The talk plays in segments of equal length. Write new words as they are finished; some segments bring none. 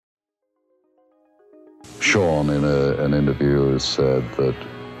Sean, in an interview, has said that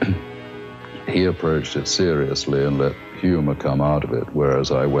he approached it seriously and let humor come out of it,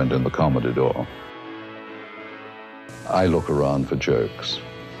 whereas I went in the comedy door. I look around for jokes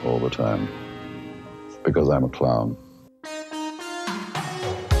all the time because I'm a clown.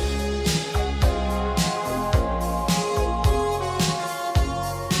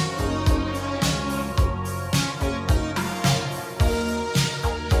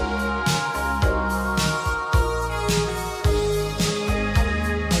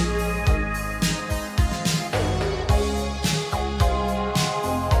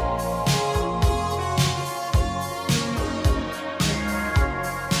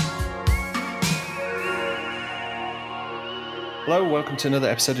 Hello, welcome to another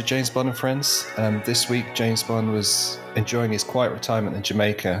episode of James Bond and Friends. This week, James Bond was enjoying his quiet retirement in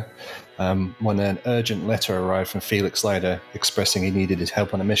Jamaica when an urgent letter arrived from Felix Leiter expressing he needed his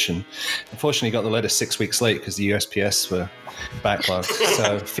help on a mission. Unfortunately, he got the letter 6 weeks late because the USPS were backlogged.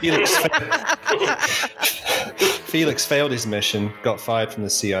 So Felix failed his mission, got fired from the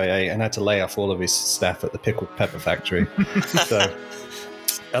CIA, and had to lay off all of his staff at the Pickled Pepper Factory. So,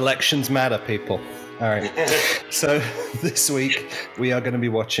 elections matter, people. All right. So this week we are going to be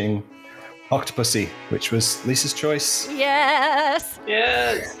watching Octopussy, which was Lisa's choice. Yes.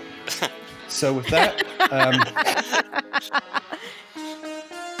 Yes. So with that,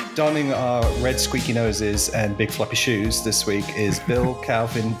 donning our red squeaky noses and big floppy shoes this week is Bill,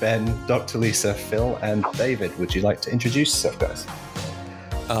 Calvin, Ben, Dr. Lisa, Phil, and David. Would you like to introduce yourself, guys?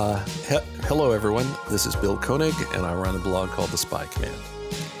 Hello, everyone. This is Bill Koenig, and I run a blog called The Spy Command.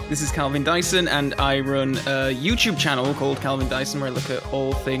 This is Calvin Dyson, and I run a YouTube channel called Calvin Dyson where I look at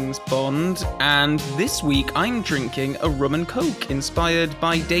all things Bond. And this week I'm drinking a rum and coke inspired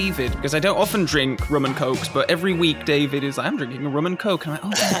by David, because I don't often drink rum and cokes, but every week David is like, I'm drinking a rum and coke. And I'm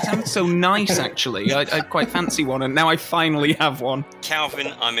like, oh, that sounds so nice, actually. I quite fancy one, and now I finally have one.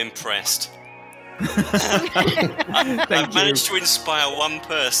 Calvin, I'm impressed. I've managed to inspire one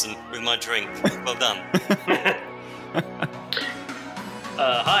person with my drink. Well done.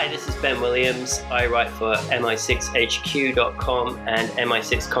 Hi, this is Ben Williams. I write for MI6HQ.com and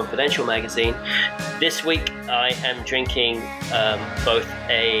MI6 Confidential magazine. This week I am drinking both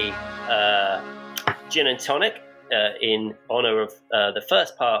a gin and tonic in honor of the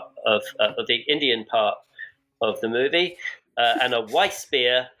first part of the Indian part of the movie, and a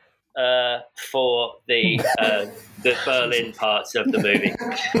Weissbier for the Berlin parts of the movie.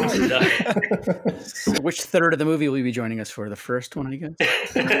 So which third of the movie will you be joining us for? The first one, I guess?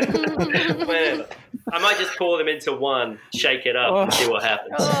 Whatever. I might just pour them into one, shake it up, and see what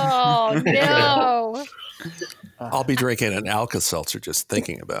happens. Oh, no. I'll be drinking an Alka-Seltzer just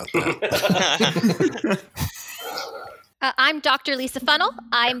thinking about that. I'm Dr. Lisa Funnell.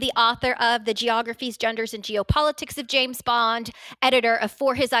 I'm the author of The Geographies, Genders, and Geopolitics of James Bond, editor of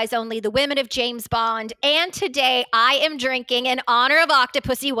For His Eyes Only, The Women of James Bond, and today I am drinking in honor of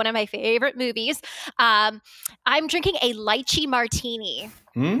Octopussy, one of my favorite movies. I'm drinking a lychee martini.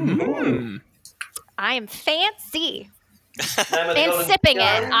 Mm. I am fancy. And sipping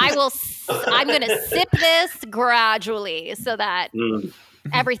it. I'm going to sip this gradually so that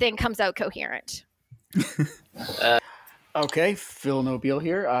everything comes out coherent. Okay, Phil Nobile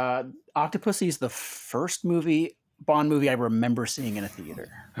here. Octopussy is the first Bond movie I remember seeing in a theater.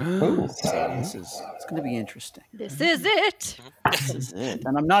 Ooh. So it's going to be interesting. This is it. This is it.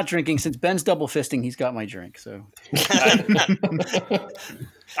 And I'm not drinking since Ben's double fisting. He's got my drink. So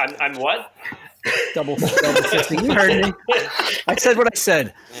I'm what? double fisting. You heard me. I said what I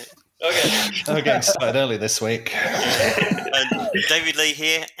said. Okay, started early this week. David Lee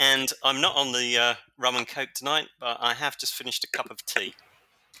here, and I'm not on the rum and coke tonight, but I have just finished a cup of tea.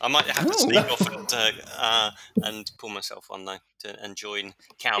 I might have to sneak off and pull myself on though and join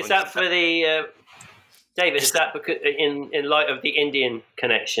Calvin. Is that for the David? Is that because in light of the Indian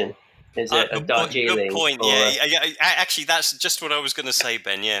connection? Is it a Darjeeling? Good point. Yeah. Actually, that's just what I was going to say,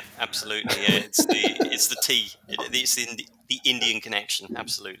 Ben. Yeah, absolutely. Yeah, it's the tea. It's the Indian connection.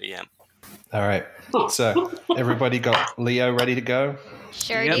 Absolutely. Yeah. All right. So everybody got Leo ready to go?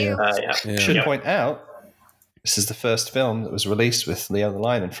 Sure do. Yeah. Should point out, this is the first film that was released with Leo the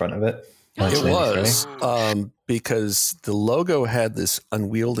Lion in front of it. It was because the logo had this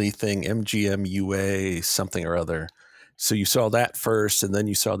unwieldy thing, MGMUA something or other. So you saw that first, and then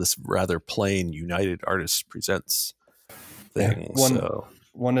you saw this rather plain United Artists Presents thing.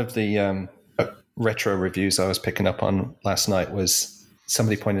 One of the retro reviews I was picking up on last night was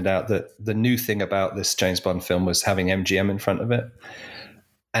somebody pointed out that the new thing about this James Bond film was having MGM in front of it.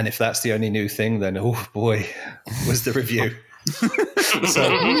 And if that's the only new thing, then, oh boy, was the review. So,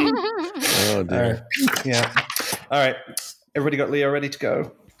 Oh dear. yeah. All right. Everybody got Leo ready to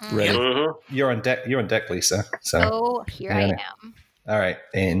go? Ready. Mm-hmm. You're on deck. You're on deck, Lisa. So, Oh, here I am. all right.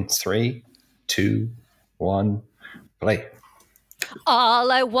 In 3, 2, 1, play.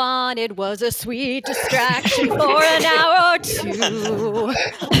 All I wanted was a sweet distraction for an hour or two.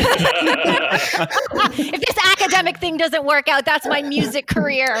 If this academic thing doesn't work out, that's my music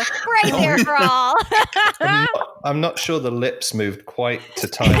career right there for all. I'm not sure the lips moved quite to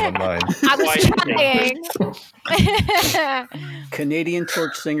time on mine. I was trying. Canadian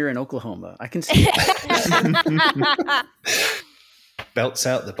torch singer in Oklahoma. I can see it. Belts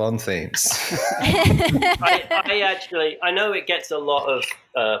out the Bond themes. I know it gets a lot of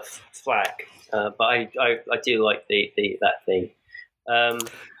flack, but I do like that theme. I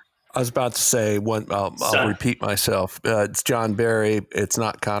was about to say one. I'll repeat myself. It's John Barry. It's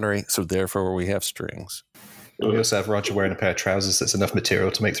not Connery. So therefore, we have strings. We also have Roger wearing a pair of trousers that's enough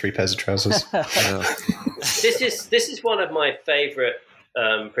material to make 3 pairs of trousers. This is one of my favorite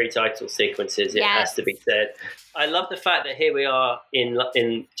pre-title sequences. It has to be said. I love the fact that here we are in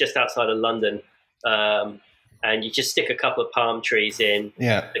just outside of London, and you just stick a couple of palm trees in.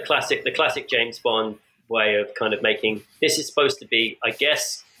 Yeah, the classic James Bond way of kind of making. This is supposed to be, I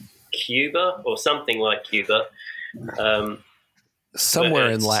guess, Cuba or something like Cuba. Somewhere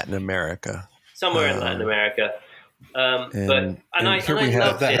in Latin America. Somewhere in Latin America. I love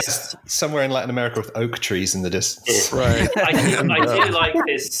this. Somewhere in Latin America with oak trees in the distance. Right. I do like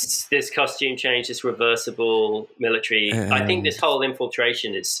this costume change, this reversible military. I think this whole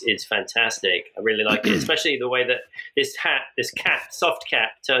infiltration is fantastic. I really like it, especially the way that this soft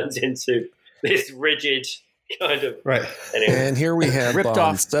cap turns into this rigid kind of. Right. Anyway. And here we have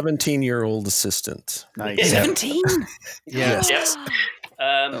Bond's 17-year-old assistant. Nice. 17? Yes. Yes.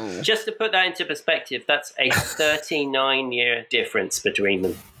 Just to put that into perspective, that's a 39-year difference between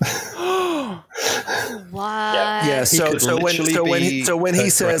them. What? Yeah. So when he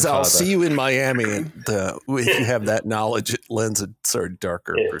says, "I'll see you in Miami," and if you have that knowledge, it lends a sort of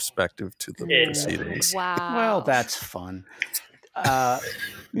darker perspective to the proceedings. Wow. Well, that's fun.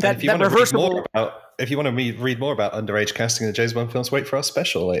 If you want to read more about underage casting in the James Bond films, wait for our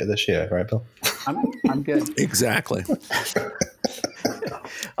special later this year, right, Bill? I'm good. Exactly.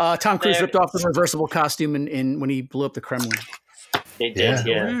 Tom Cruise ripped off the reversible costume in when he blew up the Kremlin. He did,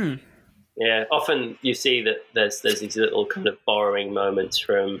 yeah. Yeah. Often you see that there's these little kind of borrowing moments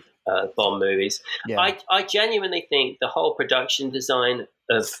from Bond movies. Yeah. I genuinely think the whole production design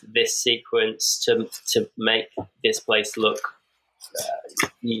of this sequence to make this place look,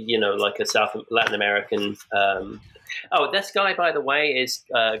 like a South Latin American. This guy, by the way, is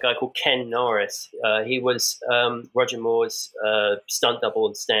a guy called Ken Norris. He was Roger Moore's stunt double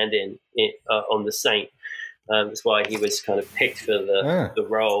and stand-in on The Saint. That's why he was kind of picked for the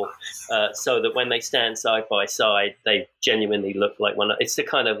role, so that when they stand side by side, they genuinely look like one. It's to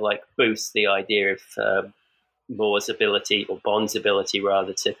kind of like boost the idea of Moore's ability, or Bond's ability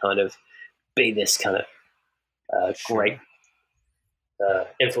rather, to kind of be this kind of great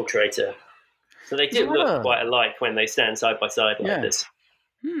infiltrator. So they do look quite alike when they stand side by side like this.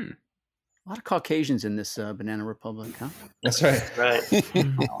 A lot of Caucasians in this Banana Republic, huh? That's right. Right.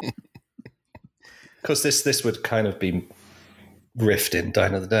 Because this would kind of be riffed in Die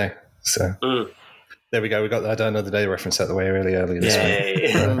Another Day. So there we go. We got that Die Another Day reference out of the way really early this week.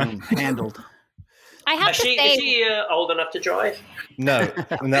 Handled. I have to say, is she old enough to drive? No,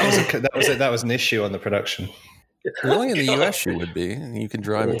 and that was an issue on the production. Really, in the US, you would be. You can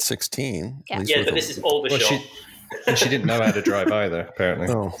drive at 16. Yeah, but this is Aldershot. And she didn't know how to drive either, apparently.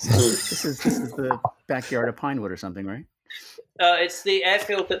 Oh. This is the backyard of Pinewood or something, right? It's the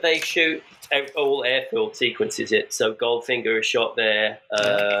airfield that they shoot all airfield sequences. So Goldfinger is shot there.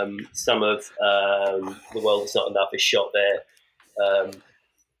 Some of The World Is Not Enough is shot there.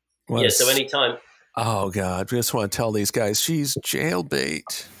 So anytime. Oh, God. I just want to tell these guys, she's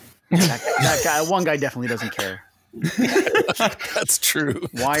jailbait. That guy, one guy definitely doesn't care. That's true.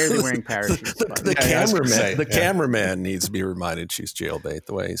 Why are they wearing parachutes? The cameraman needs to be reminded she's jailbait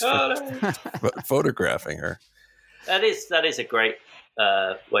the way he's photographing her. That is a great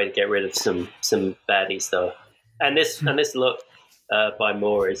way to get rid of some baddies, though. And this look by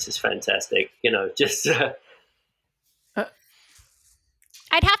Moore is just fantastic.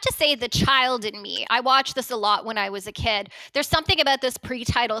 I'd have to say the child in me. I watched this a lot when I was a kid. There's something about this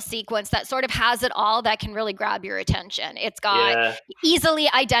pre-title sequence that sort of has it all that can really grab your attention. It's got easily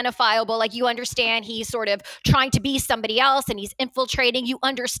identifiable, like you understand he's sort of trying to be somebody else and he's infiltrating. You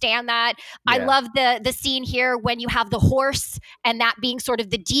understand that. I love the scene here when you have the horse and that being sort of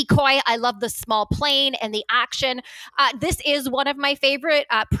the decoy. I love the small plane and the action. This is one of my favorite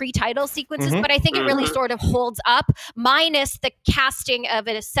pre-title sequences, but I think it really sort of holds up, minus the casting of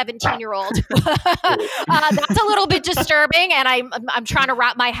a 17-year-old. That's a little bit disturbing, and I'm trying to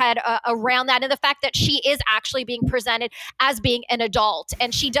wrap my head around that, and the fact that she is actually being presented as being an adult,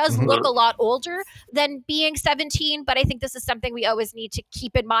 and she does look a lot older than being 17, but I think this is something we always need to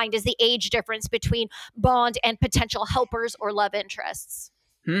keep in mind, is the age difference between Bond and potential helpers or love interests.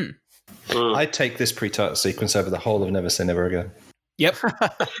 I'd take this pre-title sequence over the whole of Never Say Never Again. Yep.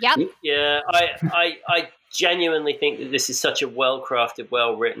 Yeah, I genuinely think that this is such a well-crafted,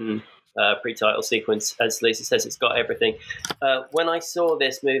 well-written pre-title sequence. As Lisa says, it's got everything. When I saw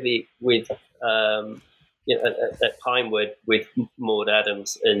this movie with, at Pinewood with Maud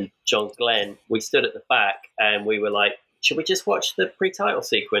Adams and John Glenn, we stood at the back and we were like, should we just watch the pre-title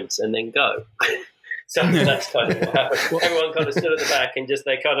sequence and then go? So that's kind of what happened. Everyone kind of stood at the back and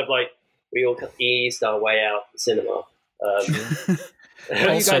we all eased our way out the cinema.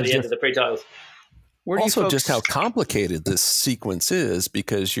 Also, at the end of the pre-titles. Also, just how complicated this sequence is,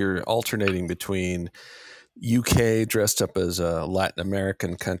 because you're alternating between UK dressed up as a Latin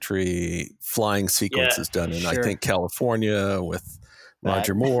American country, flying sequences done in, I think, California with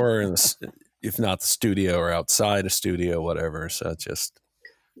Roger Moore, and if not the studio or outside a studio, whatever. So just...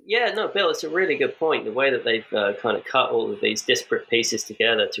 Yeah, no, Bill, it's a really good point. The way that they've kind of cut all of these disparate pieces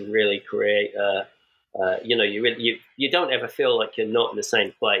together to really create, you don't ever feel like you're not in the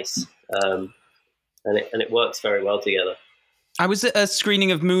same place. And it works very well together. I was at a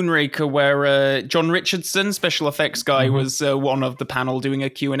screening of Moonraker where John Richardson, special effects guy, was one of the panel doing a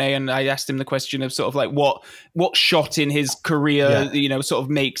Q&A, and I asked him the question of sort of like what shot in his career, sort of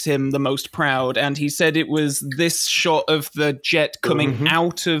makes him the most proud. And he said it was this shot of the jet coming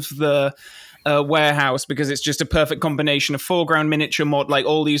out of the warehouse, because it's just a perfect combination of foreground, miniature mod, like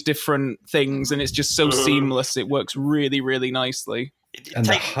all these different things, and it's just so seamless. It works really, really nicely. And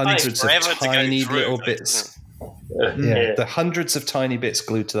the hundreds of tiny little bits. The hundreds of tiny bits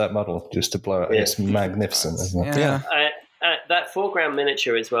glued to that model just to blow it. It's magnificent, isn't it? That foreground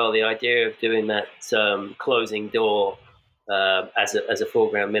miniature as well, the idea of doing that closing door as a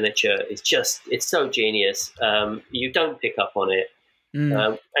foreground miniature is it's so genius. You don't pick up on it.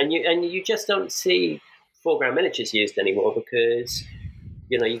 And you just don't see foreground miniatures used anymore, because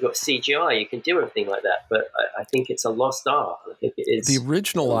you've got CGI, you can do everything like that, but I think it's a lost art. I think it is. The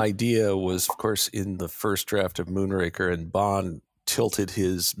original idea was, of course, in the first draft of Moonraker, and Bond tilted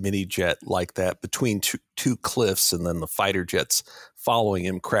his mini jet like that between two cliffs, and then the fighter jets following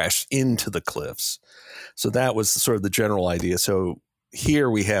him crashed into the cliffs. So that was sort of the general idea. So here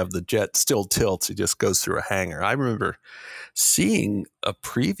we have the jet still tilts, it just goes through a hangar. I remember seeing a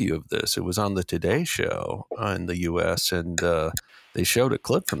preview of this. It was on the Today Show in the US, and they showed a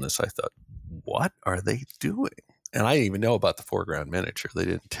clip from this. I thought, what are they doing? And I didn't even know about the foreground miniature. They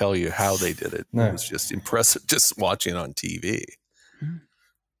didn't tell you how they did it. No. It was just impressive just watching it on TV.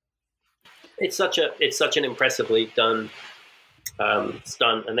 It's such an impressively done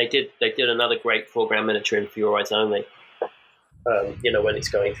stunt, and they did another great foreground miniature in For Your Eyes Only. When it's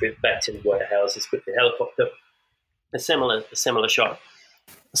going through back to the warehouses with the helicopter, a similar shot.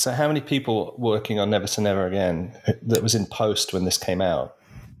 So how many people working on Never Say Never Again that was in post when this came out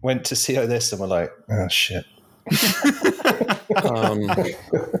went to see this and were like, oh, shit?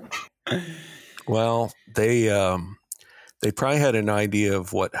 Well, they probably had an idea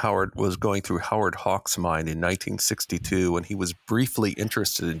of what Howard was going through Howard Hawks' mind in 1962 when he was briefly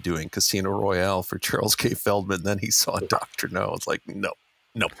interested in doing Casino Royale for Charles K. Feldman. Then he saw Dr. No. It's like, no,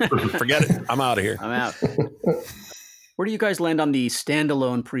 forget it. I'm out of here. I'm out. Where do you guys land on the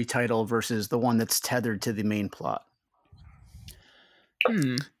standalone pre-title versus the one that's tethered to the main plot?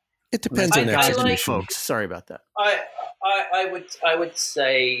 It depends on execution, folks. Sorry about that. I would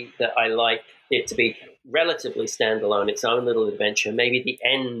say that I like it to be relatively standalone, its own little adventure, maybe the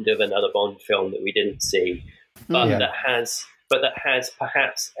end of another Bond film that we didn't see, but that has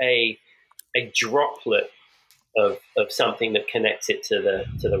perhaps a droplet of something that connects it to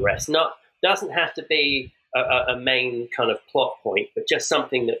the rest. Doesn't have to be a main kind of plot point, but just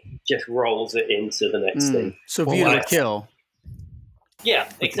something that just rolls it into the next thing. So View to a Kill.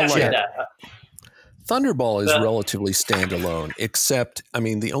 Yeah, exactly that. Thunderball is relatively standalone, except,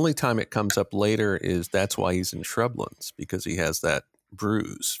 the only time it comes up later is that's why he's in Shrublands, because he has that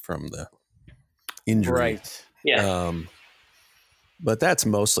bruise from the injury. Right. Yeah. But that's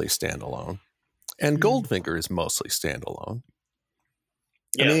mostly standalone. And Goldfinger is mostly standalone.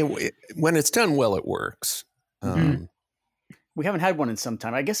 Yeah. I mean, when it's done well, it works. We haven't had one in some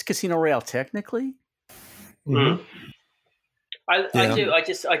time. I guess Casino Royale technically. Mm. I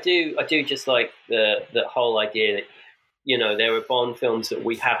do just like the whole idea that, you know, there are Bond films that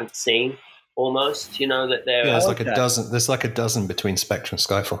we haven't seen almost, you know, that there there's are like a dozen. There's like a dozen between Spectre and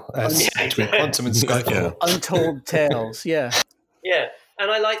Skyfall. Between Quantum and Skyfall. Untold tales. Yeah. Yeah. And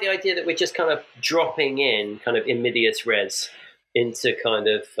I like the idea that we're just kind of dropping in kind of in medias res into kind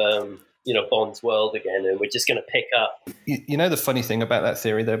of, you know, Bond's world again, and we're just going to pick up. You know, the funny thing about that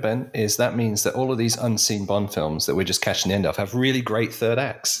theory, though, Ben, is that means that all of these unseen Bond films that we're just catching the end of have really great third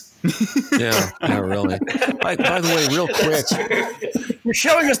acts. Yeah, really. By the way, real quick, you're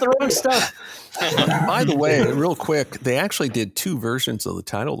showing us the wrong stuff. By the way, real quick, they actually did two versions of the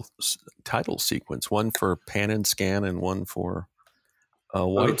title sequence, one for pan and scan and one for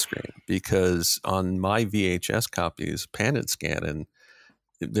widescreen, because on my VHS copies, pan and scan, and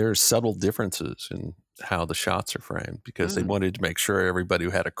there's subtle differences in how the shots are framed because they wanted to make sure everybody who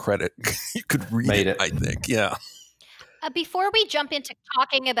had a credit you could read it. I think, yeah. Before we jump into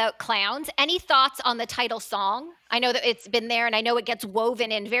talking about clowns, any thoughts on the title song? I know that it's been there, and I know it gets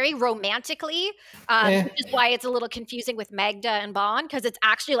woven in very romantically, which is why it's a little confusing with Magda and Bond, because it's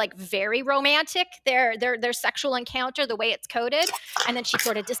actually like very romantic. Their sexual encounter, the way it's coded, and then she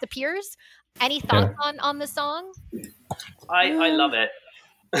sort of disappears. Any thoughts on the song? I love it.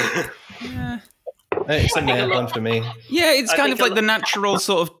 It's a mad one for me. Yeah, it's kind of like the natural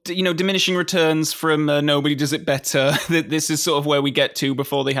sort of, you know, diminishing returns from Nobody Does It Better. This is sort of where we get to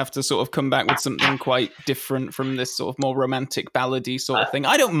before they have to sort of come back with something quite different from this sort of more romantic ballady sort of thing.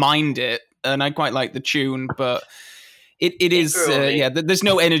 I don't mind it, and I quite like the tune, but it is, there's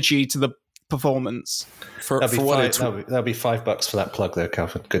no energy to the performance. That'll be $5 for that plug there,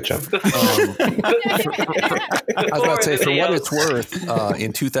 Calvin. Good job. I was about to say, for what it's worth,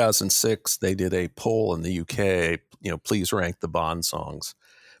 in 2006, they did a poll in the UK, you know, please rank the Bond songs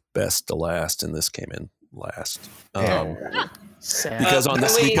best to last, and this came in last. Because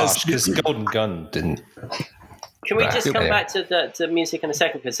Golden Gun didn't. Can we just come back to music in a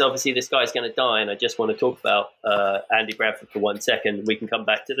second? Because obviously this guy's going to die, and I just want to talk about Andy Bradford for 1 second. We can come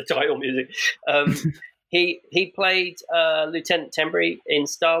back to the title music. He played Lieutenant Tenbury in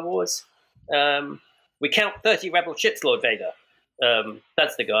Star Wars. We count 30 rebel ships, Lord Vader.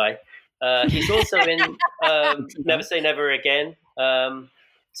 That's the guy. He's also in Never Say Never Again.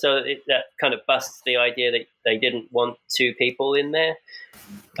 So that kind of busts the idea that they didn't want two people in there.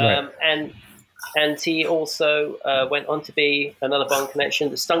 And he also went on to be another Bond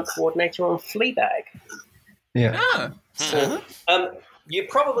connection, the stunt coordinator on Fleabag. Yeah. You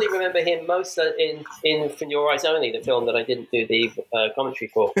probably remember him most in From Your Eyes Only, the film that I didn't do the commentary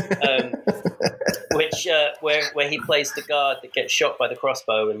for, which where he plays the guard that gets shot by the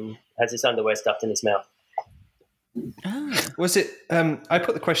crossbow and has his underwear stuffed in his mouth. Was it? I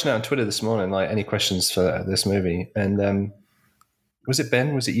put the question out on Twitter this morning, like any questions for this movie, and was it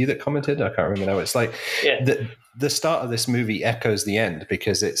Ben? Was it you that commented? I can't remember now. It's like the start of this movie echoes the end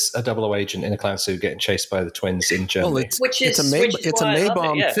because it's a 00 agent in a clown suit getting chased by the twins in Germany. Well, it's a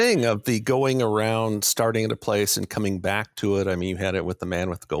Maybaum thing of the going around, starting at a place and coming back to it. I mean, you had it with the Man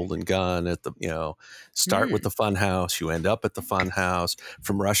with the Golden Gun at the, start with the fun house, you end up at the fun house.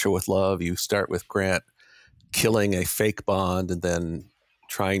 From Russia with Love, you start with Grant killing a fake Bond and then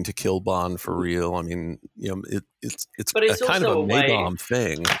trying to kill Bond for real. I mean, it's a kind of a Maybaum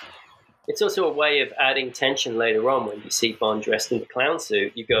thing. It's also a way of adding tension later on when you see Bond dressed in the clown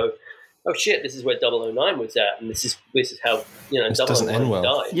suit. You go, oh shit, this is where 009 was at, and this is how this doesn't end well.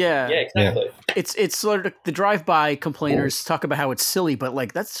 Died. Yeah, exactly. Yeah. It's sort of the drive-by complainers talk about how it's silly, but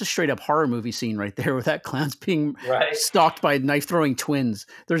like that's a straight-up horror movie scene right there, with that clown's being stalked by knife-throwing twins.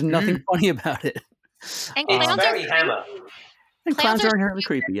 There's nothing funny about it. And it's very Hammer. And clowns are inherently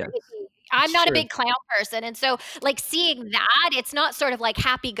creepy, yes. I'm not a big clown person. And so like seeing that, it's not sort of like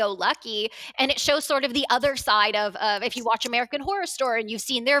happy-go-lucky. And it shows sort of the other side of if you watch American Horror Story and you've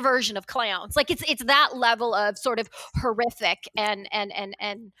seen their version of clowns. Like it's that level of sort of horrific and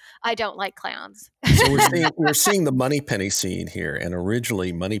I don't like clowns. So we're seeing the Moneypenny scene here. And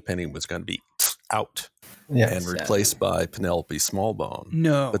originally Moneypenny was going to be out. And replaced by Penelope Smallbone.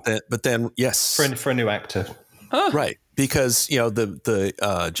 No. But then yes. For a new actor. Huh. Right. Because,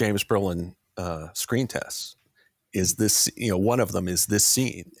 the James Brolin screen tests is this, one of them is this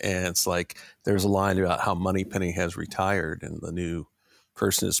scene. And it's like, there's a line about how Moneypenny has retired and the new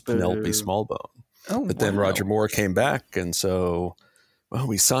person is Penelope Smallbone. But then Roger Moore came back. And so Well,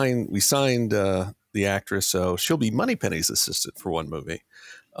 we signed the actress, so she'll be Moneypenny's assistant for one movie.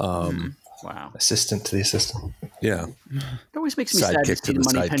 Wow. Assistant to the assistant. Yeah. It always makes me sad to see the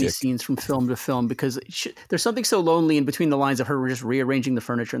Moneypenny scenes from film to film, because there's something so lonely in between the lines of her just rearranging the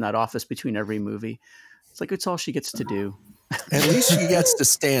furniture in that office between every movie. It's like it's all she gets to do. At least she gets to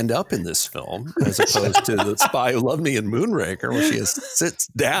stand up in this film, as opposed to The Spy Who Loved Me and Moonraker, where she sits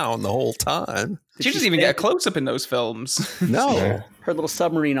down the whole time. She doesn't even get a close-up in those films. No. Yeah. Her little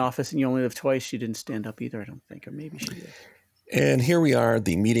submarine office, and You Only Live Twice, she didn't stand up either, I don't think. Or maybe she did. And here we are,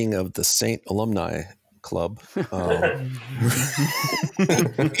 the meeting of the Saint Alumni Club. People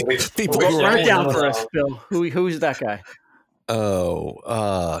Run it down for us, Bill. Who's that guy?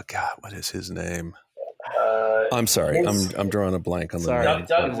 God, what is his name? I'm sorry, I'm drawing a blank on the name.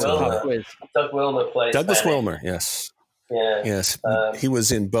 Doug Wilmer plays Douglas Wilmer, yes. Yeah. Yes, he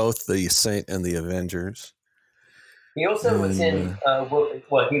was in both The Saint and The Avengers. He also was in,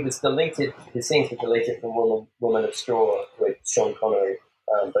 he was deleted, his scenes were deleted from Woman of Straw with Sean Connery,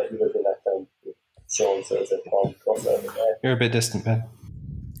 but he was in that film with Sean, so there's a crossover there. You're a bit distant, Ben.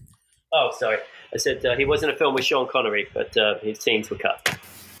 Oh, sorry. I said he was in a film with Sean Connery, but his scenes were cut.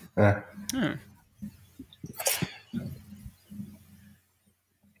 I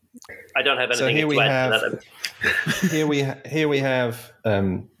don't have anything to add to that. Here we have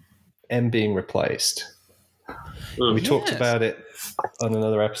M being replaced. We talked about it on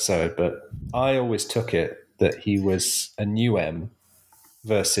another episode, but I always took it that he was a new M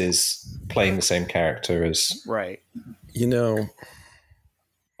versus playing the same character as... Right. And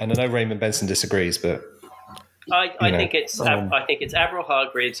I know Raymond Benson disagrees, but... I think it's Avril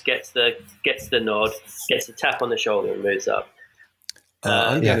Hargreaves gets the nod, gets the tap on the shoulder, and moves up.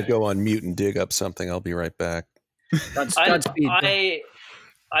 I'm going to go on mute and dig up something. I'll be right back. I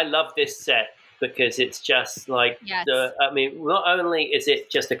love this set because it's just like not only is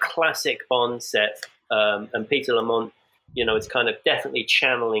it just a classic Bond set, and Peter Lamont, it's kind of definitely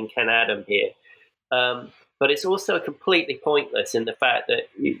channeling Ken Adam here, but it's also completely pointless in the fact that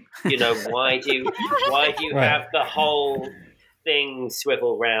why do you have the whole thing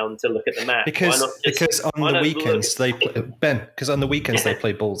swivel round to look at the map? Because on the weekends they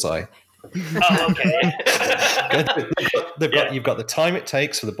play Bullseye. Oh, okay. You've got the time it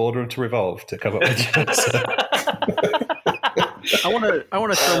takes for the boardroom to revolve to come up with your answer. I want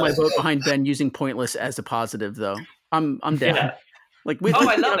to throw my vote behind Ben using pointless as a positive, though. I'm down. Yeah.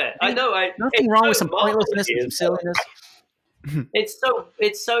 I love it. I know. Nothing wrong with some pointlessness and some silliness. It's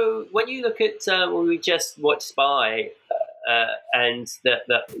so when you look at when we just watched Spy. And the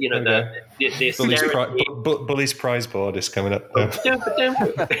Bully's prize board is coming up. It's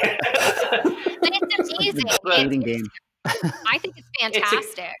amazing. Game. I think it's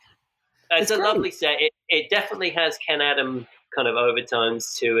fantastic. It's a lovely set. It definitely has Ken Adam kind of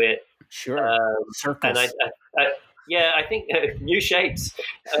overtones to it. Sure. Circles. And I think new shapes.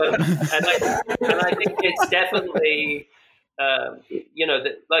 And I think it's definitely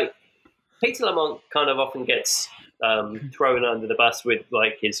Peter Lamont kind of often gets thrown under the bus with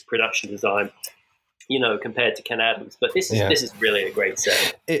his production design, compared to Ken Adams. But this is really a great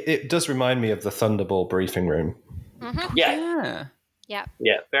set. It does remind me of the Thunderball briefing room. Mm-hmm. Yeah,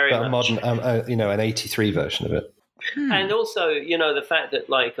 very but much. A modern, an 83 version of it. And also, the fact that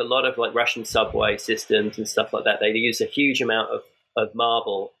a lot of Russian subway systems and stuff like that, they use a huge amount of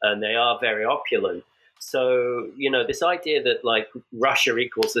marble, and they are very opulent. So, this idea that Russia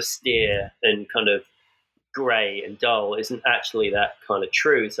equals austere and kind of grey and dull isn't actually that kind of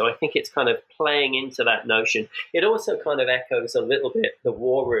true. So I think it's kind of playing into that notion. It also kind of echoes a little bit the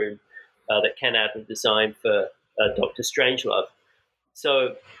war room that Ken Adam designed for Dr. Strangelove.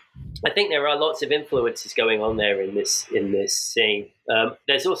 So I think there are lots of influences going on there in this scene.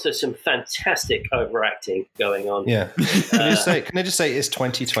 There's also some fantastic overacting going on. Yeah. Can I just say it's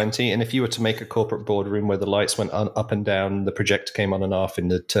 2020, and if you were to make a corporate boardroom where the lights went up and down, the projector came on and off,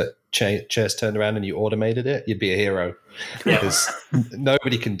 and the chairs turned around, and you automated it, you'd be a hero. Because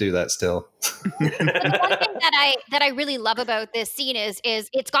nobody can do that still. And one thing that I really love about this scene is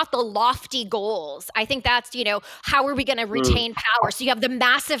it's got the lofty goals. I think that's, how are we going to retain power? So you have the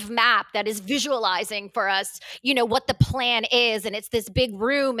massive map that is visualizing for us, what the plan is, and it's this big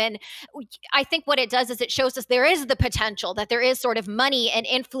room. And I think what it does is it shows us there is the potential, that there is sort of money and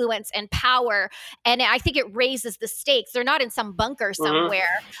influence and power. And I think it raises the stakes. They're not in some bunker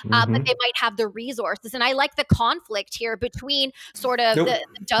somewhere, but they might have the resources. And I like the conflict here between sort of the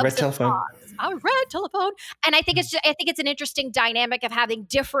dubs red telephone. a red telephone. And I think think it's an interesting dynamic of having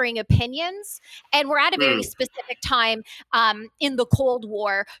differing opinions, and we're at a very specific time in the Cold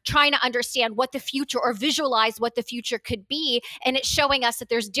War, trying to understand what the future or visualize what the future could be, and it's showing us that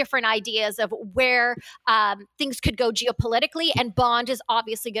there's different ideas of where things could go geopolitically, and Bond is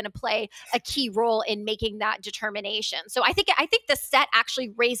obviously going to play a key role in making that determination. So I think the set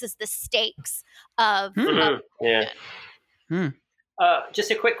actually raises the stakes of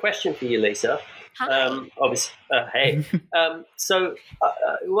just a quick question for you, Lisa. Hi. Hey. So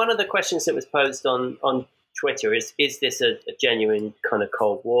one of the questions that was posed on Twitter is this a genuine kind of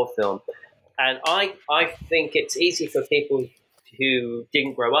Cold War film? And I think it's easy for people who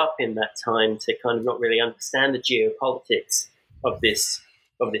didn't grow up in that time to kind of not really understand the geopolitics of this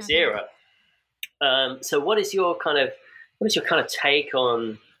era. So what is your kind of take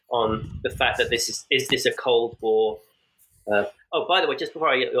on the fact that is this a Cold War? Oh, by the way, just before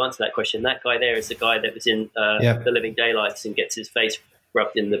I answer that question, that guy there is the guy that was in The Living Daylights and gets his face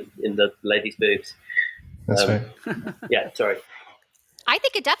rubbed in the lady's boobs. That's right. Yeah, sorry. I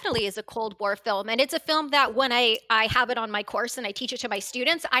think it definitely is a Cold War film, and it's a film that when I have it on my course and I teach it to my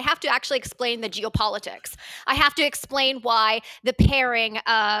students, I have to actually explain the geopolitics. I have to explain why the pairing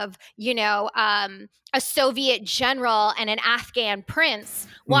of, a Soviet general and an Afghan prince,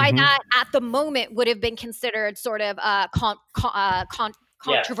 why that at the moment would have been considered sort of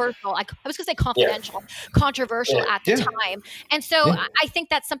controversial. I was going to say confidential, controversial at the time. And so I think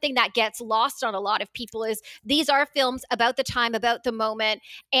that's something that gets lost on a lot of people is these are films about the time, about the moment,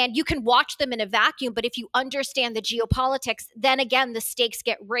 and you can watch them in a vacuum. But if you understand the geopolitics, then again, the stakes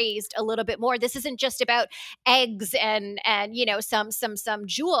get raised a little bit more. This isn't just about eggs and some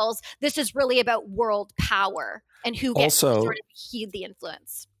jewels. This is really about world power and who gets to sort of heed the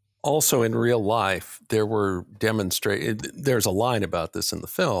influence. Also, in real life, there were there's a line about this in the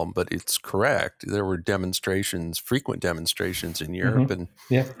film, but it's correct. There were frequent demonstrations in Europe and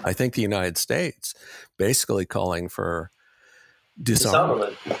I think the United States, basically calling for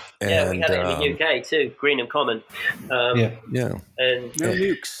disarmament. And, we had it in the UK too, Greenham Common. And no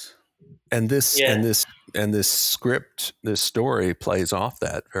nukes. And this script, this story plays off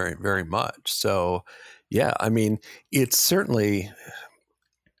that very, very much. So, yeah, I mean, it's certainly.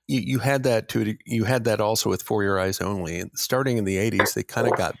 You had that you had that also with For Your Eyes Only. Starting in the 80s, they kind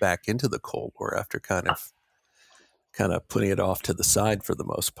of got back into the Cold War after kind of putting it off to the side for the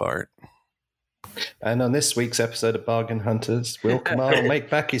most part. And on this week's episode of Bargain Hunters, will Kamal make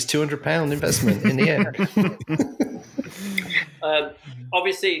back his £200 investment in the end?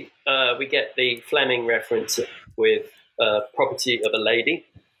 Obviously, we get the Fleming reference with Property of a Lady,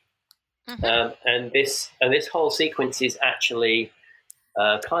 and this whole sequence is actually.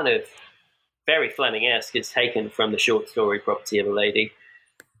 Kind of very Fleming-esque. It's taken from the short story Property of a Lady,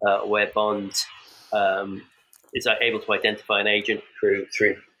 where Bond is able to identify an agent through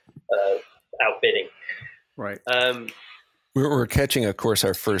outbidding. Right. We're catching, of course,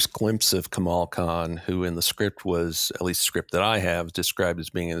 our first glimpse of Kamal Khan, who in the script was, at least the script that I have, described as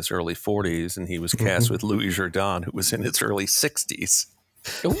being in his early 40s, and he was cast with Louis Jourdan, who was in his early 60s.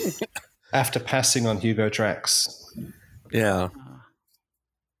 After passing on Hugo Drax. Yeah.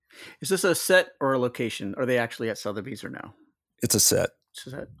 Is this a set or a location? Are they actually at Sotheby's or no? It's a set. It's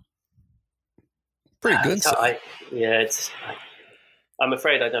a set. Pretty good set. I'm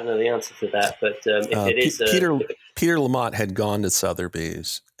afraid I don't know the answer to that, but if it is... Peter Lamont had gone to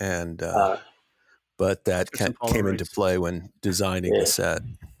Sotheby's, and but that came into play when designing the set.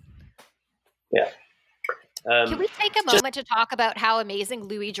 Yeah. Can we take a moment to talk about how amazing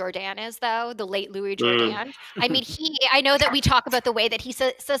Louis Jourdan is, though? The late Louis Jourdan. I mean, I know that we talk about the way that he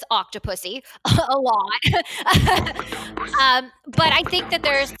says octopussy a lot. But I think that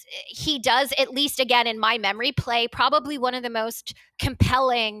he does, at least again in my memory, play probably one of the most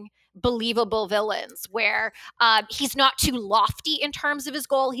compelling believable villains where he's not too lofty in terms of his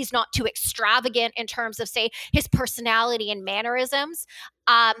goal. He's not too extravagant in terms of, say, his personality and mannerisms.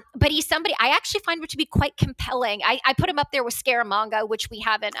 But he's somebody I actually find to be quite compelling. I put him up there with Scaramanga, which we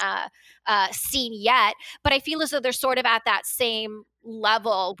haven't seen yet, but I feel as though they're sort of at that same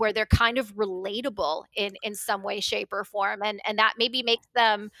level where they're kind of relatable in some way, shape, or form. And that maybe makes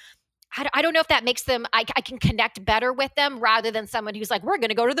them, I don't know if that makes them, I can connect better with them rather than someone who's like, we're going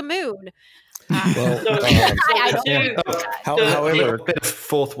to go to the moon. However, a bit of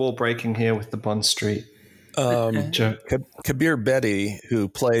fourth wall breaking here with the Bond Street. Kabir Bedi, who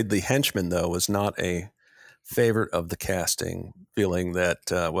played the henchman, though, was not a favorite of the casting, feeling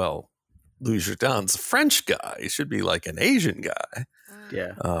that, Louis Jourdan's a French guy. He should be like an Asian guy.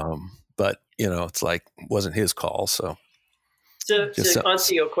 Yeah. But, it's like, wasn't his call, so. So to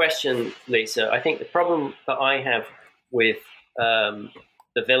answer your question, Lisa, I think the problem that I have with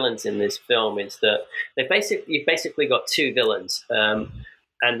the villains in this film is that you've basically got two villains,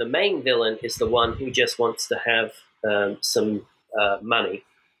 and the main villain is the one who just wants to have some money,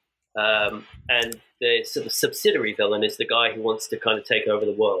 and the sort of subsidiary villain is the guy who wants to kind of take over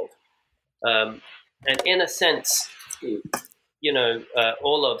the world. And in a sense,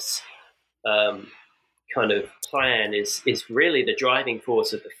 Orlov's kind of plan is really the driving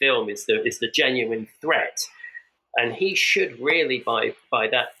force of the film, is the genuine threat. And he should really, by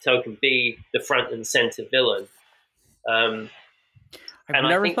that token, be the front and center villain. I've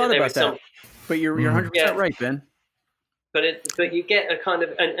never thought about that. But you're 100% right, Ben. But you get a kind of,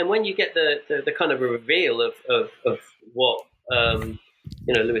 and when you get the kind of a reveal of what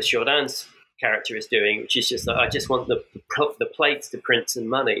Louis Jourdan's character is doing, which is just like, I just want the plates to print some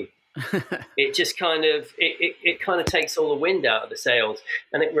money. It just kind of it kind of takes all the wind out of the sails,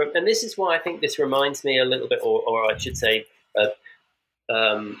 and this is why I think this reminds me a little bit, or I should say, The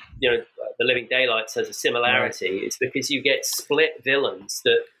Living Daylights has a similarity. Right. It's because you get split villains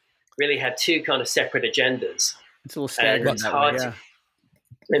that really have two kind of separate agendas. It's a little staggering.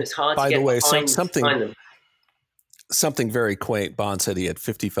 And it's hard By to get the way, behind them. Something very quaint. Bond said he had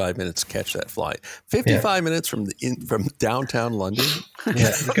 55 minutes to catch that flight. 55 minutes from downtown London.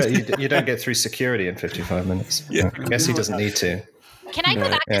 Yeah, you don't get through security in 55 minutes. Yeah. I guess he doesn't need to. Can I go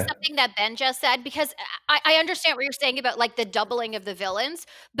back to something that Ben just said? Because I understand what you're saying about like the doubling of the villains,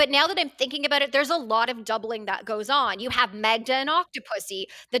 but now that I'm thinking about it, there's a lot of doubling that goes on. You have Magda and Octopussy,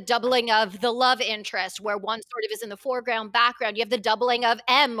 the doubling of the love interest, where one sort of is in the foreground, background. You have the doubling of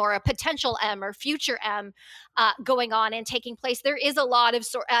M, or a potential M, or future M going on and taking place. There is a lot of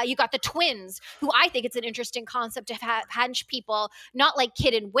you got the twins, who I think it's an interesting concept to have hench people, not like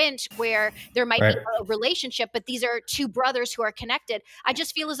Kid and Wint, where there might be a relationship, but these are two brothers who are connected. I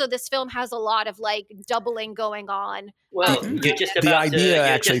just feel as though this film has a lot of like doubling going on. Well, the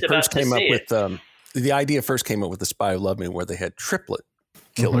idea first came up with The Spy Who Loved Me, where they had triplet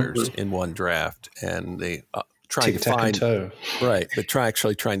killers in one draft, and they trying to find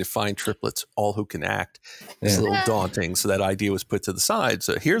trying to find triplets, all who can act. It's a little daunting, so that idea was put to the side.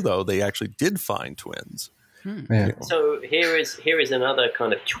 So here, though, they actually did find twins. So here is another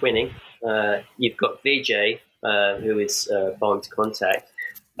kind of twinning. You've got Vijay, who is Bond's contact.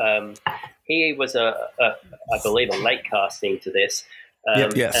 He was I believe, a late casting to this.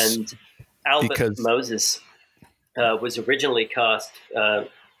 Yes. And Albert Moses was originally cast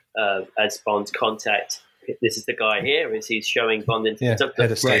as Bond's contact. This is the guy here, as he's showing Bond into head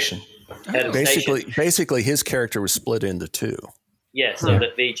of station. Basically, his character was split into two. Yeah, so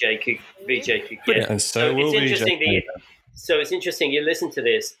that Vijay could get it. And so will it's interesting. So it's interesting. You listen to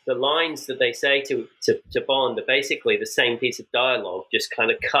this. The lines that they say to Bond are basically the same piece of dialogue, just kind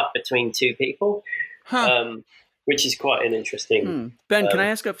of cut between two people, which is quite an interesting. Ben, can I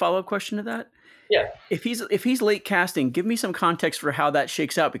ask a follow-up question to that? Yeah. If he's late casting, give me some context for how that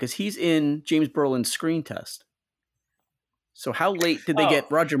shakes out, because he's in James Brolин's Screen Test. So how late did they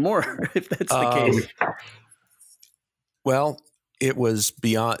get Roger Moore, if that's the case? Well, it was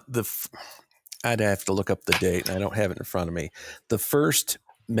beyond I'd have to look up the date, and I don't have it in front of me. The first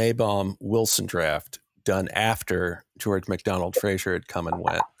Maybaum-Wilson draft, done after George MacDonald Fraser had come and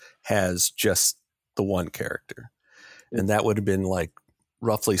went, has just the one character. And that would have been like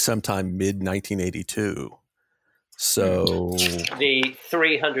roughly sometime mid-1982. So the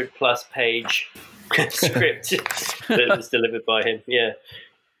 300-plus page script that was delivered by him,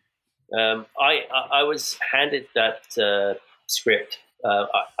 I was handed that script.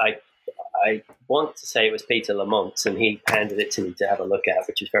 I want to say it was Peter Lamont, and he handed it to me to have a look at,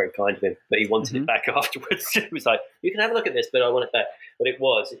 which was very kind of him. But he wanted it back afterwards. He was like, "You can have a look at this, but I want it back." But it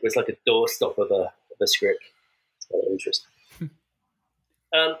was like a doorstop of a script. So interesting.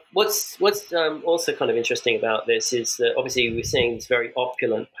 What's also kind of interesting about this is that obviously we're seeing this very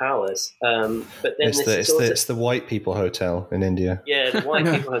opulent palace, but then it's the white people hotel in India. Yeah, the white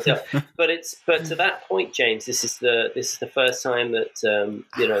people hotel. But to that point, James, this is the first time that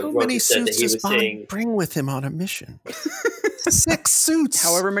Roger said that he was seeing. Bring with him on a mission. 6 suits.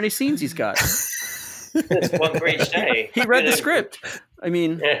 However many scenes he's got. That's one for each day. He read the script. I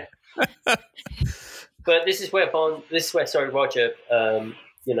mean. Yeah. But this is where Roger,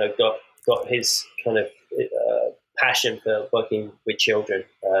 got his kind of passion for working with children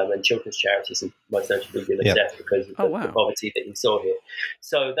and children's charities, and most notably UNICEF, because of the poverty that he saw here.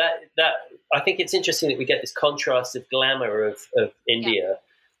 So that I think it's interesting that we get this contrast of glamour of India,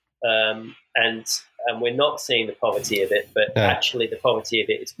 and we're not seeing the poverty of it, but actually the poverty of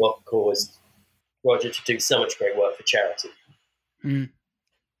it is what caused Roger to do so much great work for charity.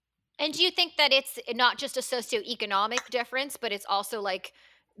 And do you think that it's not just a socioeconomic difference, but it's also like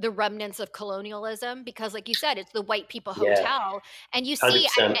the remnants of colonialism? Because like you said, it's the white people hotel. And you see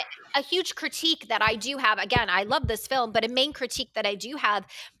a huge critique that I do have. Again, I love this film, but a main critique that I do have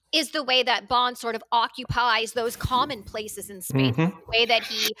is the way that Bond sort of occupies those common places in space, the way that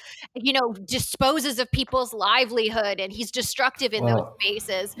he, disposes of people's livelihood, and he's destructive in those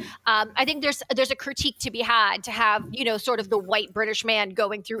spaces. I think there's a critique to be had to have, sort of the white British man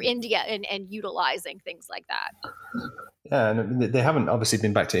going through India and utilizing things like that. Yeah, and they haven't obviously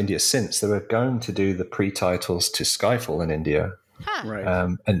been back to India since. They were going to do the pre-titles to Skyfall in India.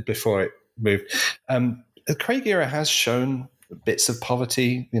 Right. And before it moved. The Craig era has shown bits of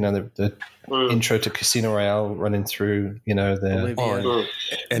poverty, the intro to Casino Royale running through, the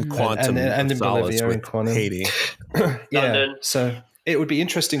and Quantum and in Bolivia and Quantum. Haiti. Yeah, so it would be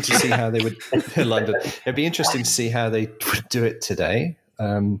interesting to see how they would London. It'd be interesting to see how they would do it today.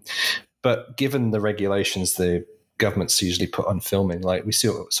 But given the regulations the governments usually put on filming, like we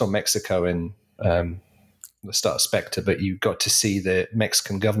saw Mexico in the start of Spectre, but you got to see the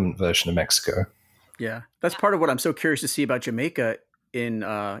Mexican government version of Mexico. Yeah, that's part of what I'm so curious to see about Jamaica in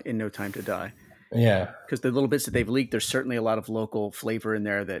No Time to Die. Yeah, because the little bits that they've leaked, there's certainly a lot of local flavor in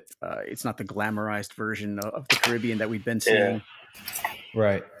there. That it's not the glamorized version of the Caribbean that we've been seeing.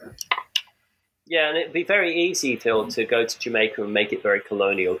 Right. Yeah, and it'd be very easy, Phil, to go to Jamaica and make it very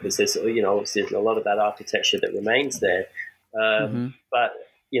colonial because there's obviously a lot of that architecture that remains there. But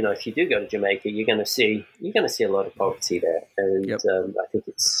if you do go to Jamaica, you're going to see a lot of poverty there, and I think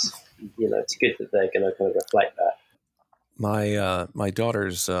it's good that they're going to kind of reflect that. My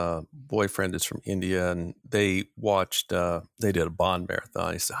daughter's boyfriend is from India, and they watched. They did a Bond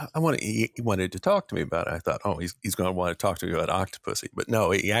marathon. He said, he wanted to talk to me about it. I thought, he's going to want to talk to me about Octopussy, but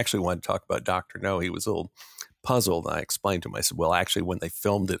no, he actually wanted to talk about Dr. No. He was a little puzzled, and I explained to him. I said, well, actually, when they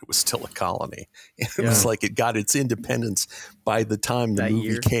filmed it, it was still a colony. It was like it got its independence by the time the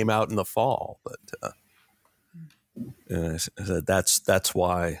movie came out in the fall. But and I said, that's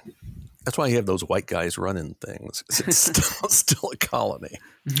why. That's why you have those white guys running things. It's still a colony.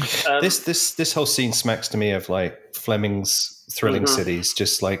 This whole scene smacks to me of like Fleming's Thrilling Cities,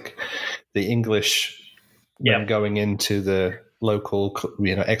 just like the English going into the local,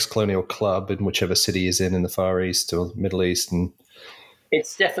 ex-colonial club in whichever city he's in the Far East or Middle East, and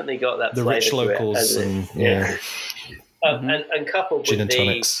it's definitely got that the rich locals and and coupled gin with and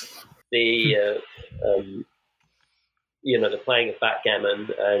tonics. the playing of backgammon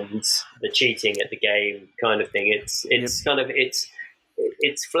and the cheating at the game kind of thing. It's kind of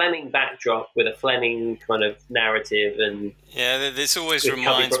it's Fleming backdrop with a Fleming kind of narrative, and this always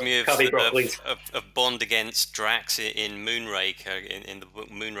reminds me of Bond against Drax in Moonraker, in the book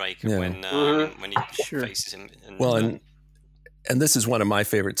Moonraker, when he faces him. And this is one of my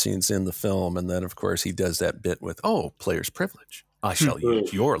favorite scenes in the film. And then of course he does that bit with player's privilege. I shall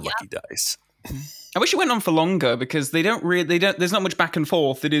use your lucky dice. I wish it went on for longer because they don't. There's not much back and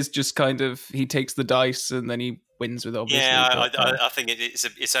forth. It is just kind of he takes the dice and then he wins with it. Obviously, I think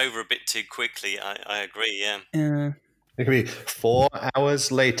it's over a bit too quickly. I agree. Yeah. It could be 4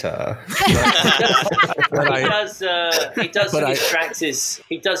 hours later. He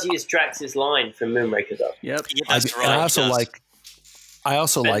does use Drax's line from Moonraker, though. Yep. Yeah, that's right. And I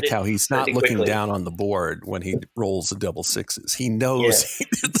also like how he's not looking down on the board when he rolls the double sixes. He knows he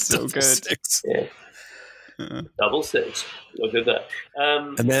did the double six. Yeah. Double six. Look at that.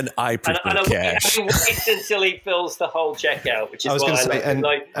 And then I prefer cash. And waits until he fills the whole checkout, which is what I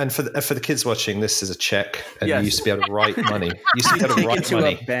like. And for the kids watching, this is a check, and you used to be able to write money. You used to be able to write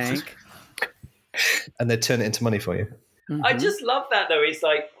money. A bank. And they'd turn it into money for you. Mm-hmm. I just love that, though. He's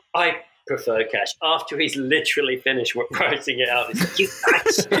like, I prefer cash. After he's literally finished writing it out, he's like, you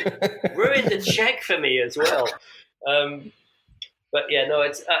guys ruined the check for me as well. But yeah, no,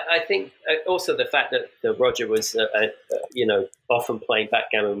 it's. I think also the fact that Roger was, often playing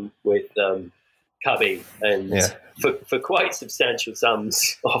backgammon with Cubby, and for quite substantial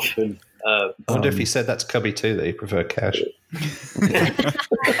sums, often. I wonder if he said that's Cubby too, that he preferred cash.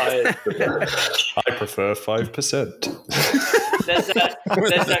 I prefer 5%. There's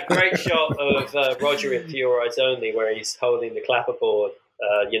that great shot of Roger in Fewer Eyes Only where he's holding the clapperboard,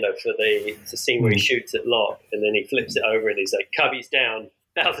 for the scene where he shoots at Locke, and then he flips it over and he's like, Cubby's down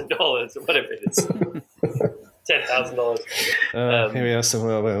 $1,000 or whatever it is. $10,000. Here we are,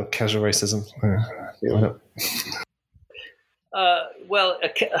 some casual racism.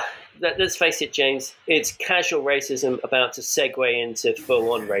 Let's face it, James. It's casual racism about to segue into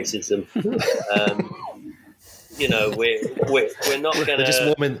full-on racism. We're not going to just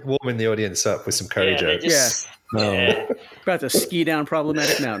warming the audience up with some courage. About to ski down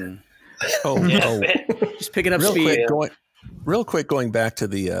problematic mountain. Just picking up speed. Real quick, going back to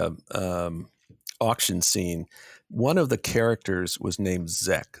the auction scene, one of the characters was named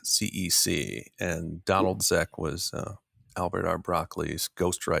Zek, C-E-C, and Donald Zek was Albert R. Broccoli's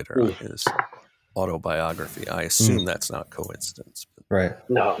ghostwriter on his autobiography. I assume that's not coincidence. Right.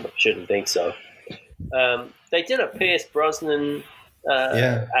 No, I shouldn't think so. They did a Pierce Brosnan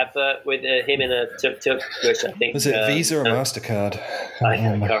advert with him in a tuk-tuk, which I think... Was it Visa or MasterCard? I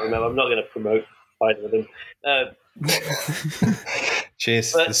can't remember. I'm not going to promote either of them.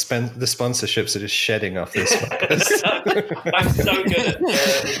 Cheers. The sponsorships are just shedding off this podcast. I'm so good at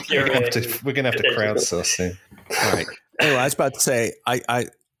we're going to have to crowdsource soon. All right. Anyway, I was about to say,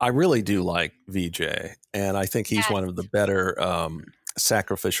 I really do like VJ, and I think he's one of the better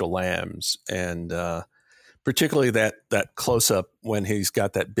sacrificial lambs, and particularly that close-up when he's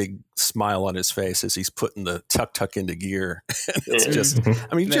got that big smile on his face as he's putting the tuk-tuk into gear. It's just,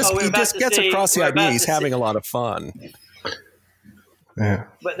 I mean, he just gets across the idea he's having a lot of fun. Yeah.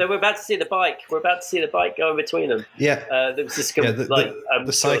 But we're about to see the bike. We're about to see the bike going between them. Yeah. There was this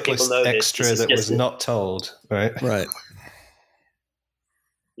the cyclist extra that was not told, right? Right.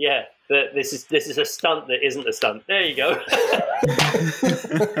 Yeah. This is a stunt that isn't a stunt. There you go.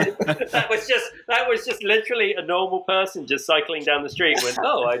 that was just literally a normal person just cycling down the street. Went,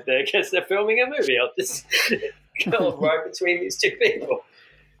 I guess they're filming a movie. I'll just go right between these two people.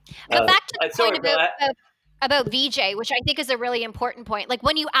 But back to the point about VJ, which I think is a really important point. Like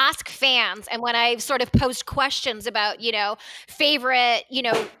when you ask fans, and when I've sort of posed questions about, favorite,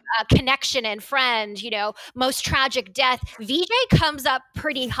 connection and friend, most tragic death, VJ comes up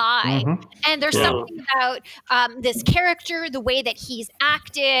pretty high. Mm-hmm. And there's something about this character, the way that he's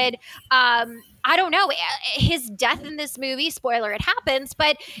acted. I don't know, his death in this movie, spoiler, it happens,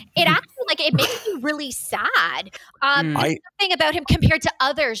 but it actually, it makes me really sad. There's something about him compared to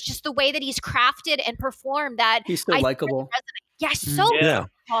others, just the way that he's crafted and performed that. He's so likable. Yes, so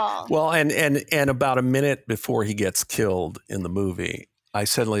likable. Well, and about a minute before he gets killed in the movie, I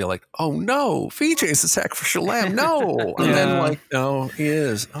suddenly oh no, VJ's a sacrificial lamb. No, and then no, he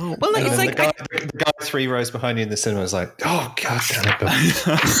is. Oh, well, it's like the guy 3 rows behind you in the cinema was like, oh god damn it!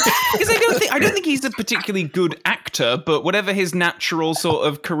 Because I don't think he's a particularly good actor, but whatever his natural sort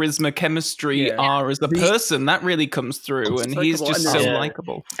of charisma, chemistry are as a person, that really comes through, and he's just so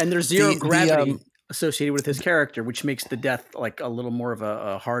likable. And there's zero gravity associated with his character, which makes the death a little more of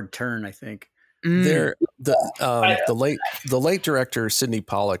a hard turn, I think. The late director Sidney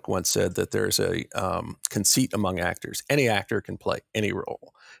Pollack once said that there's a conceit among actors. Any actor can play any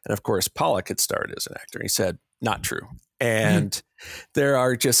role, and of course Pollack had started as an actor. He said, "Not true." And there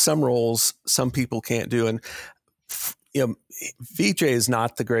are just some roles some people can't do. And VJ is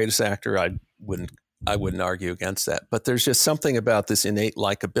not the greatest actor. I wouldn't argue against that. But there's just something about this innate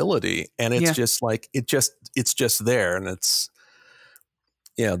likability, and it's just it's just there, and it's.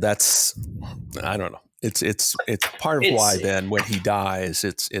 That's I don't know. It's part of why then when he dies,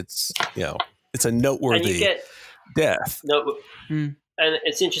 it's a noteworthy death. And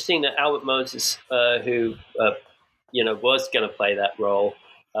it's interesting that Albert Moses, who was going to play that role,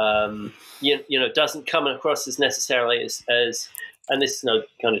 doesn't come across as necessarily as and this is no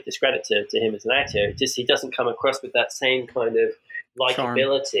kind of discredit to him as an actor. Just he doesn't come across with that same kind of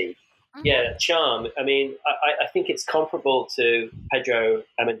likability. Yeah, charm. I mean, I think it's comparable to Pedro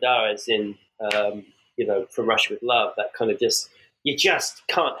Armendáriz in, From Russia with Love. That kind of you just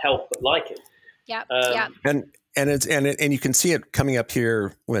can't help but like him. Yeah, And you can see it coming up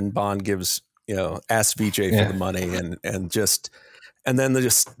here when Bond asks VJ for the money and then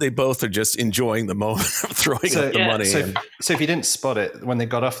they both are just enjoying the moment of throwing up the money. So if you didn't spot it, when they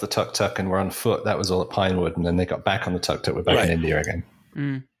got off the tuk-tuk and were on foot, that was all at Pinewood, and then they got back on the tuk-tuk, we're back in India again.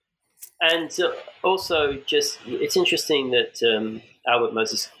 Mm. And also, it's interesting that Albert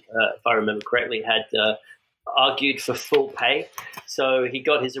Moses, if I remember correctly, had argued for full pay. So he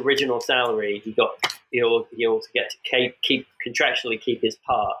got his original salary. He also get to contractually keep his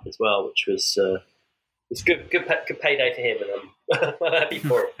part as well, which was good payday for him, and I'm happy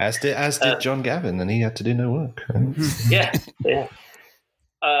for it. As did John Gavin, and he had to do no work. Yeah.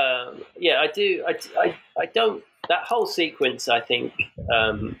 I do. I don't. That whole sequence, I think.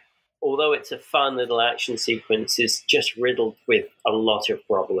 Although it's a fun little action sequence, is just riddled with a lot of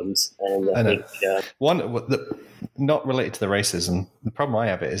problems. And I think not related to the racism. The problem I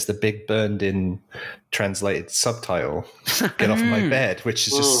have is the big burned-in translated subtitle "Get off my bed," which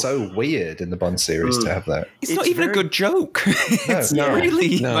is just so weird in the Bond series to have that. It's not even a good joke. It's not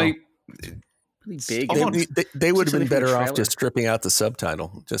really like. really big. They would have been better off just stripping out the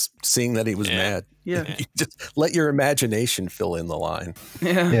subtitle, just seeing that he was mad. Yeah. You just let your imagination fill in the line.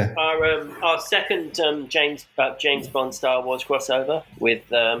 Yeah. Our second James Bond Star Wars crossover with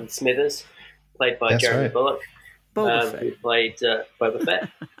Smithers, played by Jeremy Bulloch, who played Boba Fett.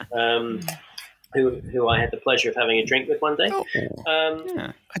 Who I had the pleasure of having a drink with one day. So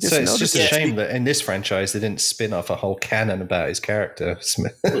it's just a shame that in this franchise they didn't spin off a whole canon about his character,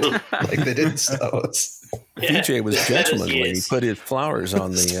 Smith, like they did in Star Wars. VJ was gentlemanly. He put his flowers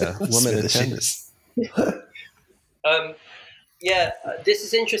on the woman attendants. This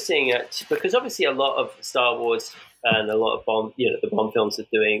is interesting because obviously a lot of Star Wars and a lot of Bond, the Bond films are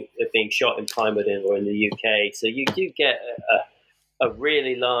being shot in Pinewood or in the UK. So you do get a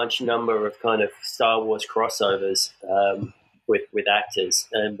really large number of kind of Star Wars crossovers with actors,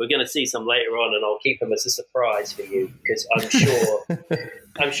 and we're going to see some later on, and I'll keep them as a surprise for you because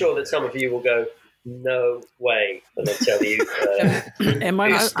I'm sure that some of you will go, no way, and I'll tell you. Am I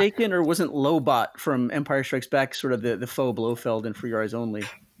mistaken, or wasn't Lobot from Empire Strikes Back sort of the faux Blofeld in For Your Eyes Only? Is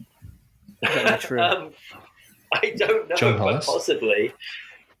that not true? I don't know, but possibly.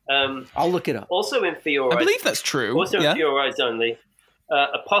 I'll look it up. Also in For Your Eyes, I believe that's true. Also in For Your Eyes Only,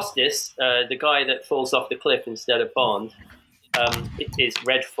 Apostis, the guy that falls off the cliff instead of Bond, is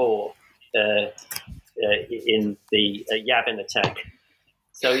Red 4 in the Yavin attack.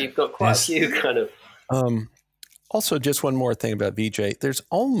 So you've got quite a few kind of... Also, just one more thing about VJ. There's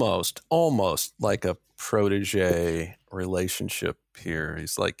almost like a protege relationship here.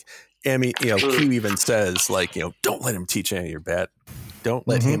 He's like, Q even says, like, don't let him teach any of your bad... Don't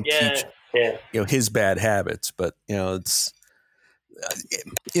let him teach, his bad habits. But, it's...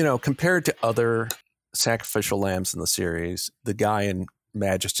 compared to other sacrificial lambs in the series, the guy in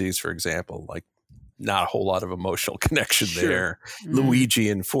Majesties, for example, like not a whole lot of emotional connection there. Mm-hmm. Luigi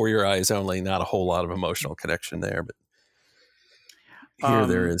in For Your Eyes Only, not a whole lot of emotional connection there. But here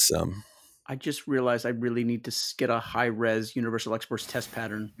there is. I just realized I really need to get a high-res Universal Exports test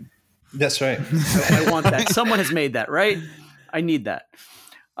pattern. That's right. I want that. Someone has made that, right? I need that.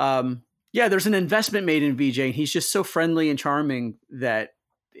 There's an investment made in VJ, and he's just so friendly and charming that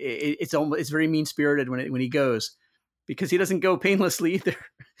it's very mean spirited when he goes, because he doesn't go painlessly either.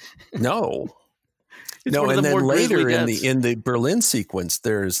 No, and then later in the Berlin sequence,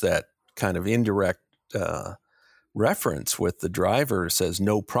 there's that kind of indirect reference with the driver says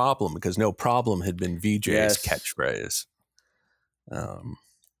 "no problem" because "no problem" had been VJ's catchphrase.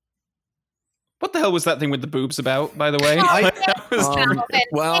 What the hell was that thing with the boobs about, by the way? I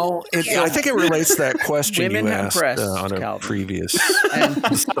think it relates to that question you asked on a previous.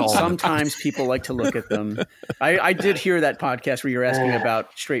 And sometimes people like to look at them. I did hear that podcast where you're asking about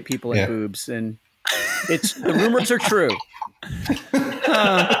straight people and boobs, and the rumors are true.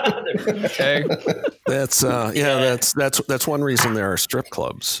 Okay, that's one reason there are strip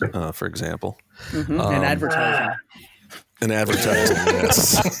clubs, for example, and advertising. And advertising,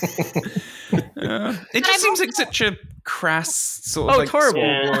 yes. It just seems like such a crass sort of horrible.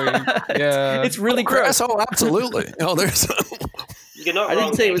 Yeah, it's really gross. Oh, absolutely. You're not I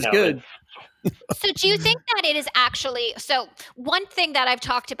didn't say it was good. So do you think that it is actually, so one thing that I've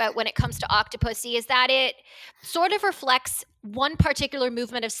talked about when it comes to Octopussy is that it sort of reflects one particular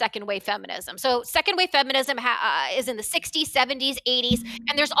movement of second wave feminism. So second wave feminism is in the 60s, 70s, 80s,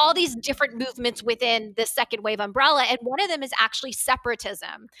 and there's all these different movements within the second wave umbrella. And one of them is actually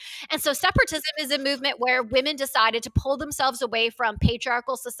separatism. And so separatism is a movement where women decided to pull themselves away from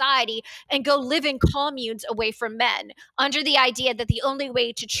patriarchal society and go live in communes away from men, under the idea that the only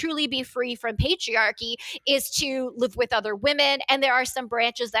way to truly be free from patriarchy is to live with other women. And there are some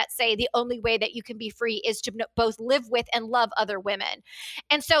branches that say the only way that you can be free is to both live with and love other women.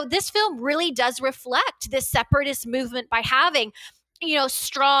 And so this film really does reflect this separatist movement by having,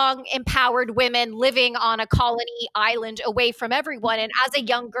 strong, empowered women living on a colony island away from everyone. And as a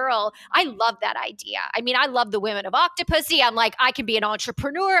young girl, I love that idea. I mean, I love the women of Octopussy. I'm like, I can be an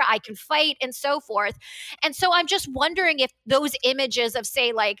entrepreneur, I can fight, and so forth. And so I'm just wondering if those images of,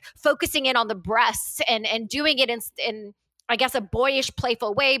 say, like focusing in on the breasts and doing it in I guess a boyish,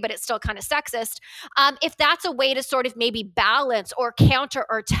 playful way, but it's still kind of sexist. If that's a way to sort of maybe balance or counter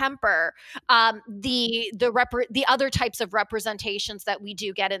or temper the other types of representations that we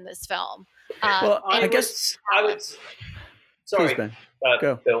do get in this film. I would. Sorry, please,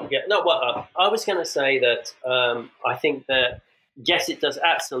 go. Bill. Yeah, no. Well, I was going to say that I think that yes, it does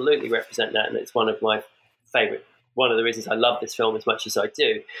absolutely represent that, and it's one of my favorite. One of the reasons I love this film as much as I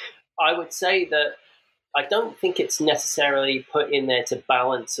do. I would say that I don't think it's necessarily put in there to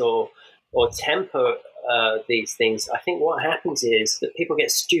balance or temper these things, I think what happens is that people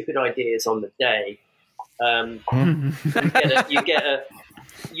get stupid ideas on the day.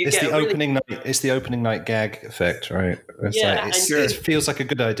 It's the opening night gag effect, right? It feels like a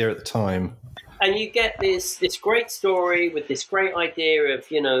good idea at the time. And you get this great story with this great idea of,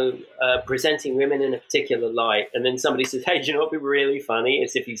 presenting women in a particular light. And then somebody says, hey, do you know what would be really funny?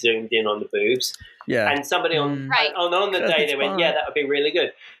 As if you zoomed in on the boobs. Yeah. And somebody on the day they went, yeah, that would be really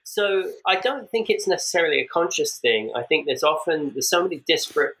good. So I don't think it's necessarily a conscious thing. I think there's so many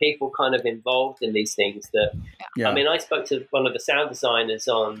disparate people kind of involved in these things that, I mean, I spoke to one of the sound designers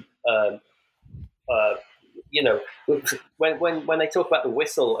on, when they talk about the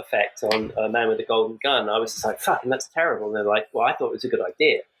whistle effect on Man with the Golden Gun, I was just like, fucking, that's terrible. And they're like, well, I thought it was a good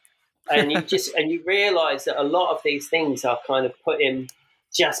idea. And you realize that a lot of these things are kind of put in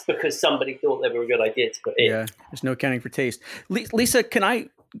just because somebody thought they were a good idea to put in. Yeah, there's no accounting for taste. Lisa, can I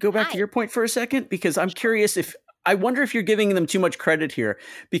go back to your point for a second? Because I'm curious I wonder if you're giving them too much credit here,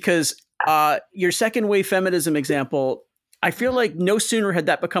 because your second wave feminism example, I feel like no sooner had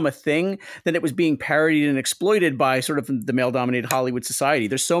that become a thing than it was being parodied and exploited by sort of the male-dominated Hollywood society.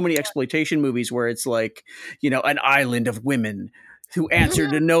 There's so many exploitation movies where it's like, an island of women who answer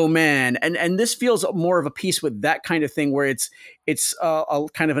to no man. And this feels more of a piece with that kind of thing where it's a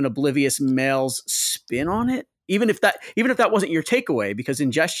kind of an oblivious male's spin on it. Even if that wasn't your takeaway, because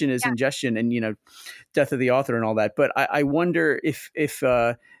ingestion is ingestion and, death of the author and all that. But I wonder if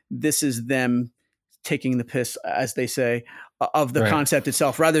this is them taking the piss, as they say, of the concept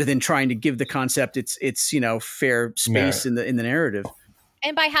itself, rather than trying to give the concept its fair space in the narrative.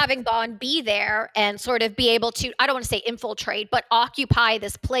 And by having Bond be there and sort of be able to, I don't want to say infiltrate, but occupy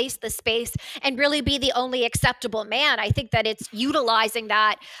this place, the space, and really be the only acceptable man, I think that it's utilizing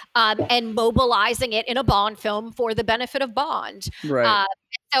that and mobilizing it in a Bond film for the benefit of Bond. Right.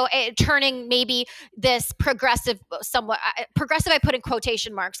 So turning maybe this progressive, I put in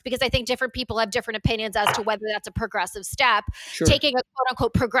quotation marks because I think different people have different opinions as to whether that's a progressive step, taking a quote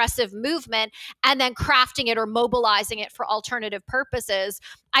unquote progressive movement and then crafting it or mobilizing it for alternative purposes.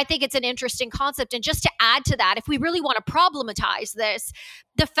 I think it's an interesting concept. And just to add to that, if we really want to problematize this,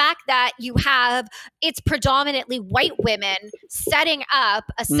 the fact that it's predominantly white women setting up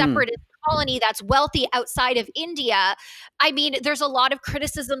a separatist colony that's wealthy outside of India. I mean, there's a lot of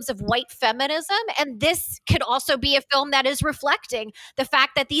criticisms of white feminism, and this could also be a film that is reflecting the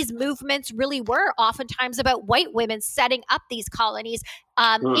fact that these movements really were oftentimes about white women setting up these colonies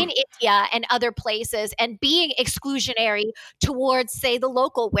in India and other places and being exclusionary towards, say, the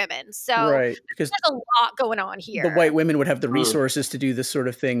local women. So because there's a lot going on here. The white women would have the resources to do this sort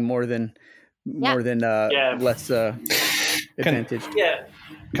of thing more than less advantage.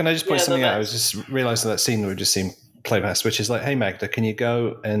 Can I just point something out? I was just realizing that scene we've just seen play past, which is like, hey, Magda, can you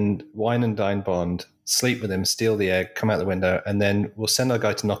go and wine and dine Bond, sleep with him, steal the egg, come out the window, and then we'll send our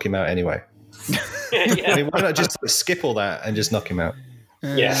guy to knock him out anyway? I mean, why not just skip all that and just knock him out?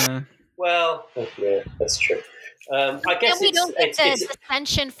 Well, that's true. I guess we don't get the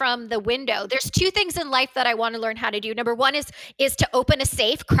suspension from the window. There's two things in life that I want to learn how to do. Number one is to open a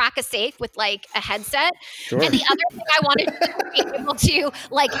safe, crack a safe with like a headset. Sure. And the other thing I wanted to be able to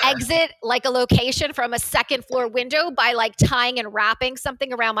like exit like a location from a second floor window by like tying and wrapping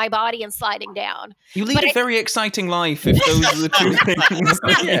something around my body and sliding down. You lead a very exciting life if those are the two things.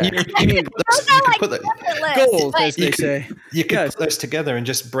 You could put goals, as they say. You could put those together and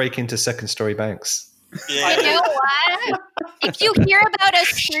just break into second-story banks. Yeah. You know what? If you hear about a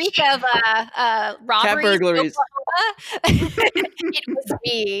streak of robberies, cat burglaries, it was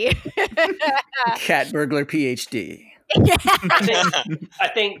me. Cat burglar PhD. I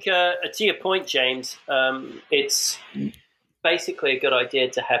think to your point, James, it's basically a good idea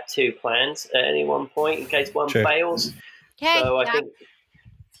to have two plans at any one point in case one fails. Okay, so I think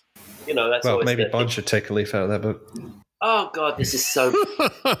that's always maybe Bond should take a leaf out of that book. Oh God, this is so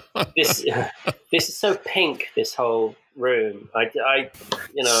this is so pink. This whole room,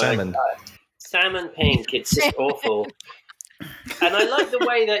 salmon, salmon pink. It's just awful. And I like the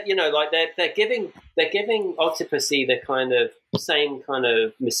way that like they're giving Octopussy the kind of same kind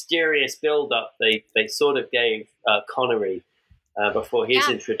of mysterious build up they sort of gave Connery before his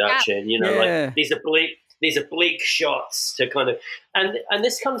introduction. Like these are bleak shots to kind of and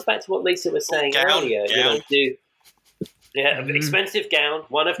this comes back to what Lisa was saying earlier. Expensive gown,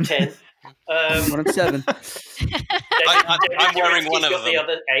 1 of 10. 1 of 7. I'm wearing one of them. The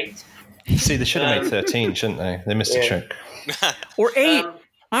other 8. See, they should have made 13, shouldn't they? They missed a trick. Or 8.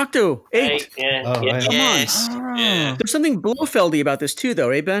 Octo, 8. Yeah. Come on. Yeah. There's something Blofeldy about this too,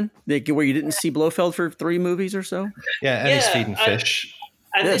 though, Ben? Where you didn't see Blofeld for 3 movies or so? Yeah, and he's feeding fish.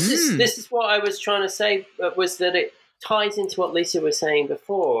 And this is what I was trying to say, was that it ties into what Lisa was saying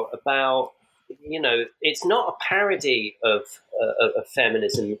before about, it's not a parody of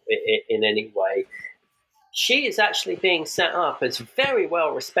feminism in any way. She is actually being set up as very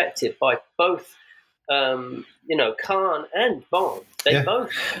well respected by both, Khan and Bond. They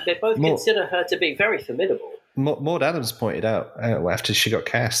both consider her to be very formidable. Maud Adams pointed out after she got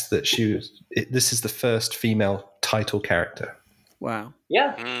cast that this is the first female title character. Wow.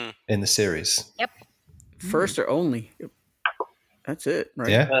 Yeah. In the series. Yep. First or only. That's it, right?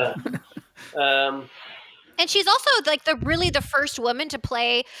 Yeah. And she's also like the first woman to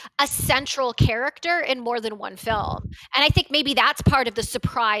play a central character in more than one film. And I think maybe that's part of the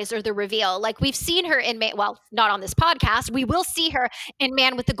surprise or the reveal. Like we've seen her in not on this podcast. We will see her in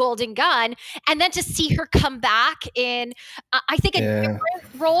Man with the Golden Gun. And then to see her come back in, I think a different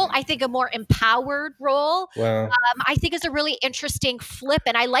role, I think a more empowered role, I think is a really interesting flip.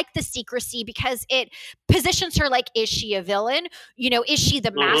 And I like the secrecy because it positions her like, is she a villain? Is she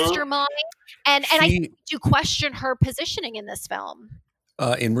the mastermind? And I think you question her positioning in this film.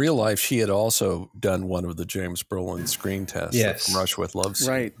 In real life, she had also done one of the James Brolin screen tests from Rush with Love Scene.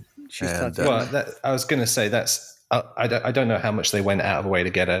 Right. I was going to say that's. I don't know how much they went out of the way to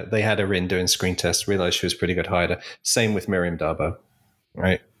get her. They had her in doing screen tests. Realized she was pretty good. Hired her. Same with Miriam Darbo,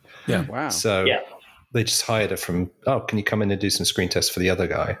 right? Yeah. Wow. So they just hired her from. Oh, can you come in and do some screen tests for the other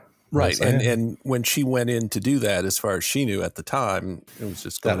guy? Right. And when she went in to do that, as far as she knew at the time, it was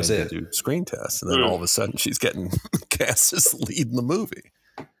just going to do screen tests. And then all of a sudden she's getting cast as the lead in the movie.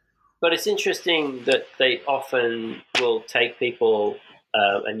 But it's interesting that they often will take people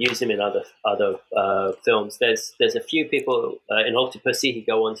and use them in other films. There's a few people in Octopussy who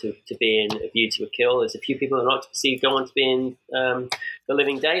go on to be in A View to a Kill. There's a few people in Octopussy who go on to be in The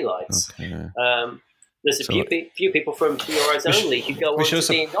Living Daylights. Okay. There's a few people from For Your Eyes Only who go on to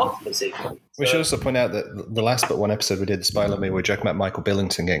be in Octopussy. We should also point out that the last but one episode we did, The Spy Love Me, we're joking about Michael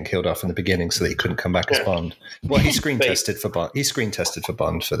Billington getting killed off in the beginning so that he couldn't come back as Bond. Well, he screen tested for Bond. He screen tested for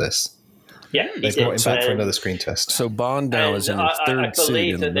Bond for this. Yeah, they brought him back for another screen test. So Bond now is in his third suit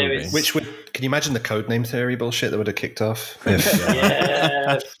in the movie. Can you imagine the codename theory bullshit that would have kicked off?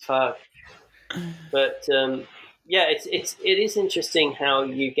 Yeah, fuck. But it is interesting how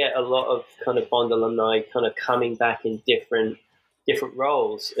you get a lot of kind of Bond alumni kind of coming back in different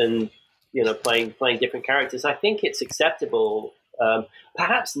roles and playing different characters. I think it's acceptable,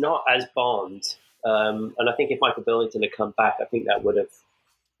 perhaps not as Bond. And I think if Michael Billington had come back, I think that would have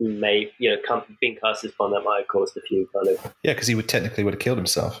made been cast as Bond. That might have caused a few kind of because he would have killed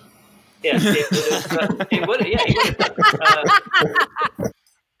himself. Yeah, it would have. Yeah, he would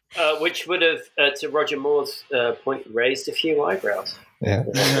have. Which would have, to Roger Moore's point, raised a few eyebrows. Yeah.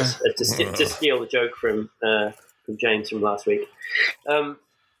 To steal the joke from James from last week.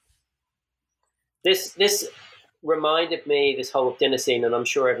 This reminded me, this whole dinner scene, and I'm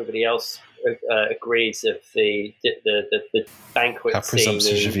sure everybody else agrees, of the banquet scene. How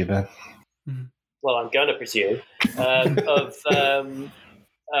presumptuous have you been? Well, I'm going to presume of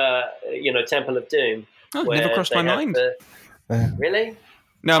Temple of Doom. Oh, never crossed my mind. Really?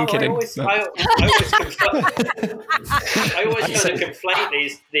 No, I'm kidding. I always kind of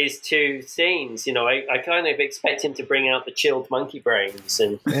conflate these two scenes. I kind of expect him to bring out the chilled monkey brains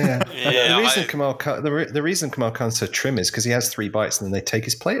and the reason Kamal Khan's so trim is because he has 3 bites and then they take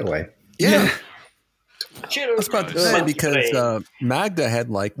his plate away. Yeah. I was about to say, because Magda had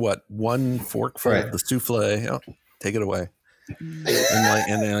one forkful of the souffle. Oh, take it away. And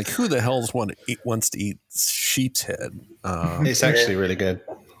they're like, who the hell wants to eat sheep's head? It's actually really good.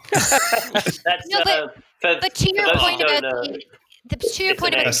 But to your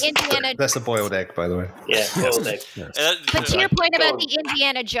point about the Indiana, that's a boiled egg, by the way. Yeah, boiled egg. But to your point about the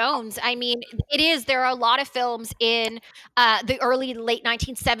Indiana Jones, I mean, there are a lot of films in the late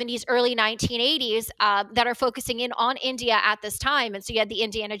 1970s, early 1980s that are focusing in on India at this time. And so you had the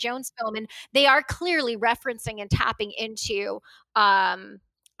Indiana Jones film, and they are clearly referencing and tapping into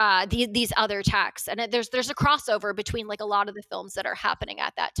these other texts. And there's a crossover between a lot of the films that are happening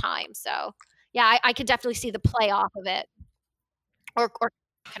at that time. So yeah, I could definitely see the play off of it. Or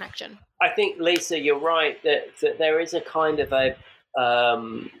connection. I think, Lisa, you're right that there is a kind of a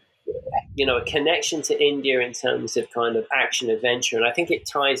connection to India in terms of kind of action adventure, and I think it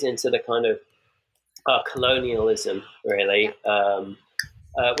ties into the kind of colonialism, really,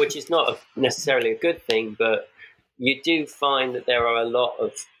 which is not necessarily a good thing, but you do find that there are a lot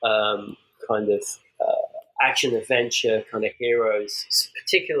of action adventure kind of heroes,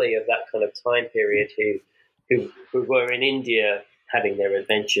 particularly of that kind of time period, who were in India having their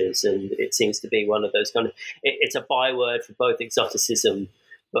adventures, and it seems to be one of those kind of, it's a byword for both exoticism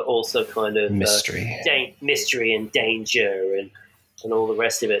but also kind of mystery, mystery and danger and all the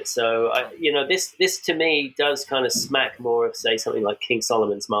rest of it. So, this to me does kind of smack more of, say, something like King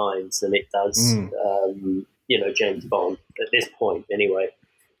Solomon's Mines than it does, James Bond at this point, anyway.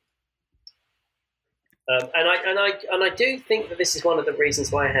 And I do think that this is one of the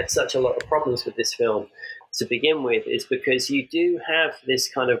reasons why I had such a lot of problems with this film to begin with, is because you do have this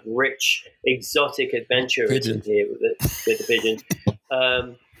kind of rich, exotic adventurism here with the pigeon.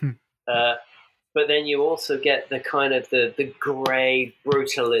 But then you also get the kind of the grey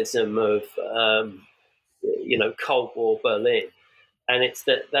brutalism of, Cold War Berlin. And it's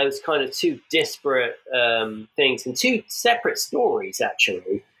those kind of two disparate things and two separate stories,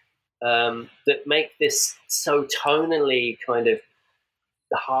 actually, that make this so tonally kind of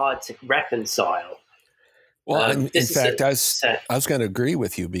hard to reconcile. Well, in fact, I was going to agree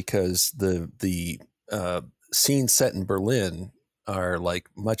with you, because the scenes set in Berlin are like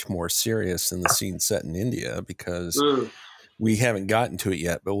much more serious than the scenes set in India, because we haven't gotten to it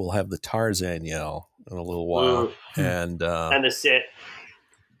yet, but we'll have the Tarzan yell in a little while, and the sit.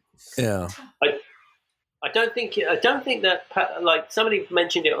 Yeah, I don't think that, like, somebody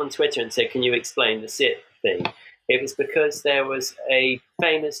mentioned it on Twitter and said, "Can you explain the sit thing?" It was because there was a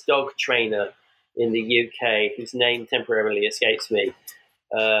famous dog trainer in the UK whose name temporarily escapes me.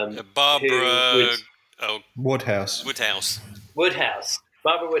 Barbara Woodhouse.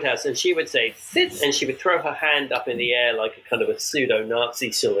 Barbara Woodhouse, and she would say "sit," and she would throw her hand up in the air like a kind of a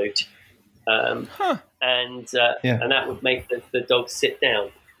pseudo-Nazi salute, and that would make the dog sit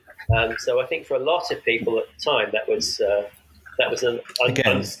down. So I think for a lot of people at the time, that was an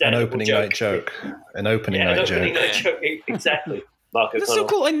opening night joke. An opening night joke. Exactly. Mark That's O'Connell.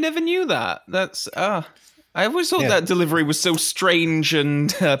 so cool. I never knew that. That's I always thought that delivery was so strange and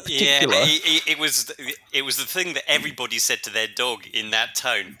particular. Yeah, it was the thing that everybody said to their dog in that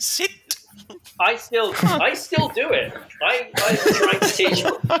tone. Sit. I still do it. I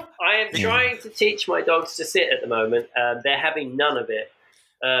am trying to teach my dogs to sit at the moment. They're having none of it.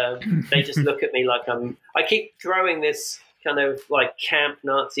 They just look at me like I keep throwing this kind of like camp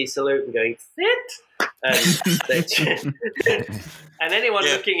Nazi salute and going, "Sit," and anyone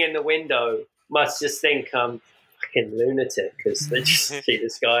looking in the window must just think I'm fucking lunatic, because they just see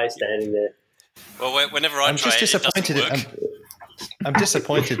this guy standing there. Well, whenever I'm just disappointed. I'm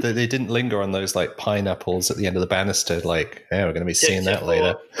disappointed that they didn't linger on those like pineapples at the end of the banister. Like, we're going to be seeing that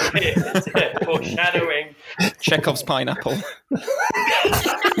later. Foreshadowing. Chekhov's pineapple.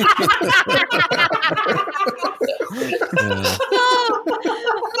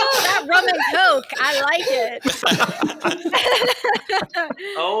 That rum and coke, I like it.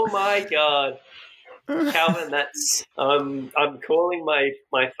 Oh my God, Calvin, that's I'm calling my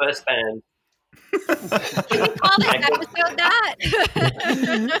first band. Can you call it episode that?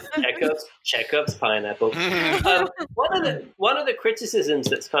 Chekhov's pineapple. One of the criticisms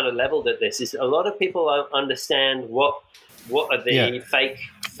that's kind of leveled at this is a lot of people don't understand what are the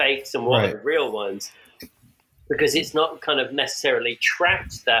fakes and what are the real ones, because it's not kind of necessarily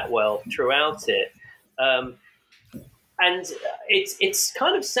tracked that well throughout it. And it's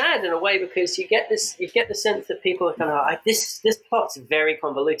kind of sad in a way, because you get the sense that people are kind of this plot's very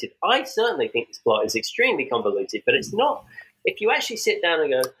convoluted. I certainly think this plot is extremely convoluted, but it's not. If you actually sit down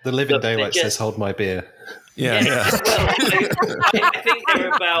and go, "The Living Daylight says hold my beer." Yeah.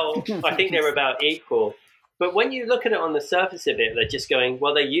 Well, I think they're about equal. But when you look at it on the surface of it, they're just going,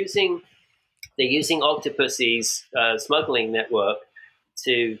 well, they're using Octopussy's smuggling network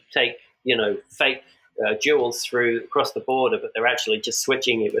to take fake jewels across the border, but they're actually just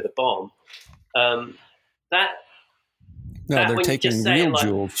switching it with a bomb. They're taking real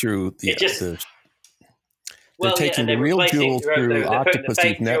jewels through the. They're taking the real jewels through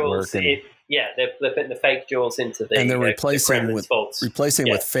Octopussy's network, they're putting the fake jewels into the. And they're replacing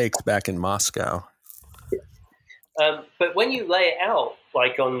with fakes back in Moscow. But when you lay it out,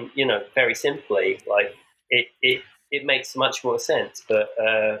 like on very simply, like it makes much more sense. But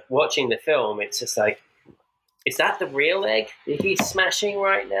watching the film, it's just like, is that the real egg that he's smashing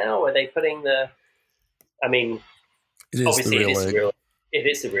right now? Are they putting the? I mean, obviously it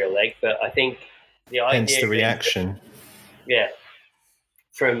is the real egg, but I think the idea. Hence the reaction.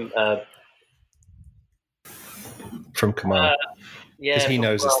 From Kamal. Because he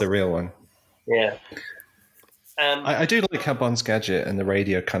knows it's the real one. Yeah. I do like how Bond's gadget and the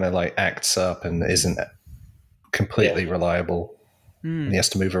radio kind of like acts up and isn't completely reliable. And he has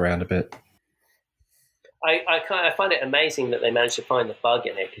to move around a bit. I find it amazing that they managed to find the bug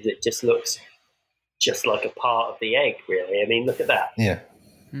in it, because it just looks just like a part of the egg, really. I mean, look at that. Yeah.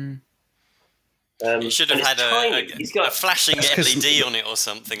 You should have had a flashing LED on it or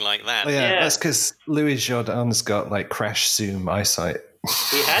something like that. Oh, yeah, that's because Louis Jourdan's got like crash zoom eyesight.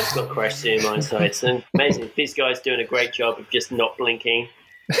 He has got crash zoom eyesight. It's amazing. This guy's doing a great job of just not blinking.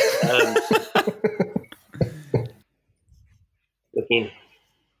 Looking.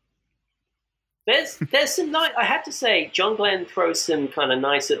 There's some nice. I have to say, John Glenn throws some kind of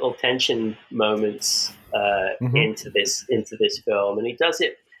nice little tension moments into this film, and he does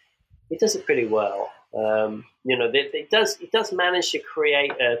it pretty well. It does manage to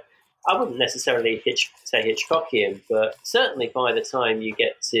create a. I wouldn't necessarily say Hitchcockian, but certainly by the time you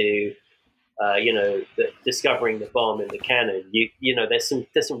get to, discovering the bomb in the cannon, there's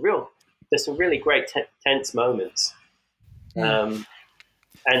some really great tense moments.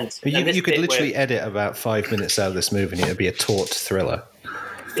 And you could literally edit about 5 minutes out of this movie and it would be a taut thriller.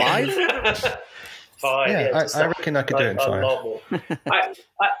 5? 5. Yeah, I reckon I could do it in 5. A lot more.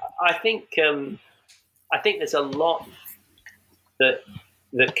 I think there's a lot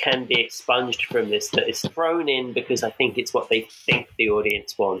that can be expunged from this that is thrown in because I think it's what they think the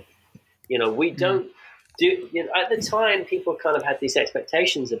audience want. We don't do. At the time, people kind of had these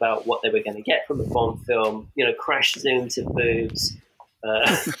expectations about what they were going to get from a Bond film. Crash zooms of boobs.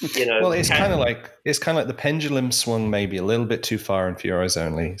 Well, it's kind of like the pendulum swung maybe a little bit too far in Furious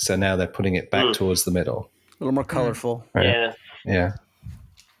Only, so now they're putting it back towards the middle, a little more colorful. Right? Yeah.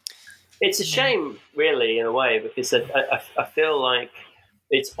 It's a shame, really, in a way, because I feel like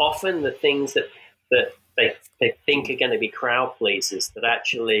it's often the things that they think are going to be crowd pleasers that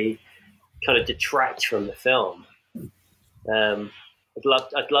actually kind of detract from the film.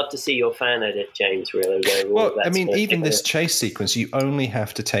 I'd love to see your fan edit, James. Really, well, I mean, even this chase sequence, you only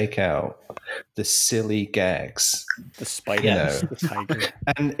have to take out the silly gags, the spider, the tiger,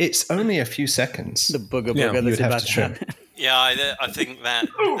 and it's only a few seconds. The booga booga that's about to happen. Yeah, I think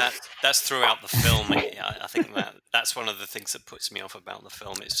that's throughout the film. I think that's one of the things that puts me off about the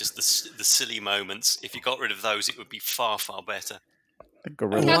film. It's just the silly moments. If you got rid of those, it would be far, far better. I'm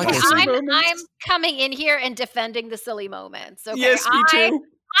coming in here and defending the silly moments. Okay? Yes, me too.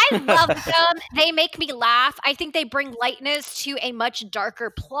 I love them. They make me laugh. I think they bring lightness to a much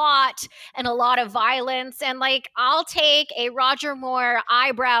darker plot and a lot of violence. And I'll take a Roger Moore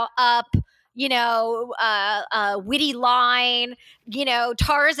eyebrow up, witty line,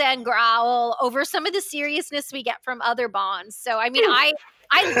 Tarzan growl over some of the seriousness we get from other Bonds. So I mean, I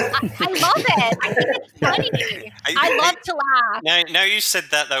love it. I think it's funny. I love to laugh. Now you said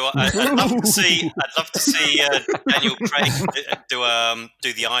that though, I'd love to see Daniel Craig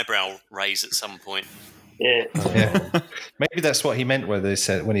do the eyebrow raise at some point. Yeah. Maybe that's what he meant when he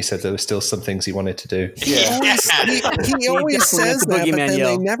said there were still some things he wanted to do. Yeah. He always says that, but then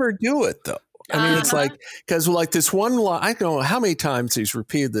they never do it though. I mean, it's because this one line, I don't know how many times he's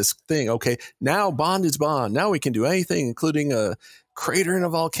repeated this thing. Okay, now Bond is Bond. Now we can do anything, including a crater in a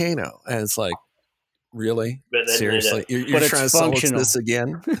volcano. And it's like, really? Seriously? You're trying to sell us this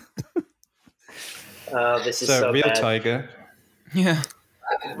again? This is so real bad. Tiger. Yeah.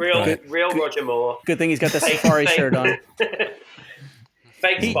 Real Roger Moore. Good thing he's got the safari shirt on.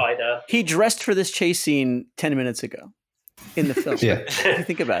 Fake spider. He dressed for this chase scene 10 minutes ago in the film. Yeah. If you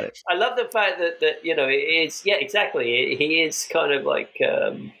think about it. I love the fact that it's exactly. He is kind of like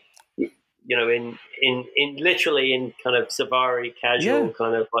in literally in kind of safari casual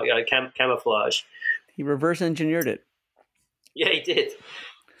kind of like camouflage. He reverse engineered it. Yeah, he did.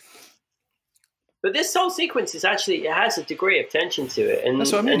 But this whole sequence is actually, it has a degree of tension to it, and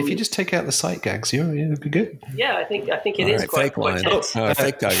that's what I mean. If you just take out the sight gags, you're good. Yeah, I think it is quite tense.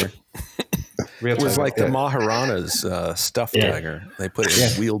 Fake tiger. Real it was like the Maharana's stuffed tiger. They put it in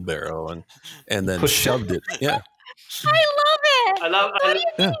a wheelbarrow and then shoved it. Yeah. I love it. I love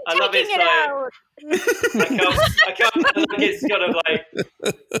it. I can't. It's kind of like,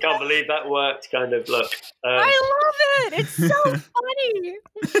 can't believe that worked. Kind of look. I love it. It's so funny.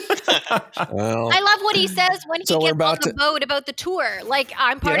 Well, I love what he says when he gets on the boat about the tour. Like,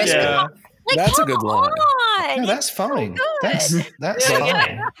 I'm part of the. Like, that's a good line. No, that's fine. That's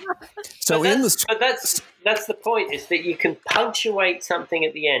fine. So but that's the point, is that you can punctuate something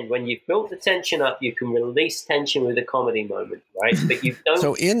at the end. When you've built the tension up, you can release tension with a comedy moment, right? But you don't.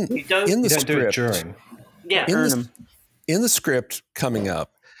 So in the script, do it during. Yeah. In the script coming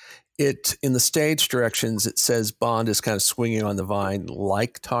up, in the stage directions, it says Bond is kind of swinging on the vine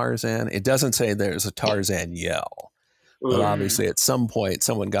like Tarzan. It doesn't say there's a Tarzan yell. But obviously, at some point,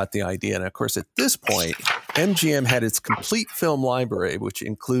 someone got the idea. And of course, at this point, MGM had its complete film library, which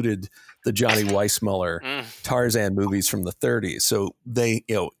included the Johnny Weissmuller Tarzan movies from the 30s. So they,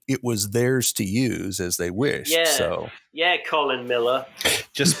 it was theirs to use as they wished. Yeah, so. Yeah, Colin Miller.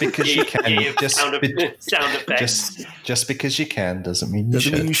 Just because you can, sound effects. Just because you can doesn't mean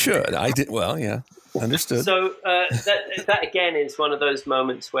you should. I did well, yeah. Understood. So that again is one of those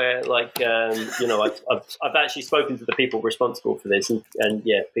moments where, like, I've actually spoken to the people responsible for this, and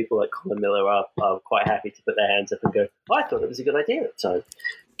yeah, people like Colin Miller are quite happy to put their hands up and go, I thought it was a good idea at the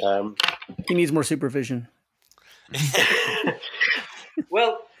time. He needs more supervision.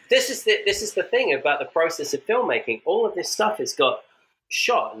 Well, this is the thing about the process of filmmaking. All of this stuff has got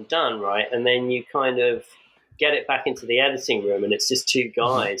shot and done, right? And then you kind of get it back into the editing room, and it's just two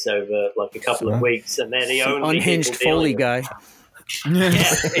guys over like a couple of weeks, and they're the only unhinged Foley guy. Yeah,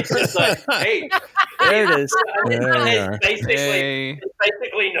 it's just like, hey, there it is. It's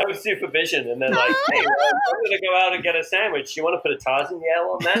basically no supervision, and they're like, hey, I'm going to go out and get a sandwich. You want to put a Tarzan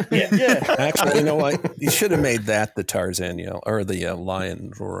yell on that? Yeah. Actually, you know what? You should have made that the Tarzan yell or the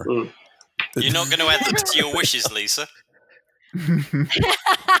lion roar. You're not going to add that to your wishes, Lisa.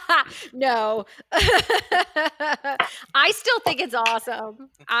 No. I still think it's awesome.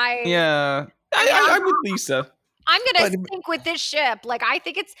 I'm with Lisa. I'm gonna sink with this ship. Like I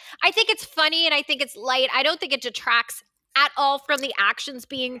think it's funny and I think it's light. I don't think it detracts at all from the actions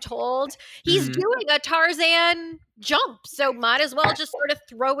being told. He's doing a Tarzan jump, so might as well just sort of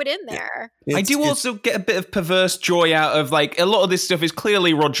throw it in there. I do also get a bit of perverse joy out of, like, a lot of this stuff is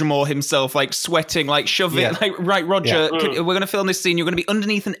clearly Roger Moore himself, like, sweating, like, shoving, like, right, Roger, we're going to film this scene, you're going to be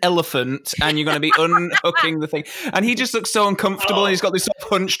underneath an elephant, and you're going to be unhooking the thing, and he just looks so uncomfortable, and he's got this sort of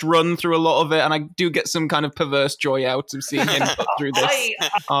hunched run through a lot of it, and I do get some kind of perverse joy out of seeing him put through this.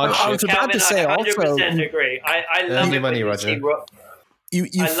 I was about to say I 100% also... agree. I love it when you see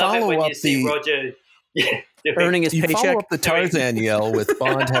you follow up the... Roger... earning his paycheck. You follow up the Tarzan yell with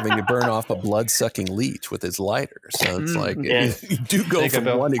Bond having to burn off a blood-sucking leech with his lighter. So it's like you do go from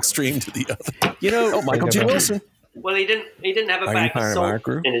one extreme to the other. You know, Michael G. Wilson. Well, he didn't have a bag of salt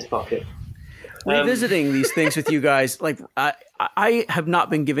in his pocket. Revisiting these things with you guys, like I have not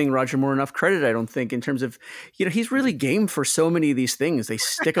been giving Roger Moore enough credit, I don't think, in terms of, he's really game for so many of these things. They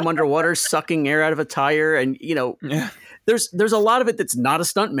stick him underwater, sucking air out of a tire, and there's a lot of it that's not a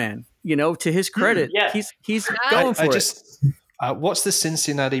stuntman. To his credit, he's going for it. What's the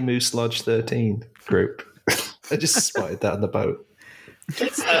Cincinnati Moose Lodge 13 group? I just spotted that on the boat.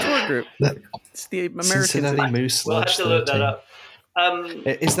 It's the tour group. It's the American Cincinnati Moose Lodge 13. We'll have to look that up.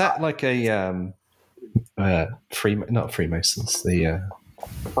 Is that like a not Freemasons?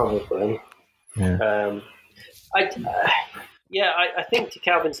 Probably. Yeah. I think to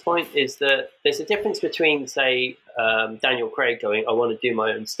Calvin's point is that there's a difference between, say, Daniel Craig going, I want to do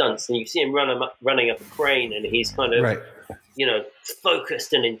my own stunts, and you see him running up a crane, and he's kind of,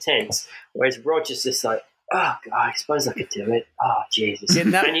 focused and intense, whereas Roger's just like, oh, God, I suppose I could do it. Oh, Jesus. Get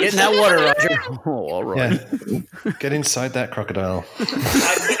in that water, Roger. Oh, all right. Yeah. Get inside that crocodile.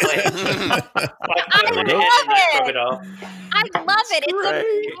 I love it. It's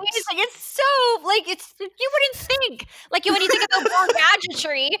amazing. It's so, like, you wouldn't think. Like, when you think about Bond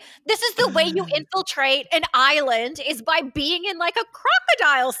gadgetry, this is the way you infiltrate an island, is by being in, like, a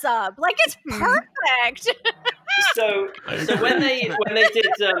crocodile sub. Like, it's perfect. So when they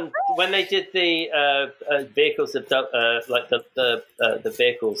did the vehicles of the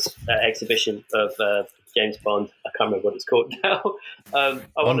vehicles exhibition of James Bond, I can't remember what it's called now. I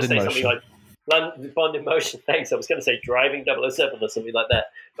want to say something like Bond in Motion. Thanks. I was going to say Driving 007 or something like that.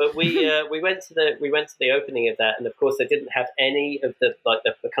 But we went to the opening of that, and of course they didn't have any of the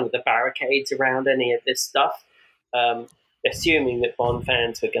kind of the barricades around any of this stuff. Assuming that Bond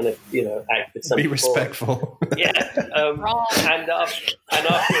fans were going to, act with some be respectful. Yeah. And after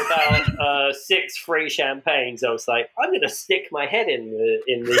about 6 free champagnes, I was like, I'm going to stick my head in the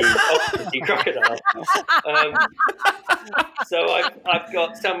octopus crocodile. So I've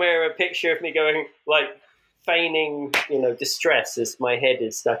got somewhere a picture of me going, like, feigning, distress as my head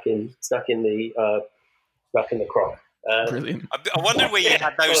is stuck in the croc. Brilliant. I wonder where you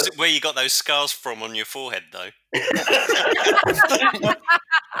had those, where you got those scars from on your forehead, though.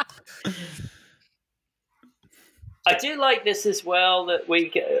 I do like this as well, that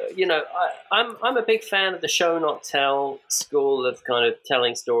we, I'm a big fan of the show not tell school of kind of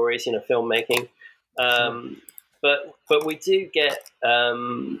telling stories, filmmaking. But we do get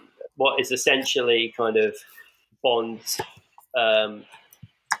what is essentially kind of Bond's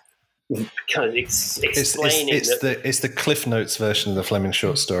kind of explaining. It's the Cliff Notes version of the Fleming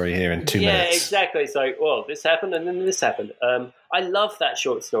short story here in 2 minutes. Yeah, exactly. It's like, well, this happened and then this happened. I love that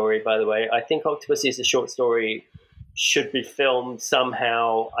short story, by the way. I think Octopussy is a short story, should be filmed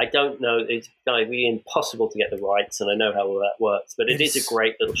somehow. I don't know. It's going to be impossible to get the rights, and I know how all that works, but it is a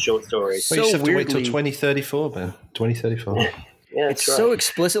great little short story. So you just have to wait till 2034, Ben. 2034. Yeah, it's right. So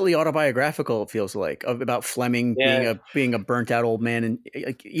explicitly autobiographical. It feels like about Fleming being a burnt out old man, and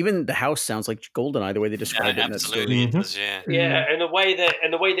like, even the house sounds like Goldeneye the way they describe it in that story. Absolutely, it does. Yeah, and the way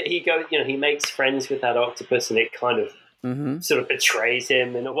that he goes, he makes friends with that octopus, and it kind of sort of betrays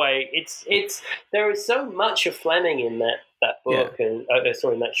him in a way. It's there is so much of Fleming in that book and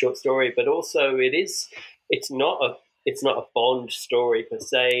in that short story, but also it's not a Bond story per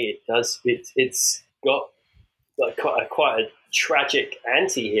se. It's got like quite a tragic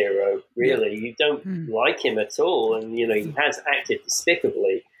anti-hero, really. You don't like him at all, and he has acted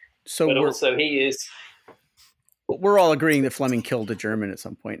despicably. But also he is. We're all agreeing that Fleming killed a German at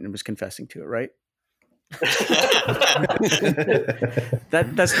some point and was confessing to it, right?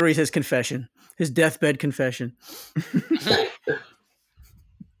 That's his confession, his deathbed confession. I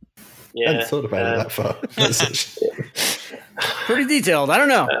hadn't thought about it that far. Pretty detailed. I don't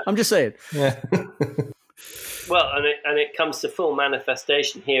know. I'm just saying. Yeah. Well, and it comes to full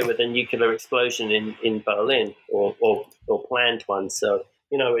manifestation here with a nuclear explosion in Berlin, or planned one. So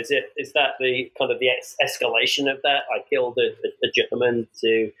is that the kind of the escalation of that? I killed a German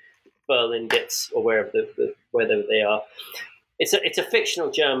to Berlin gets, or wherever they are. It's a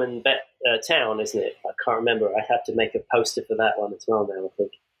fictional German town, isn't it? I can't remember. I have to make a poster for that one as well now, I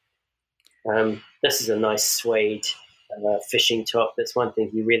think. This is a nice suede fishing top. That's one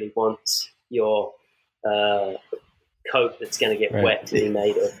thing you really want your coat that's going to get wet to be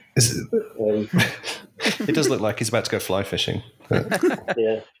made of. It does look like he's about to go fly fishing.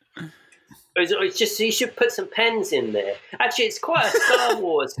 Yeah. It's just, you should put some pens in there. Actually, it's quite a Star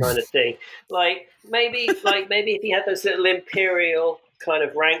Wars kind of thing. Maybe if he had those little Imperial kind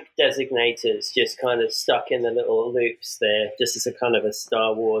of rank designators just kind of stuck in the little loops there, just as a kind of a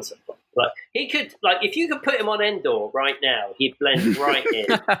Star Wars. He could, if you could put him on Endor right now, he'd blend right in.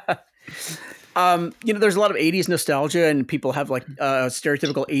 There's a lot of 80s nostalgia, and people have a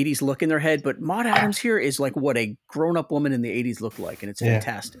stereotypical 80s look in their head, but Maud Adams here is like what a grown-up woman in the 80s looked like, and it's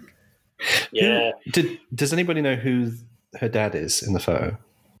fantastic. Yeah. Does anybody know who her dad is in the photo?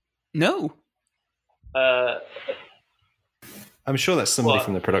 No. I'm sure that's somebody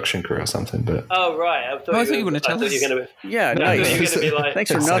from the production crew or something. But oh right, I thought you were going to tell us. Yeah, nice. You're going to be like,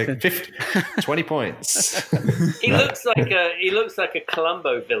 thanks for nothing. 20 points. He looks like a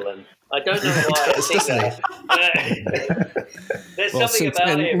Columbo villain. I don't know why I think that. There's something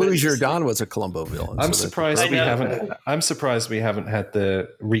about him. Louis Jourdan was a Columbo villain. I'm surprised we haven't had the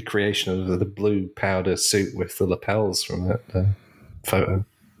recreation of the blue powder suit with the lapels from that photo.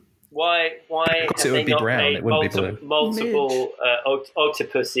 Why because it would be brown. It wouldn't be blue. Multiple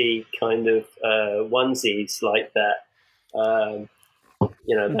Octopussy kind of onesies like that. That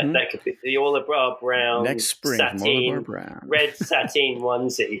could be the Orla brown next spring, sateen, red sateen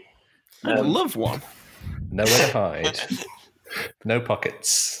onesie. I love one. Nowhere to hide. No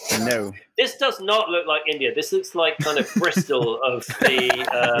pockets. No. This does not look like India. This looks like kind of Bristol of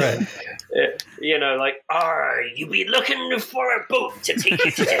the, you be looking for a boat to take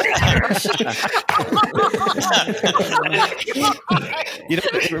you to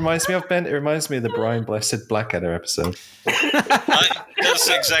it reminds me of, Ben? It reminds me of the Brian Blessed Blackadder episode. That's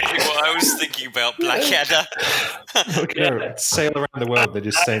exactly what I was thinking about, Blackadder. Okay, sail around the world. They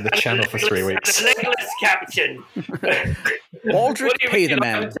just stay in the channel for 3 weeks. The Nicholas Captain. Aldrich, pay the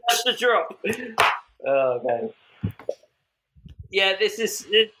man. Touch the drop. Oh man. Yeah, this is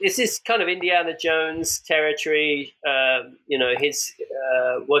kind of Indiana Jones territory. His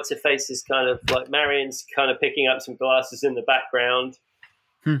what's her face is kind of like Marion's kind of picking up some glasses in the background.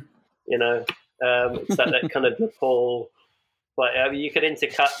 It's that kind of Nepal. You could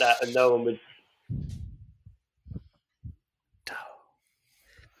intercut that and no one would.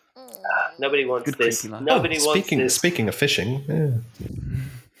 Nobody wants Good this. line. Nobody wants this. Speaking of fishing, yeah.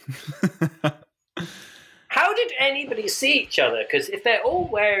 How did anybody see each other? Because if they're all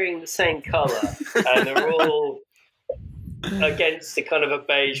wearing the same colour and they're all against the kind of a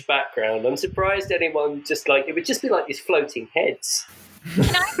beige background, I'm surprised anyone it would just be like these floating heads. Can I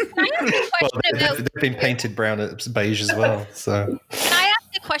ask a question about? They've been painted brown at beige as well. So. Can I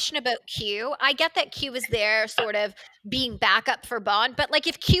ask a question about Q? I get that Q is there, sort of being backup for Bond, but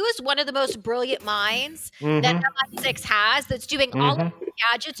if Q is one of the most brilliant minds that MI6 has, that's doing all of the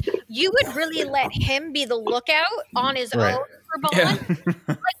gadgets, you would really let him be the lookout on his own for Bond? Yeah.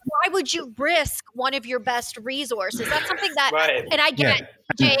 Why would you risk one of your best resources? That's something that, Right. and I get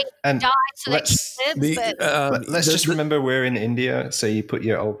Jay And died so that she lives, but let's just remember we're in India, so you put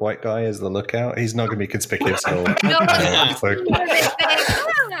your old white guy as the lookout. He's not going to be conspicuous at all.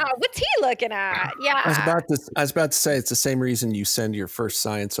 What's he looking at? Yeah. I was about to say it's the same reason you send your first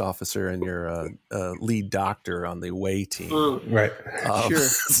science officer and your lead doctor on the away team. Right. Sure.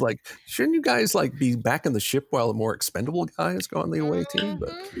 It's like, shouldn't you guys like be back in the ship while the more expendable guys go on the away team?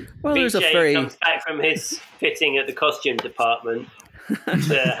 But Well, there's a BJ very comes back from his fitting at the costume department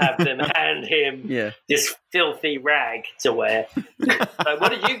to have them hand him this filthy rag to wear. Like,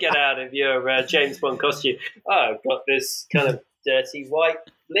 what did you get out of your James Bond costume? Oh, I've got this kind of dirty white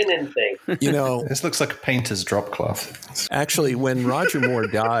linen thing. you know, This looks like a painter's drop cloth. actually, when Roger Moore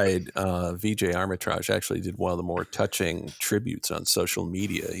died, Vijay Armitage actually did one of the more touching tributes on social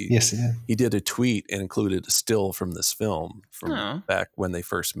media. Yes, yeah. He did a tweet and included a still from this film from Oh. back when they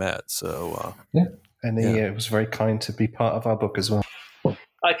first met. So And he was very kind to be part of our book as well.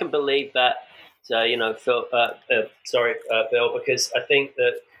 I can believe that, Phil, Bill, because I think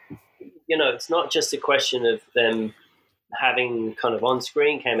that, it's not just a question of them having kind of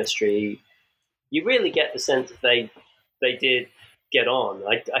on-screen chemistry. You really get the sense that they did get on.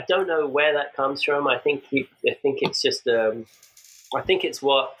 I don't know where that comes from. I think it's just I think it's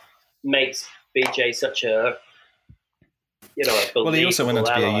what makes BJ such a Well, he also went on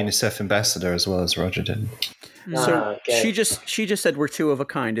to be a ally. UNICEF ambassador as well as Roger did. So okay. she just said we're two of a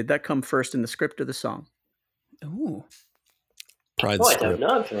kind. Did that come first in the script of the song? Ooh. Pride Oh, I script. don't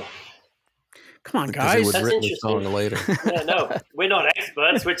know, Phil. Come on, Because he guys. would That's written the interesting. song later. Yeah, no, we're not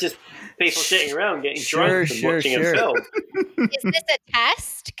experts. We're just people sitting around getting Sure, drunk and watching a film. is this a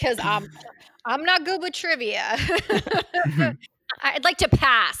test? Because I'm not good with trivia. I'd like to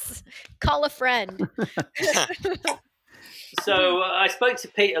pass. Call a friend. So I spoke to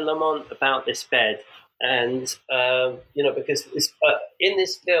Peter Lamont about this bed, and because in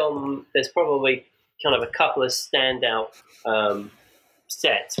this film there's probably kind of a couple of standout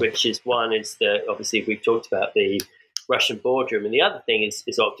sets, which is one is obviously we've talked about the Russian boardroom, and the other thing is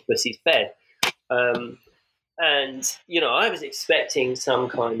Octopussy's bed. And I was expecting some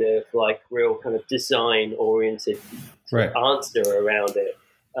kind of like real kind of design oriented answer around it.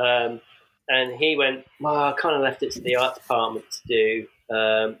 And he went, well, I kind of left it to the art department to do.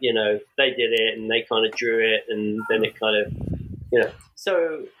 They did it and they kind of drew it, and then it kind of,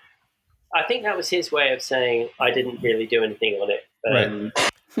 So I think that was his way of saying I didn't really do anything on it.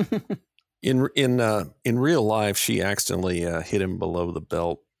 In real life, she accidentally hit him below the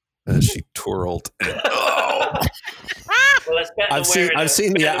belt as she twirled. Well, that's better I've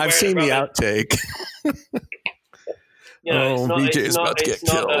seen the outtake. BJ's about to get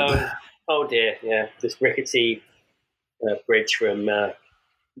killed. Oh dear, yeah, this rickety bridge from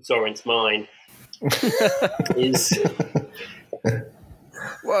Zoran's mine is.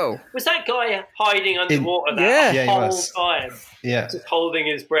 Whoa! Was that guy hiding underwater Yeah, that whole time? Yeah, Just holding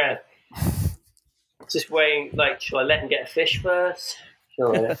his breath, just waiting. Like, shall I let him get a fish first?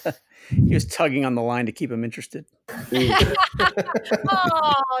 He was tugging on the line to keep him interested.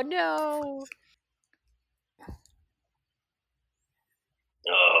 Oh no!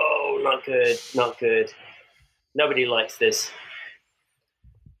 Oh, not good, not good. Nobody likes this.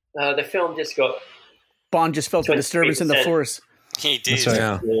 The film just got. Bond just felt the disturbance in the 23%. force. He did. That's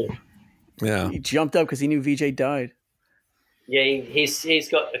right. Yeah. He jumped up because he knew VJ died. Yeah, he's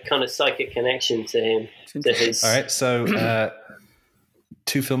got a kind of psychic connection to him. To his. All right, so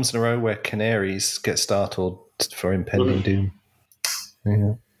 2 films in a row where canaries get startled for impending doom.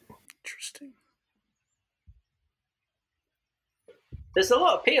 Yeah. Interesting. There's a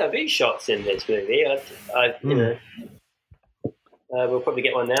lot of POV shots in this movie. We'll probably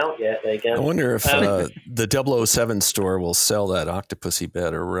get one now. Yeah, there you go. I wonder if the 007 store will sell that Octopussy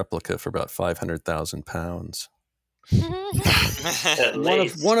bed or replica for about £500,000. At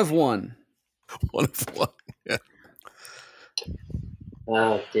least. One of one. One of one. Yeah.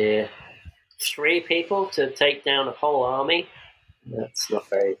 Oh dear. 3 people to take down a whole army? That's not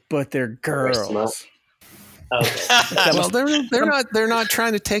very. But they're very smart. girls. Okay. Well, they're not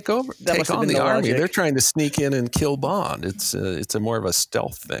trying to take on must have been the the army. logic. They're trying to sneak in and kill Bond. It's a more of a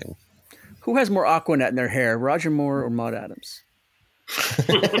stealth thing. Who has more Aquanet in their hair, Roger Moore or Maud Adams?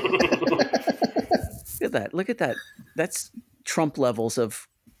 Look at that. That's Trump levels of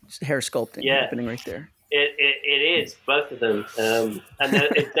hair sculpting happening right there. It is, both of them. And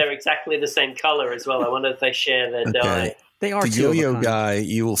they're exactly the same color as well. I wonder if they share their dye. They are The two of a yo-yo kind. guy,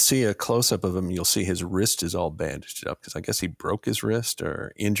 you will see a close-up of him. You'll see his wrist is all bandaged up because I guess he broke his wrist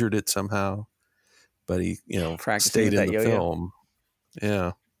or injured it somehow. But he, Practicing stayed with in that the yo-yo. film.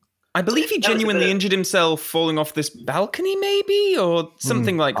 Yeah. I believe he genuinely injured himself falling off this balcony, maybe, or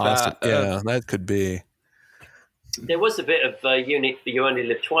something like that. Yeah, that could be. There was a bit of You Only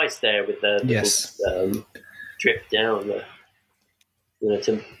Live Twice there with the drip down.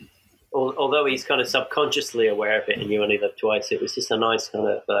 Although he's kind of subconsciously aware of it in You Only Live Twice, it was just a nice kind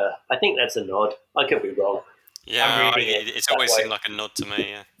of. I think that's a nod. I could be wrong. Yeah, it's always seemed like a nod to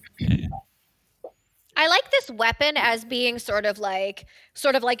me. Yeah. I like this weapon as being sort of like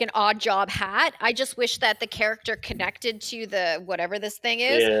an odd job hat. I just wish that the character connected to the whatever this thing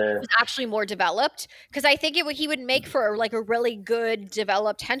is was actually more developed, because I think he would make for like a really good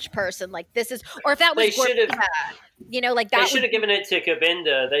developed hench person. Like this is, or if that was like that. They should have given it to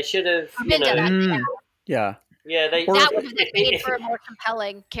Govinda. They should have. Yeah. That would have made for a more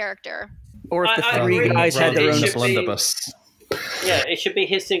compelling character. Or if the three guys had their own blunderbuss. Yeah, it should be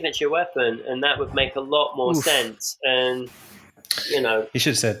his signature weapon, and that would make a lot more sense. And he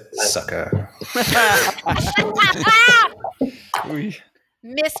should have said "sucker."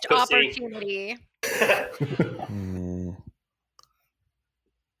 Missed opportunity.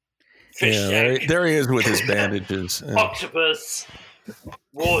 There he is with his bandages. Octopus,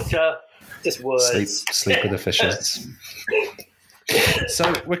 water, just words. Sleep with the fishes.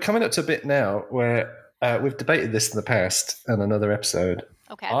 So we're coming up to a bit now where. We've debated this in the past in another episode.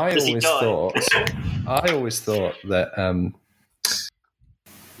 Okay. I always thought that.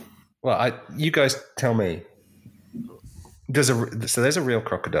 You guys tell me. There's a real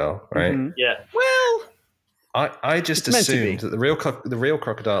crocodile, right? Mm-hmm. Yeah. Well, I just assumed that the real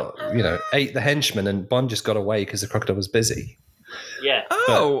crocodile, ate the henchman, and Bond just got away because the crocodile was busy. Yeah.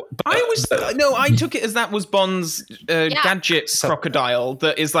 I took it as that was Bond's gadget crocodile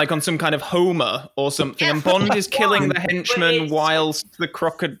that is like on some kind of Homer or something, and Bond is killing the henchman whilst the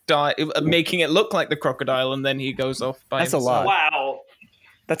crocodile, making it look like the crocodile, and then he goes off by himself. A lot. Wow.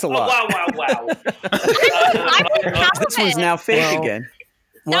 That's a lot. Wow. This one's now fake again.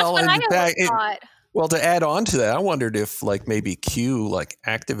 That's what I always thought. Well, to add on to that, I wondered if maybe Q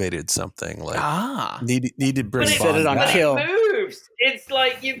activated something needed to bring set it on kill. It moves. It's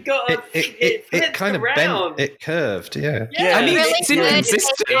like you've got it kind of bent. It curved. Yeah. I mean, really it's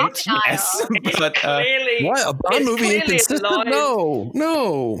inconsistent. Yes, but what a Bond movie inconsistent? No.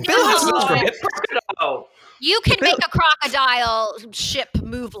 Bill has a crocodile. You can make a crocodile ship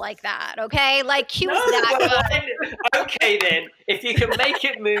move like that, okay? Like Q's that good. Okay, then. If you can make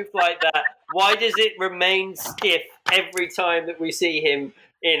it move like that, why does it remain stiff every time that we see him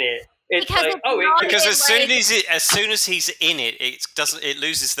in it? It's because as soon as he's in it, it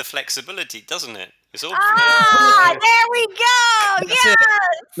loses the flexibility, doesn't it? It's all. There we go. Yes.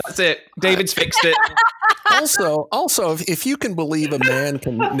 That's it. David's fixed it. Also, if you can believe a man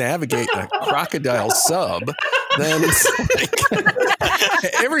can navigate a crocodile sub, then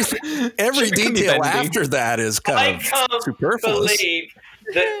every detail after that is kind of superfluous. I can't believe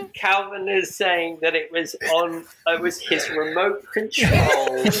that Calvin is saying that it was his remote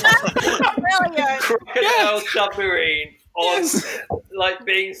control crocodile submarine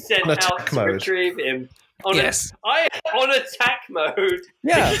being sent out to retrieve him. On attack mode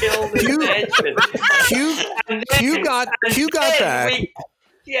to kill the henchman. Q got back.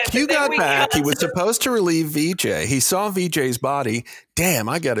 Q got back. He was supposed to relieve VJ. He saw VJ's body. Damn,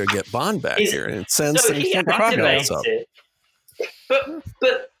 I got to get Bond back here. And sends he activates it.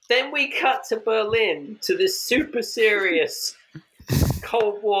 But then we cut to Berlin, to this super serious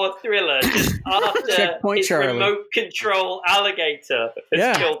Cold War thriller just after his remote control alligator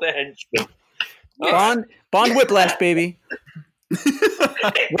has killed the henchman. Bond whiplash, baby.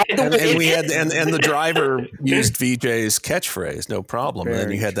 and we had and the driver used VJ's catchphrase, no problem. And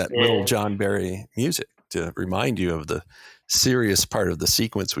then you had that little John Barry music to remind you of the serious part of the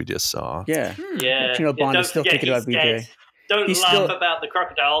sequence we just saw. Yeah. Bond is still thinking about VJ. Dead. Don't laugh about the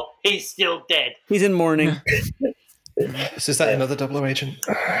crocodile. He's still dead. He's in mourning. So is that another 00 agent?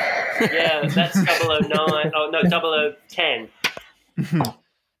 Yeah, that's 009. Oh, no, 0010.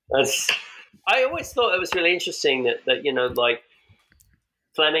 I always thought it was really interesting that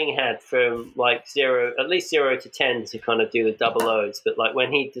Fleming had from at least 0 to 10 to kind of do the 00s, but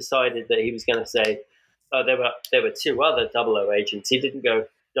when he decided that he was going to say, there were two other 00 agents, he didn't go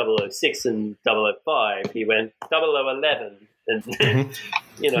 006 and 005. He went 0011 and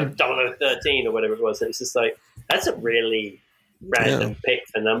 0013 or whatever it was. And it's just that's a really random pick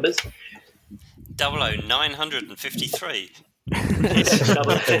for numbers. 00953.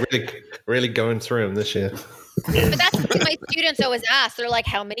 Really going through them this year. But that's what my students always ask. They're like,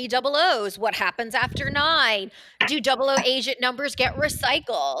 how many double O's? What happens after 9? Do double O agent numbers get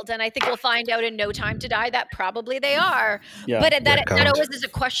recycled? And I think we'll find out in No Time to Die that probably they are. Yeah. But that always is a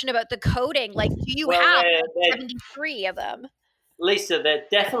question about the coding. Like, do you have 73 of them? Lisa, they're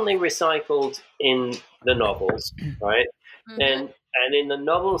definitely recycled in the novels, right? Mhm. And in the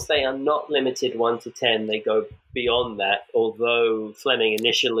novels, they are not limited 1 to 10. They go beyond that, although Fleming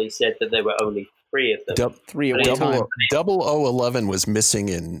initially said that there were only 3 of them. 3 at one time. 0011 was missing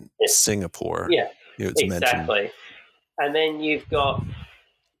in Singapore. Yeah, It's exactly. mentioned. And then you've got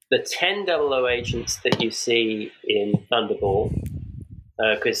the 10 00 agents that you see in Thunderball,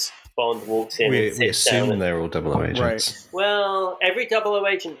 because Bond walks in We and sits down. assume And, they're all double O agents. Right. well, every 00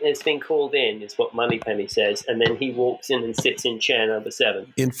 agent has been called in, is what Moneypenny says, and then he walks in and sits in chair number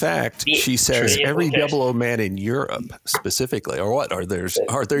 7. In fact, Yeah, she says true. every Okay. 00 man in Europe specifically, or what? Are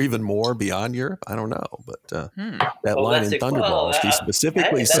there even more beyond Europe? I don't know, but that Well, line in that's a- Thunderball, well, she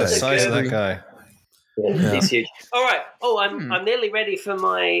specifically hey, The that's says a size of good- that guy. Yeah, he's huge. All right. Oh, I'm nearly ready for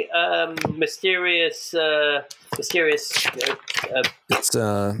my mysterious. it's Richard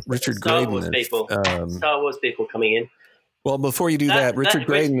Star Graydon. Wars people. Um, Star Wars people coming in. well, before you do that, Richard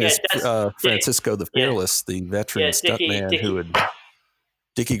Graydon is that's Francisco the yeah. Fearless, the veteran Yeah, stuntman who had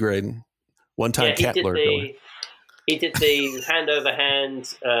Dickie Graydon, one-time Yeah, cat lord. he did the hand over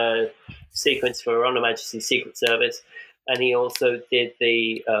hand sequence for Her Honor Majesty's Secret Service, and he also did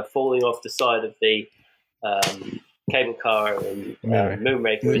the falling off the side of the cable car and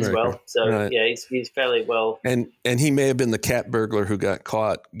Moonraker as well. So Right. yeah, he's fairly well. And he may have been the cat burglar who got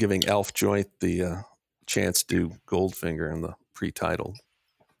caught giving Alf Joint the chance to do Goldfinger in the pre-title.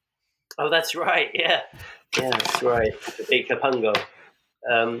 Oh, that's right. Yeah, that's right. The big Capungo.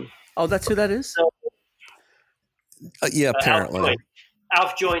 Oh, that's who that is? Yeah, apparently.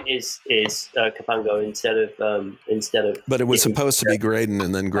 Alf Joint is Capungo instead of. But it was supposed to be Graydon,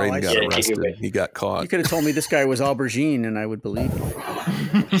 and then Graydon I got see. arrested. Yeah, He got caught. You could have told me this guy was Aubergine, and I would believe you.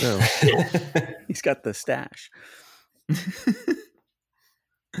 No. He's got the stash.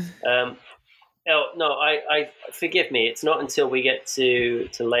 No, I forgive me. It's not until we get to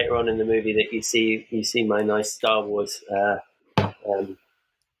later on in the movie that you see my nice Star Wars.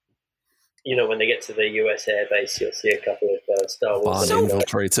 When they get to the U.S. Air Base, you'll see a couple of Star Wars. Bond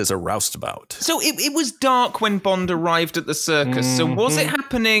infiltrates as a roustabout. So it was dark when Bond arrived at the circus. So was it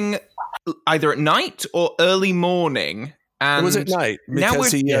happening either at night or early morning? And it was at night now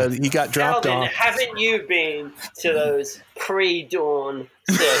because he got dropped Calvin, off. haven't you been to those pre-dawn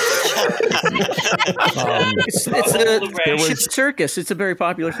circus? It's a circus. It's a very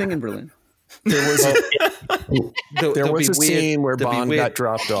popular thing in Berlin. There was There'll a be scene where there'll be Bond weird- got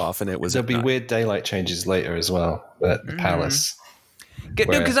dropped off, and it was There'll at be night. weird daylight changes later as well at the palace.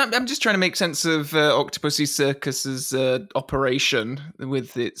 because I'm just trying to make sense of Octopussy Circus's operation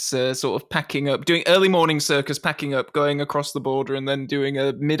with its sort of packing up, doing early morning circus, packing up, going across the border, and then doing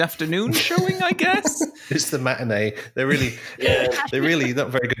a mid-afternoon showing, I guess. It's the matinee. They're really not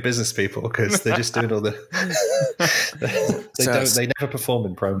very good business people because they're just doing all the. They never perform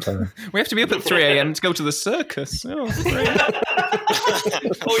in prime time. We have to be up at 3 a.m. to go to the circus. Oh, great.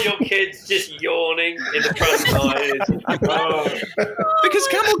 All your kids just yawning in the front line. Because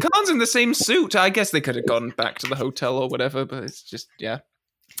Camel Khan's in the same suit. I guess they could have gone back to the hotel or whatever, but it's just, yeah.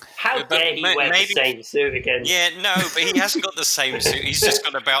 How But dare he wear the maybe- same suit again? Yeah, no, but he hasn't got the same suit. He's just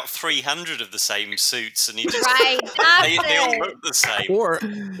got about 300 of the same suits, and he just Right, they all that's it. look the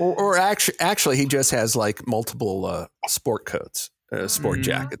same. Or actually, he just has like multiple sport coats, sport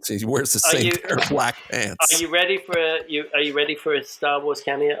jackets. He wears the same pair of black pants. Are you ready for a Star Wars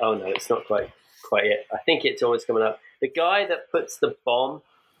cameo? Oh no, it's not quite yet. I think it's always coming up. The guy that puts the bomb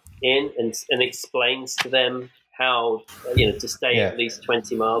in and explains to them how to stay at least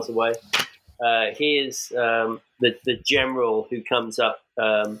 20 miles away. He is the general who comes up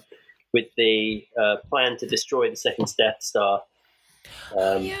with the plan to destroy the second Death Star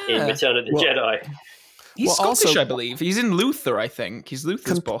in Return of the Jedi. He's Well, Scottish, also- I believe. He's in Luther, I think. He's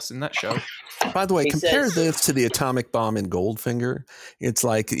Luther's boss in that show. By the way, He compare says- this to the atomic bomb in Goldfinger. It's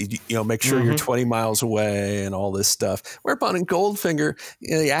like, make sure you're 20 miles away and all this stuff. Whereupon in Goldfinger,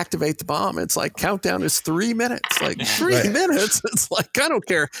 they activate the bomb. It's like countdown is 3 minutes. Like 3 minutes. It's like, I don't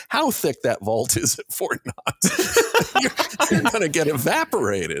care how thick that vault is at Fort Knox. you're going to get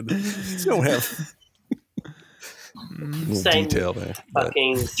evaporated. You don't have Same detail there. But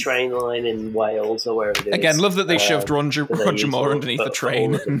fucking train line in Wales or wherever it is. Again, love that they shoved Roger that they use Moore for- underneath for the train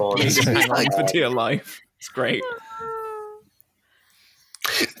all of the and bonds. he's hanging on for dear life. It's great.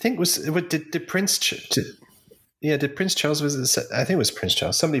 I think did Prince Yeah, did Prince Charles visit the set? I think it was Prince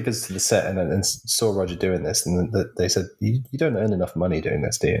Charles. Somebody visited the set and saw Roger doing this, and they said, "You don't earn enough money doing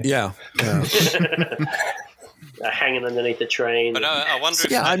this, do you?" Yeah. Hanging underneath the train. But I wonder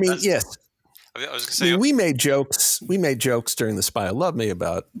if yes. I was going to say, we made jokes. We made jokes during the Spy Who Loved Me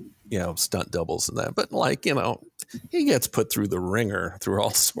about stunt doubles and that, but he gets put through the ringer through all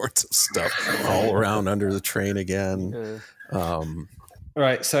sorts of stuff, all around under the train again.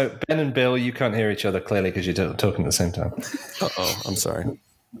 Right, so Ben and Bill, you can't hear each other clearly because you're talking at the same time. Uh-oh, I'm sorry.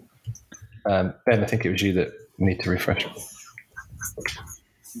 Ben, I think it was you that need to refresh.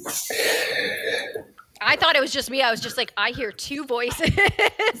 I thought it was just me. I was just like, I hear two voices.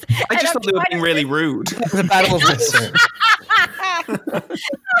 I just thought they were being really rude. The battle of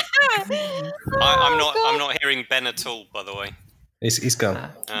I'm not hearing Ben at all, by the way. He's gone.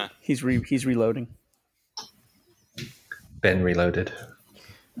 He's reloading. Ben reloaded.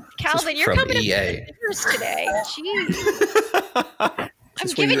 Calvin, you're from coming EA. to today. Jeez. I'm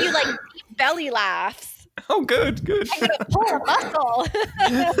giving you like deep belly laughs. Oh, good. I'm going to pull a muscle.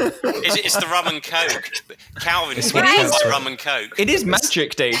 It's the rum and coke. Calvin's Right. the rum and coke. It is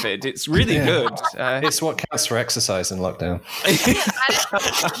magic, David. It's really good. It's what counts for exercise in lockdown.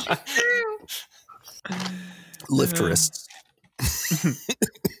 Lift wrists.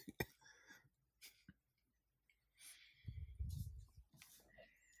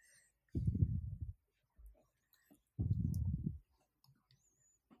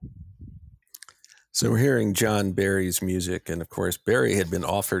 So we're hearing John Barry's music, and of course, Barry had been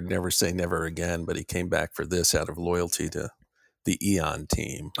offered Never Say Never Again, but he came back for this out of loyalty to the Eon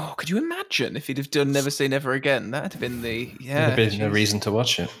team. Oh, could you imagine if he'd have done Never Say Never Again? That'd have been the Would have been a reason to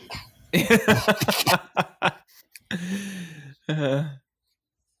watch it.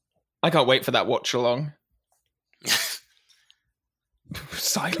 I can't wait for that watch along.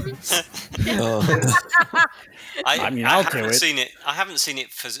 Silence. I mean, I'll do it. I haven't seen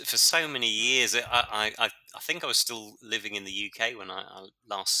it for so many years. I think I was still living in the UK when I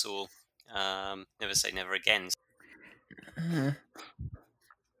last saw Never Say Never Again.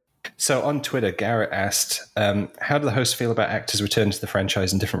 So on Twitter, Garrett asked, how do the hosts feel about actors returning to the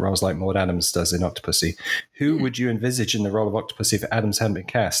franchise in different roles like Maud Adams does in Octopussy? Who would you envisage in the role of Octopussy if Adams hadn't been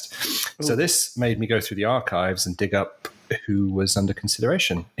cast? Ooh. So this made me go through the archives and dig up who was under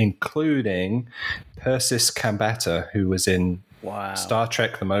consideration, including Persis Kambata, who was in Star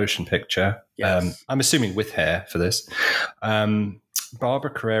Trek The Motion Picture. Yes. I'm assuming with hair for this. Barbara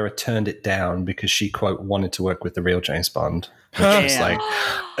Carrera turned it down because she, quote, wanted to work with the real James Bond. Which was like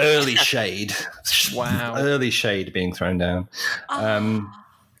early shade. Wow. Early shade being thrown down.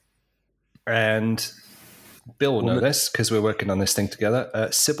 And Bill will know this because we're working on this thing together.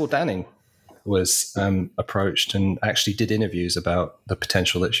 Sybil Danning was approached and actually did interviews about the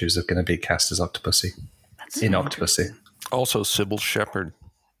potential that she was going to be cast as Octopussy in Octopussy. Also Sybil Shepherd.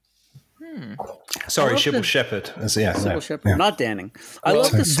 Sorry, Sybil Shepherd. Sybil Shepherd, not Danning. I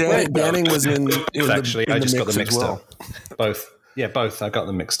love the spread. Danning was in. Actually, I just got them mixed up. Both. Yeah, both. I got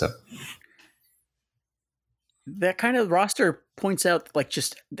them mixed up. That kind of roster points out, like,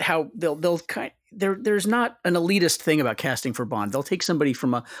 just how there's not an elitist thing about casting for Bond. They'll take somebody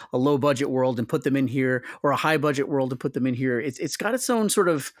from a low budget world and put them in here, or a high budget world and put them in here. It's got its own sort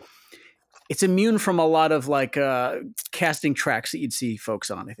of. It's immune from a lot of like casting tracks that you'd see folks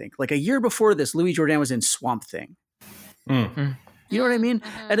on. I think like a year before this, Louis Jourdan was in Swamp Thing. Mm-hmm. You know what I mean?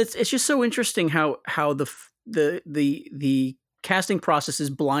 And it's just so interesting how the casting process is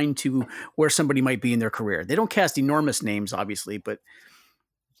blind to where somebody might be in their career. They don't cast enormous names, obviously, but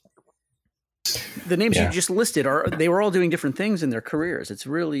the names you just listed they were all doing different things in their careers. It's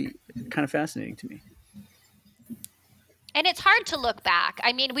really kind of fascinating to me. And it's hard to look back.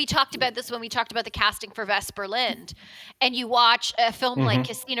 I mean, we talked about this when we talked about the casting for Vesper Lind. And you watch a film like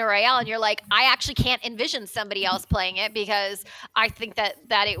Casino Royale and you're like, I actually can't envision somebody else playing it because I think that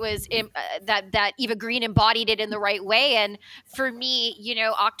it was that Eva Green embodied it in the right way. And for me, you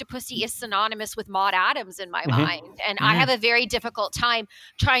know, Octopussy is synonymous with Maud Adams in my mind. And I have a very difficult time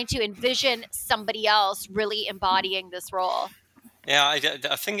trying to envision somebody else really embodying this role. Yeah, I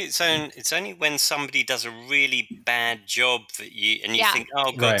think it's only when somebody does a really bad job that you think,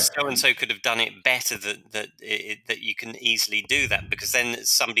 oh god, so and so could have done it better that you can easily do that, because then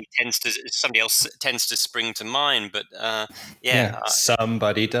somebody else tends to spring to mind. But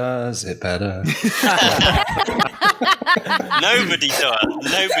somebody does it better. Nobody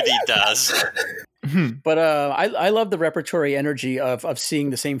does. But I love the repertory energy of seeing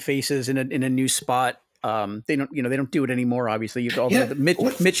the same faces in a new spot. They don't do it anymore. Obviously,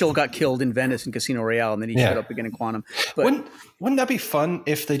 Mitchell got killed in Venice in Casino Royale, and then he showed up again in Quantum. But wouldn't that be fun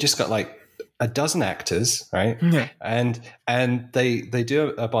if they just got like a dozen actors, right? Yeah. And they do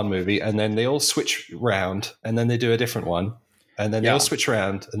a Bond movie, and then they all switch round, and then they do a different one, and then they all switch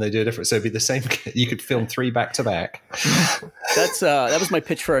around, and they do a different. So it'd be the same. You could film 3 back to back. That was my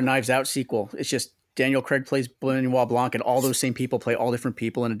pitch for a Knives Out sequel. It's just Daniel Craig plays Benoit Blanc, and all those same people play all different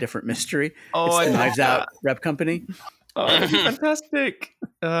people in a different mystery. Oh, it's the Knives Out rep company. Oh, that'd be fantastic.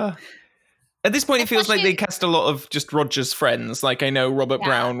 At this point, it feels like they cast a lot of just Roger's friends. Like, I know Robert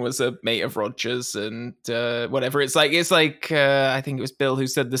Brown was a mate of Roger's and whatever. It's like I think it was Bill who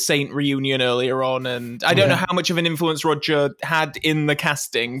said the Saint reunion earlier on. And I don't know how much of an influence Roger had in the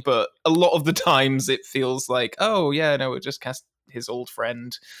casting, but a lot of the times it feels like, oh, yeah, no, it just cast his old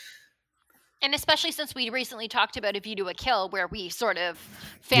friend. And especially since we recently talked about A View to a Kill, where we sort of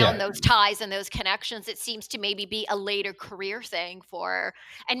found those ties and those connections, it seems to maybe be a later career thing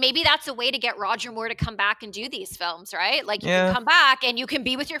and maybe that's a way to get Roger Moore to come back and do these films, right? Like you can come back and you can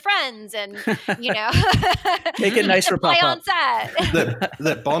be with your friends and, make it nice for play Papa. on set.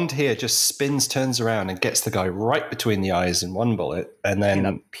 That Bond here just spins, turns around, and gets the guy right between the eyes in one bullet, and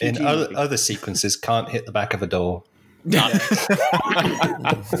then in other sequences can't hit the back of a door.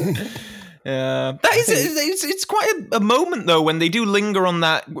 It's quite a moment though when they do linger on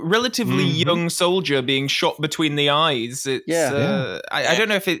that relatively young soldier being shot between the eyes. It's I don't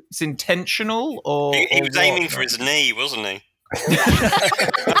know if it's intentional or he was aiming for his knee, wasn't he?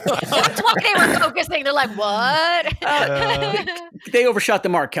 That's why they were focusing. They're like, what? They overshot the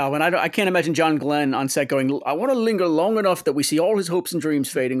mark, Calvin. I can't imagine John Glenn on set going, I want to linger long enough that we see all his hopes and dreams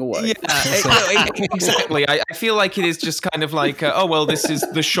fading away. Yeah, exactly. I feel like it is just kind of like, this is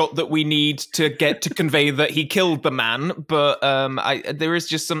the shot that we need to get to convey that he killed the man. But there is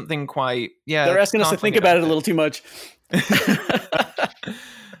just something quite, They're asking us to think about it a little too much.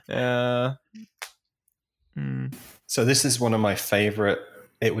 So this is one of my favorite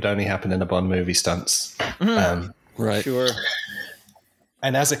It Would Only Happen in a Bond Movie stunts. Right. Sure.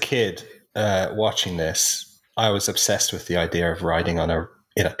 And as a kid watching this, I was obsessed with the idea of riding in a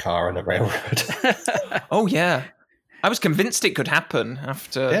car on a railroad. Oh, yeah. I was convinced it could happen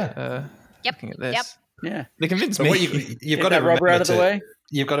after looking at this. Yep. Yeah. They convinced But me. what you've got that to rubber out of the way.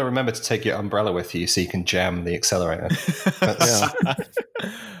 You've got to remember to take your umbrella with you so you can jam the accelerator.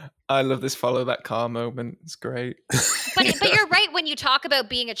 I love this follow that car moment. It's great. But you're right when you talk about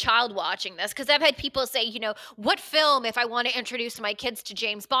being a child watching this, because I've had people say, what film if I want to introduce my kids to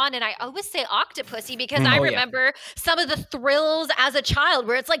James Bond? And I always say Octopussy, because I remember some of the thrills as a child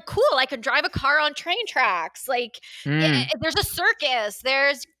where it's like, cool, I can drive a car on train tracks. Like there's a circus,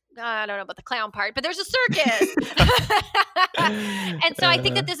 there's I don't know about the clown part, but there's a circus. And so I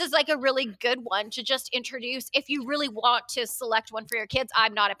think that this is like a really good one to just introduce if you really want to select one for your kids.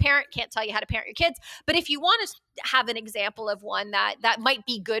 I'm not a parent, can't tell you how to parent your kids, but if you want to have an example of one that might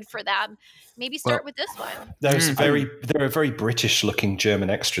be good for them, maybe start with this one. There are very British looking German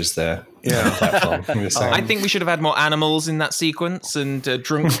extras there. I think we should have had more animals in that sequence and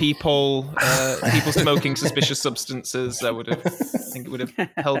drunk people, people smoking suspicious substances. I think it would have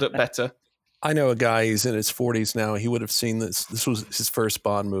held up better. I know a guy, he's in his 40s now. He would have seen this. This was his first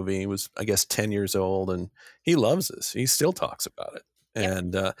Bond movie. He was, I guess, 10 years old, and he loves this. He still talks about it.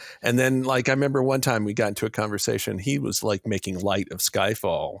 And then, like, I remember one time we got into a conversation. He was like making light of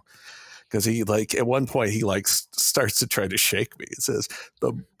Skyfall because he, like, at one point he like starts to try to shake me. It says,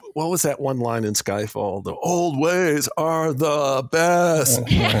 what was that one line in Skyfall? The old ways are the best.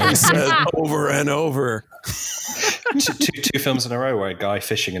 He said over and over. two films in a row where a guy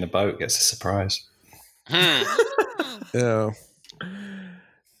fishing in a boat gets a surprise. Yeah.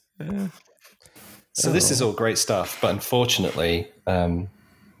 So this is all great stuff, but unfortunately, Martin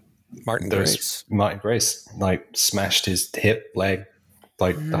Grace like smashed his hip, leg,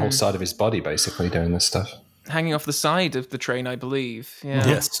 like the whole side of his body, basically doing this stuff. Hanging off the side of the train, I believe. Yeah.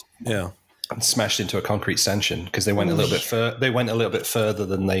 Yes. Yeah. And smashed into a concrete stanchion because they went a little bit They went a little bit further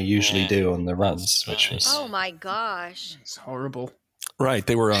than they usually do on the runs, which was oh my gosh, it's horrible. Right,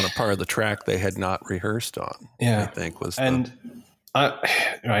 they were on a part of the track they had not rehearsed on. Yeah, I think was right.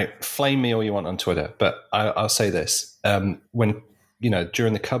 Flame me all you want on Twitter, but I'll say this: when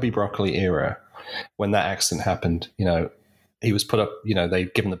during the Cubby Broccoli era, when that accident happened, he was put up.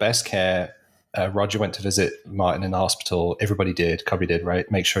 They'd given the best care. Roger went to visit Martin in the hospital. Everybody did. Cubby did,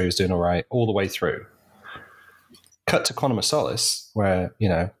 right? Make sure he was doing all right all the way through. Cut to Quantum of Solace, where,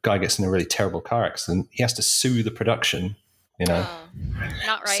 guy gets in a really terrible car accident. He has to sue the production, not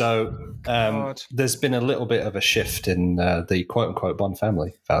right. So there's been a little bit of a shift in the quote-unquote Bond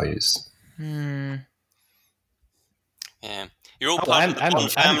family values. Yeah. You're all part of the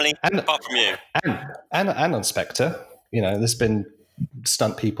Bond family, apart from you. And on Spectre, there's been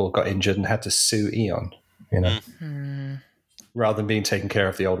stunt people got injured and had to sue Eon, rather than being taken care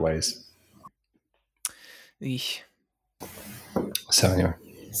of the old ways. Eesh. So anyway,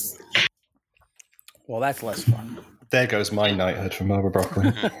 Well, that's less fun. there goes my knighthood from Barbara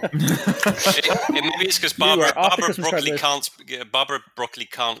Broccoli. Maybe it's because Barbara Broccoli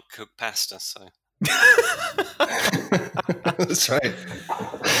can't cook pasta, so. That's right.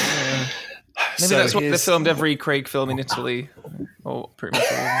 Maybe that's what they filmed every Craig film in Italy. Oh, pretty much.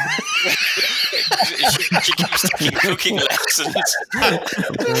 She keeps taking cooking lessons.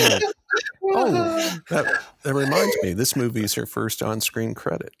 That reminds me. This movie is her first on-screen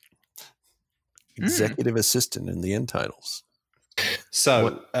credit. Executive assistant in the end titles.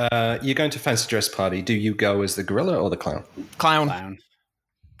 So, you're going to fancy dress party. Do you go as the gorilla or the clown? Clown.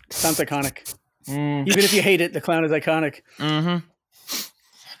 Sounds iconic. Even if you hate it, the clown is iconic. Mm-hmm.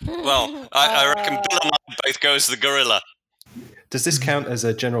 Well, I reckon Bill and I both go as the gorilla. Does this count as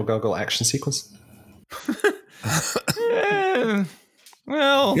a General Goggle action sequence?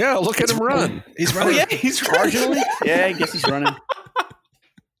 Well, yeah, look at him run. He's running. Oh, yeah, he's running. Yeah, I guess he's running.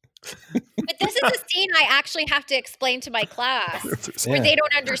 But this is a scene I actually have to explain to my class where they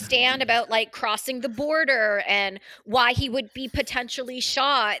don't understand about like crossing the border and why he would be potentially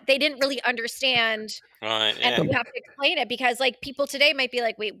shot. They didn't really understand. Right. And you have to explain it because like people today might be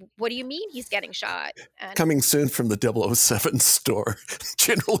like, wait, what do you mean he's getting shot? And Coming soon from the 007 store.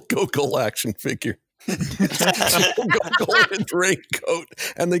 General Gogol action figure. Golden raincoat,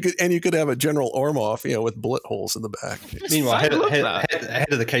 and you could have a General Ormov, with bullet holes in the back. Meanwhile, head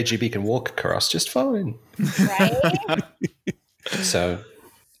of the KGB can walk across just fine. right? So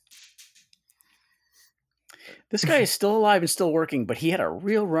This guy is still alive and still working, but he had a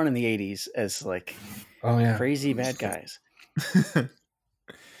real run in the 80s as like crazy bad guys.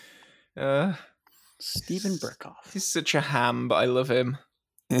 Stephen Burkoff. He's such a ham, but I love him.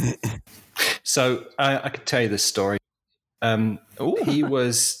 So I could tell you this story. He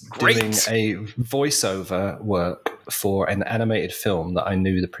was doing a voiceover work for an animated film that I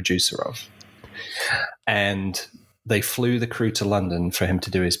knew the producer of. And they flew the crew to London for him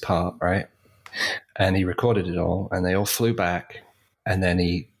to do his part, right? And he recorded it all, and they all flew back. And then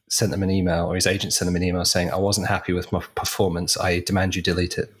he sent them an email, or his agent sent them an email saying, I wasn't happy with my performance. I demand you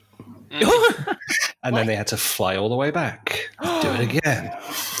delete it. And then they had to fly all the way back. Do it again.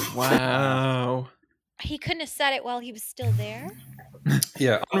 Wow. He couldn't have said it while he was still there.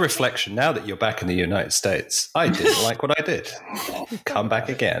 Yeah, on reflection, now that you're back in the United States, I didn't like what I did. Come back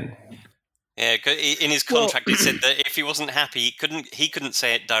again. Yeah, in his contract it said that if he wasn't happy, he couldn't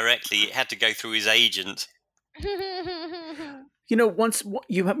say it directly. It had to go through his agent. Once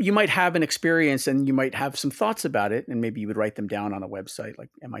you might have an experience and you might have some thoughts about it, and maybe you would write them down on a website like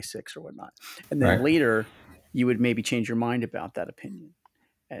MI6 or whatnot. And then later you would maybe change your mind about that opinion.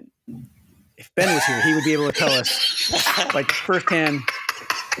 And if Ben was here, he would be able to tell us like firsthand.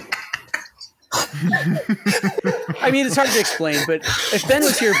 I mean, it's hard to explain, but if Ben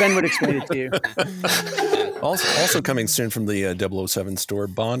was here, Ben would explain it to you. Also coming soon from the 007 store,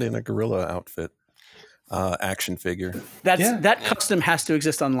 Bond in a gorilla outfit. Action figure. That custom has to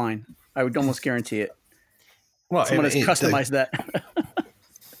exist online. I would almost guarantee it. Well, someone has customized that.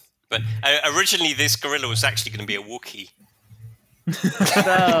 But originally, this gorilla was actually going to be a Wookiee.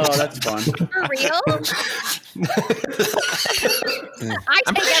 Oh, that's fun. For real?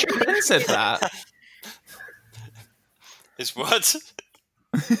 I'm sure Ben said that. Is what?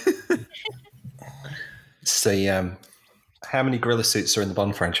 See, how many gorilla suits are in the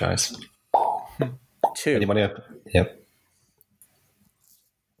Bond franchise? 2. Anybody up? Yep.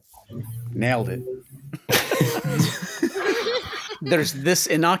 Nailed it. There's this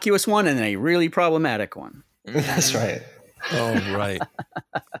innocuous one and a really problematic one. That's right. Oh, right.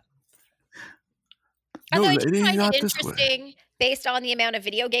 Although I do find it interesting, based on the amount of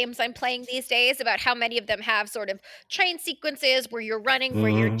video games I'm playing these days, about how many of them have sort of train sequences where you're running, where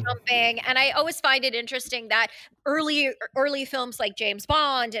you're jumping. And I always find it interesting that early films like James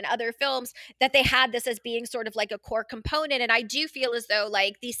Bond and other films, that they had this as being sort of like a core component. And I do feel as though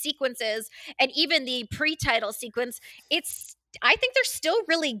like these sequences and even the pre-title sequence, I think they're still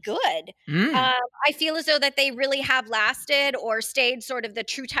really good. I feel as though that they really have lasted or stayed sort of the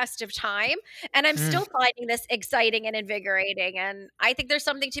true test of time. And I'm still finding this exciting and invigorating. And I think there's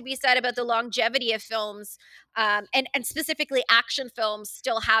something to be said about the longevity of films and specifically action films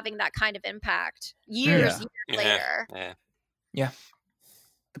still having that kind of impact years later. Yeah.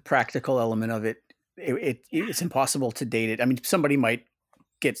 The practical element of it, it's impossible to date it. I mean, somebody might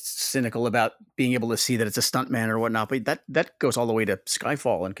get cynical about being able to see that it's a stuntman or whatnot, but that goes all the way to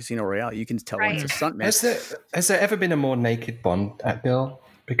Skyfall and Casino Royale. You can tell when it's a stuntman. Has there ever been a more naked Bond girl?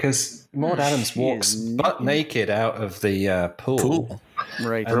 Because Maud Adams walks butt naked out of the pool.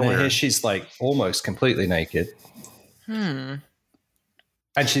 Right. And then here she's like almost completely naked. And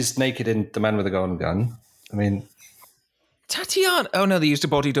she's naked in The Man with the Golden Gun. I mean... Tatiana... Oh, no, they used a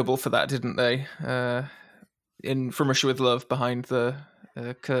body double for that, didn't they? In From Russia with Love, behind the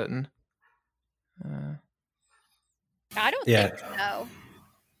curtain. I don't think so.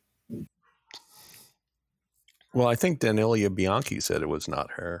 Well, I think Daniela Bianchi said it was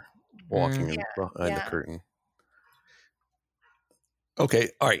not her walking behind the curtain. Okay,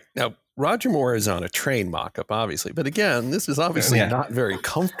 all right. Now, Roger Moore is on a train mock-up, obviously. But again, this is obviously not very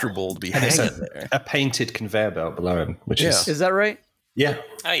comfortable to be hanging there. A painted conveyor belt below him, which is... Is that right? Yeah.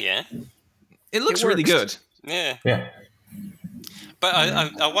 Oh, yeah. It looks really good. Yeah. Yeah. But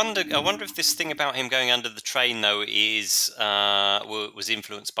I wonder if this thing about him going under the train though was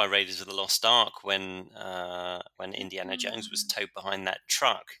influenced by Raiders of the Lost Ark when Indiana Jones was towed behind that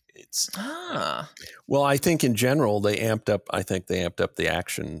truck. Well, I think in general they amped up the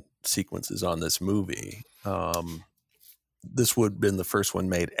action sequences on this movie. This would have been the first one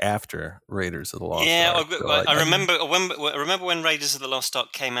made after Raiders of the Lost Ark. So I remember when Raiders of the Lost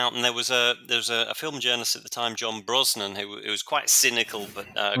Ark came out, and there was a film journalist at the time, John Brosnan, who was quite cynical but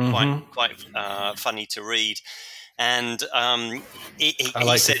quite funny to read. And I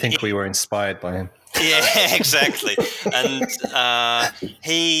like to think we were inspired by him. Yeah, exactly. And I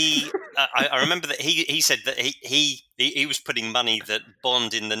remember that he said that he was putting money that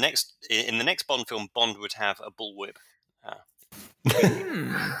Bond in the next Bond film, Bond would have a bullwhip.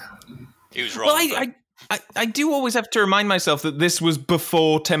 He was wrong. Well, I do always have to remind myself that this was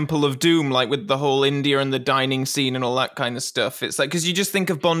before Temple of Doom, like with the whole India and the dining scene and all that kind of stuff. It's like, because you just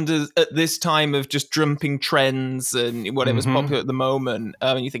think of Bond as, at this time of just jumping trends and whatever's popular at the moment,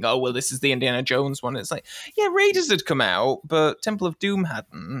 and you think, oh, well, this is the Indiana Jones one. It's like, yeah, Raiders had come out, but Temple of Doom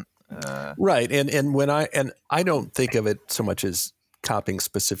hadn't. Right, and I don't think of it so much as copying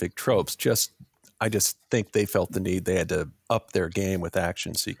specific tropes, I just think they felt the need. They had to up their game with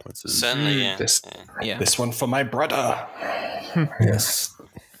action sequences. Certainly, yeah. This one for my brother. Yes.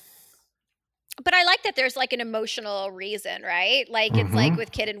 But I like that there's like an emotional reason, right? Like it's like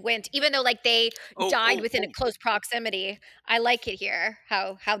with Kid and Wint, even though like they died within a close proximity. I like it here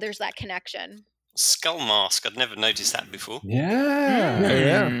how there's that connection. Skull mask. I'd never noticed that before.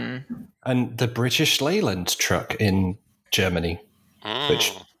 Yeah. And the British Leyland truck in Germany,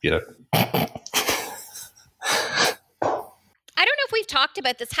 which I don't know if we've talked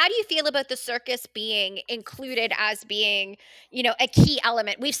about this. How do you feel about the circus being included as being, a key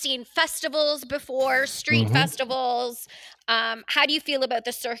element? We've seen festivals before, street festivals. How do you feel about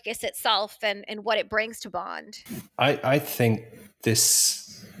the circus itself and what it brings to Bond? I think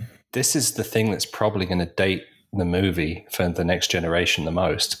this is the thing that's probably going to date the movie for the next generation the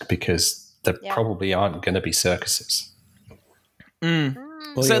most, because there probably aren't going to be circuses.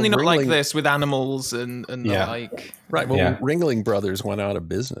 Well, certainly not like this with animals and the like. Right. Well, Ringling Brothers went out of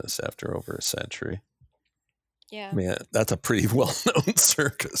business after over a century. Yeah. I mean, that's a pretty well-known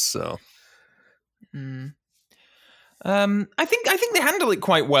circus. So, I think they handle it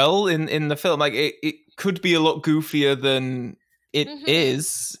quite well in the film. Like it could be a lot goofier than it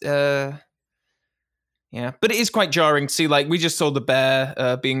is. Yeah, but it is quite jarring to see. Like, we just saw the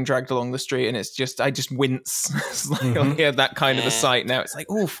bear being dragged along the street, and I just wince. It's like I hear that kind of a sight now. It's like,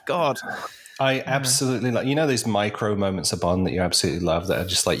 oof, God. I absolutely like, those micro moments of Bond that you absolutely love that are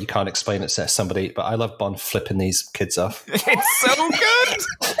just like, you can't explain it to somebody, but I love Bond flipping these kids off. It's so good.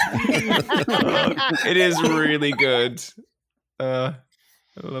 It is really good.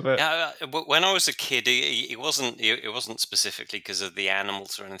 I love it. When I was a kid, it wasn't specifically because of the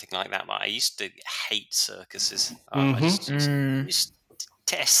animals or anything like that. But I used to hate circuses. I just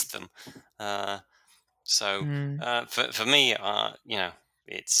test them. For me,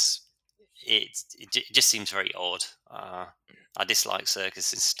 it just seems very odd. I dislike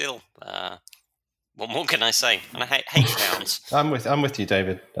circuses still. What more can I say? And I hate clowns. I'm with you,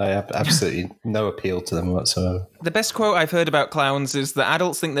 David. I have absolutely no appeal to them whatsoever. The best quote I've heard about clowns is that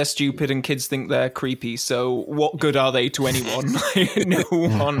adults think they're stupid and kids think they're creepy. So what good are they to anyone? No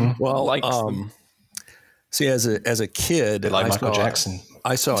one likes them. See, as a kid, like Michael Jackson,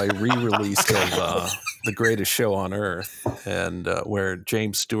 I saw a re-release of The Greatest Show on Earth, and where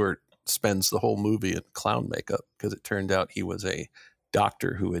James Stewart spends the whole movie in clown makeup because it turned out he was a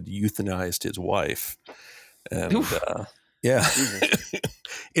doctor who had euthanized his wife, and Yeah.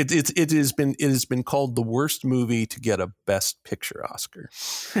 It has been called the worst movie to get a Best Picture Oscar.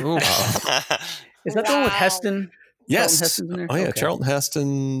 Is that the one with Heston? Yes. Charlton Heston's in there? Oh yeah, Okay. Charlton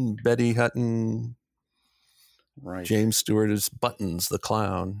Heston, Betty Hutton, Right. James Stewart is Buttons the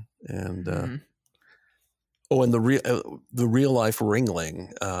clown, and and the real life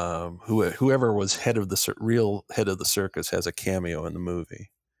Ringling, whoever was real head of the circus has a cameo in the movie.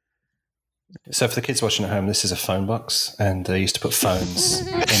 So for the kids watching at home, this is a phone box, and they used to put phones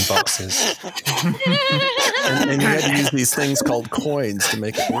in boxes. And you had to use these things called coins to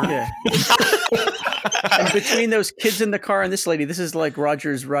make it work. Yeah. And between those kids in the car and this lady, this is like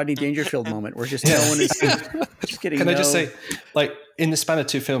Roger's Rodney Dangerfield moment, where just no one is just getting. Can I just say, like, in the span of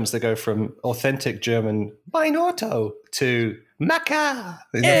 2 films, they go from authentic German "Mein Auto" to "Macca."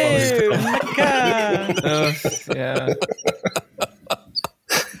 Hey, Macca. Yeah.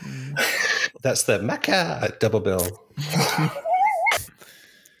 That's the Macca double bill.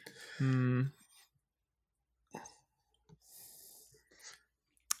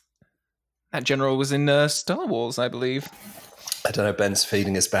 That general was in Star Wars, I believe. I don't know. Ben's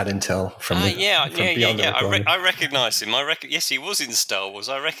feeding us bad intel from Beyond the Recording. I recognise him. Yes, he was in Star Wars.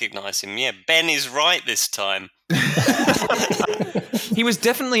 I recognise him. Yeah, Ben is right this time. He was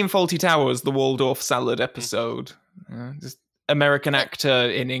definitely in Fawlty Towers, the Waldorf salad episode. Just American actor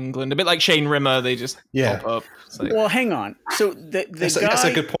in England, a bit like Shane Rimmer. They just pop up. It's like, Well, hang on. So the That's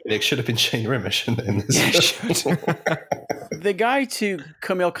a good point. It should have been Shane Rimmer, shouldn't it? In this? the guy to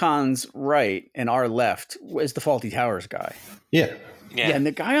Camille Khan's right and our left is the Fawlty Towers guy. Yeah. Yeah, and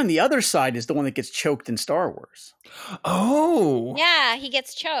the guy on the other side is the one that gets choked in Star Wars. Oh. Yeah, he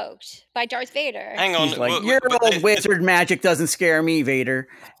gets choked by Darth Vader. Hang on. He's like, your old wizard magic doesn't scare me, Vader.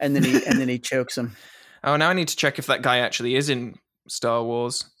 And then he chokes him. Oh, now I need to check if that guy actually is in Star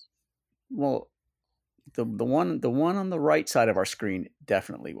Wars. Well, the one on the right side of our screen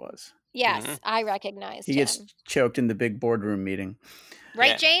definitely was. Yes, I recognized He him. gets choked in the big boardroom meeting.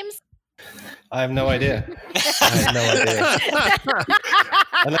 Right, James? I have no idea.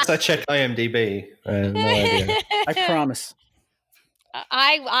 Unless I check IMDb, I have no idea. I promise.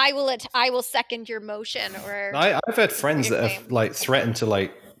 I will second your motion. Or I've had friends that have like threatened to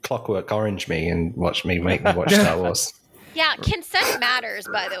like Clockwork Orange me and make me watch Star Wars. Yeah, consent matters,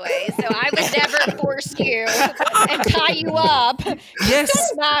 by the way. So I would never force you and tie you up. Yes.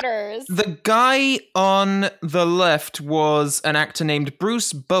 Consent matters. The guy on the left was an actor named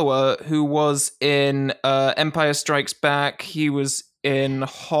Bruce Bower, who was in Empire Strikes Back. He was in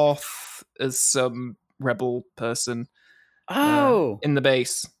Hoth as some rebel person. Oh. In the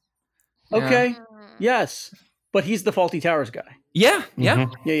base. Okay. Yes. But he's the Fawlty Towers guy. Yeah. Yeah.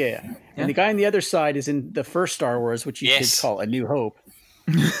 Yeah. And the guy on the other side is in the first Star Wars, which you should call A New Hope.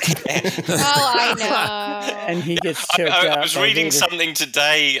 I know. And he gets choked out. I was reading something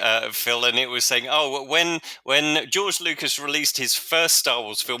today, Phil, and it was saying, when George Lucas released his first Star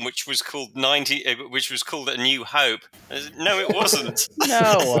Wars film, which was called A New Hope. No, it wasn't.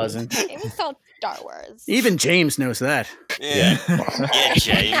 No, it wasn't. It was called Star Wars. Even James knows that. Yeah,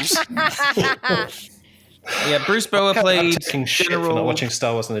 James. Yeah, Bruce Bower played taking shit for not watching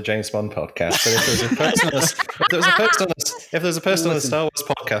Star Wars on the James Bond podcast. But if there was a person on the Star Wars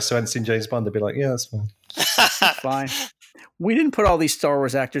podcast who hadn't seen James Bond, they'd be like, "Yeah, that's fine." That's fine. We didn't put all these Star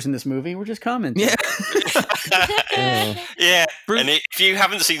Wars actors in this movie. We're just commenting. Yeah. Yeah. And if you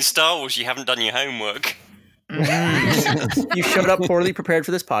haven't seen Star Wars, you haven't done your homework. You showed up poorly prepared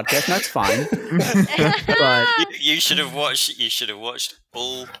for this podcast, and that's fine. But you should have watched. You should have watched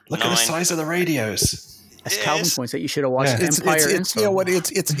all. Look at the size of the radios. as Calvin points out, you should have watched Empire. It's you know what?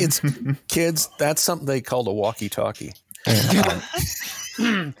 It's kids. That's something they called a walkie-talkie.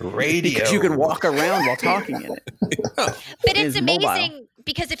 Radio. Because you could walk around while talking in it. But it's amazing mobile.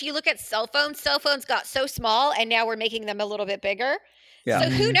 because if you look at cell phones got so small, and now we're making them a little bit bigger. Yeah. So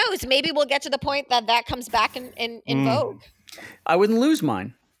who knows? Maybe we'll get to the point that comes back in vogue. I wouldn't lose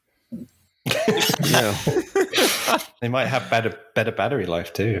mine. Yeah. They might have better battery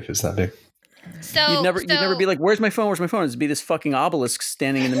life too if it's that big. So You'd never be like, "Where's my phone? Where's my phone?" It'd be this fucking obelisk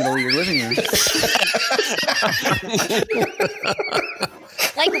standing in the middle of your living room.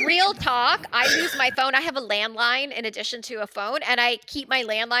 Like real talk, I use my phone. I have a landline in addition to a phone, and I keep my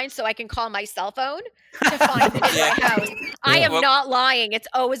landline so I can call my cell phone to find it in my house. I am not lying. It's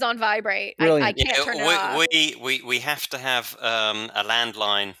always on vibrate. I can't turn it off. We have to have a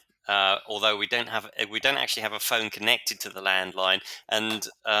landline. Although we don't actually have a phone connected to the landline, and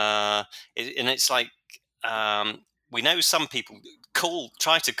it's like we know some people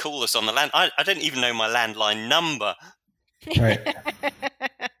try to call us on the land. I don't even know my landline number. Right.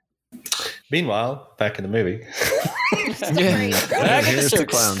 Meanwhile, back in the movie. Here's the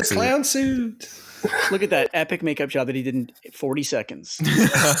clown suit. Clown suit. Look at that epic makeup job that he did in 40 seconds.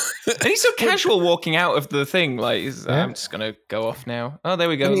 And he's so casual walking out of the thing. Like, I'm just going to go off now. Oh, there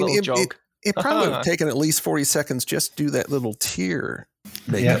we go. I mean, a little jog. It probably would have taken at least 40 seconds just to do that little tear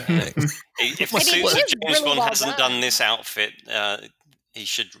makeup thing. If the suit of James Bond hasn't done this outfit, he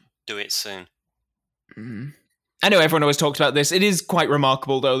should do it soon. I know everyone always talks about this. It is quite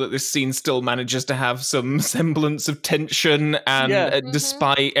remarkable, though, that this scene still manages to have some semblance of tension, and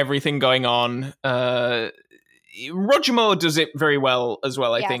despite everything going on, Roger Moore does it very well as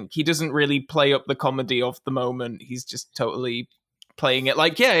well, I think. He doesn't really play up the comedy of the moment. He's just totally playing it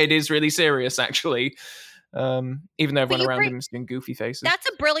like, yeah, it is really serious, actually. Even though everyone around him is doing goofy faces. That's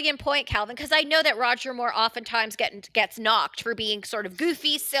a brilliant point, Calvin, because I know that Roger Moore oftentimes gets knocked for being sort of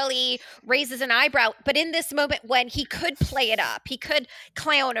goofy, silly, raises an eyebrow. But in this moment when he could play it up, he could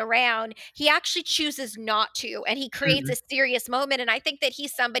clown around, he actually chooses not to. And he creates a serious moment. And I think that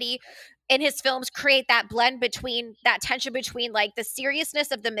he's somebody in his films create that blend between that tension between like the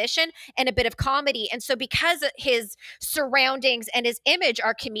seriousness of the mission and a bit of comedy. And so because his surroundings and his image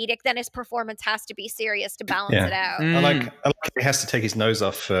are comedic, then his performance has to be serious to balance it out. I like he has to take his nose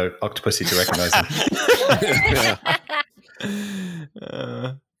off for Octopussy to recognize him.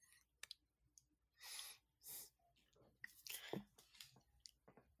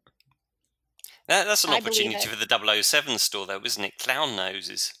 That's an opportunity for the 007 store, though, isn't it? Clown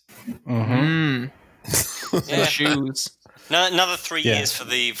noses. Yeah. Shoes. No, another 3 years for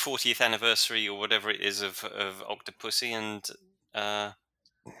the 40th anniversary or whatever it is of Octopussy and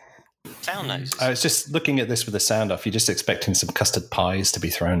clown noses. I was just looking at this with the sound off. You're just expecting some custard pies to be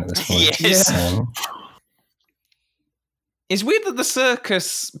thrown at this point. Yes. It's weird that the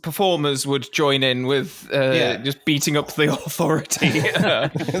circus performers would join in with just beating up the authority.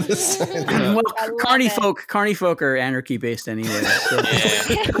 Well, carny folk are anarchy based anyway. So.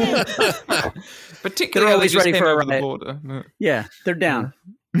 Particularly, they're always ready for a riot. riot. The yeah, they're down.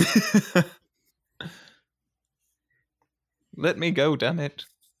 Let me go, damn it!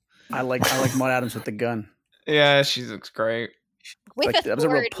 I like Maud Adams with the gun. Yeah, she looks great. That was a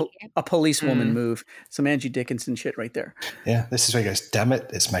real policewoman move. Some Angie Dickinson shit right there. Yeah, this is where he goes, damn it,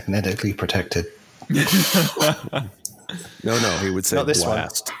 it's magnetically protected. No, he would say not this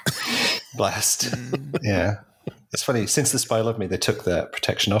blast. Blast. Yeah. It's funny, since The Spy Loved Me, they took the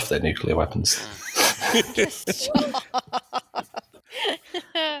protection off their nuclear weapons. It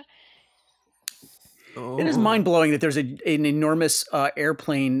is mind-blowing that there's an enormous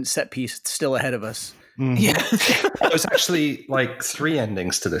airplane set piece still ahead of us. Yeah. There was actually like 3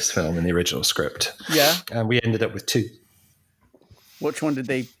 endings to this film in the original script. Yeah. And we ended up with 2. Which one did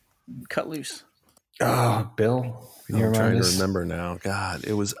they cut loose? Oh, Bill. I'm trying to remember now. God,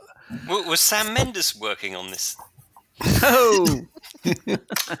 it was... Was Sam Mendes working on this? Oh!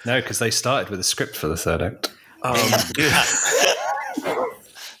 No, because they started with a script for the third act.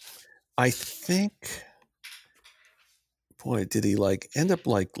 I think... Boy, did he end up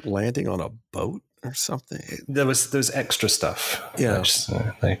landing on a boat or something? There was extra stuff. Yeah. Which,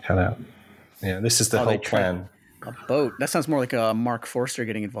 they cut out. Yeah, this is the whole plan. A boat. That sounds more like a Mark Forster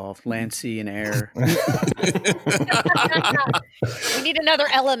getting involved. Land, sea, and air. We need another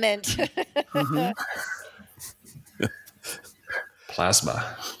element.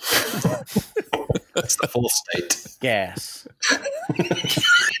 Plasma. That's the full state. Gas.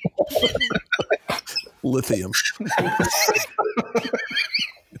 Lithium.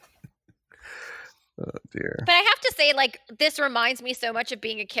 Oh dear. But I have to say, this reminds me so much of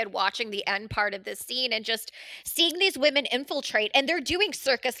being a kid watching the end part of this scene and just seeing these women infiltrate, and they're doing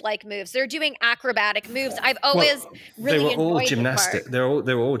circus-like moves. They're doing acrobatic moves. I've always really enjoyed all gymnastic. They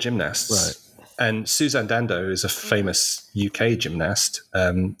were all gymnasts. Right. And Suzanne Dando is a famous UK gymnast.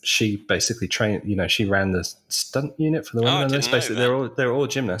 She basically trained. She ran the stunt unit for the women. They're all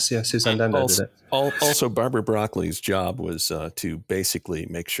gymnasts. Yeah, Suzanne Dando did it. Also, Barbara Broccoli's job was to basically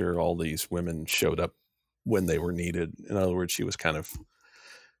make sure all these women showed up when they were needed. In other words, she was kind of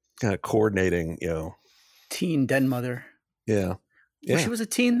coordinating. Teen den mother. Yeah. Well, she was a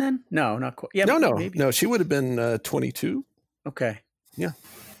teen then? No, not quite. Yeah, maybe. No. She would have been 22. Okay. Yeah.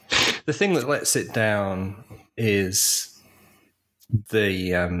 The thing that lets it down is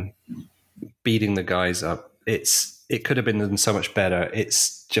the beating the guys up. It could have been done so much better.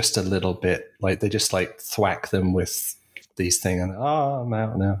 It's just a little bit they just thwack them with these things and I'm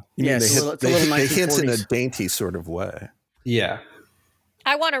out now. Yeah, they hint in a dainty sort of way. Yeah.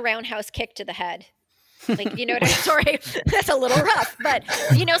 I want a roundhouse kick to the head. Sorry, that's a little rough, but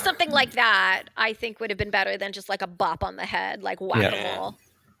something like that I think would have been better than just a bop on the head, like whack-a-mole.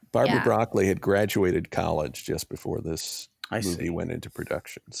 Barbara Broccoli had graduated college just before this movie see. went into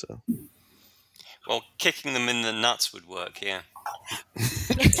production. So, Well, kicking them in the nuts would work, yeah.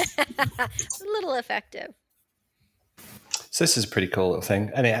 It's a little effective. So this is a pretty cool little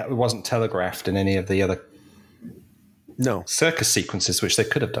thing. And it wasn't telegraphed in any of the other circus sequences, which they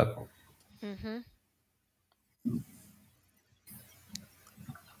could have done. Mm-hmm.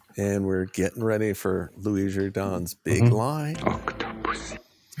 And we're getting ready for Louis Jourdan's big line. Octopus.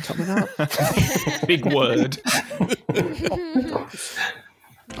 Coming up. Big word.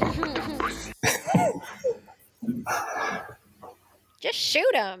 Just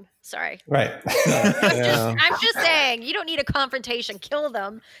shoot him. Sorry. Right. I'm just saying, you don't need a confrontation. Kill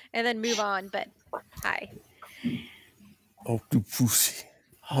them and then move on. But hi. Octopus.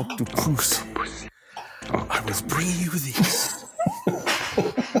 Octopus. I was bringing you these.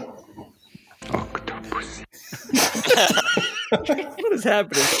 Octopus. What is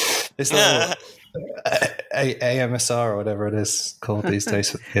happening? It's not AMSR or whatever it is called these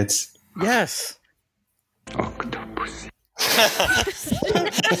days for kids. Yes. Octopus.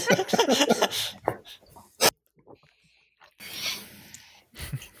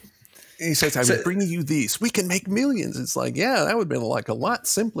 He says, I was bringing you these. We can make millions. It's like, yeah, that would have been like a lot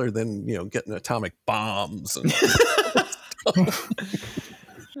simpler than, getting atomic bombs. And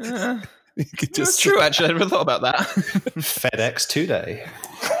That's true, actually. I never thought about that. FedEx 2-day.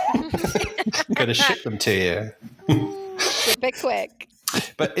 Gotta ship them to you. Ship it quick.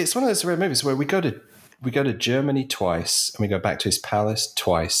 But it's one of those rare movies where we go to Germany twice and we go back to his palace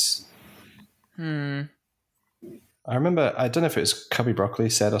twice. I remember, I don't know if it was Cubby Broccoli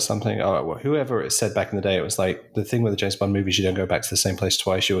said or something, or whoever it said back in the day, it was like, the thing with the James Bond movies, you don't go back to the same place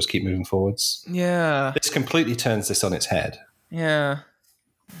twice, you always keep moving forwards. Yeah. This completely turns this on its head. Yeah.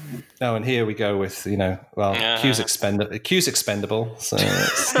 Oh, and here we go with, Q's expendable. So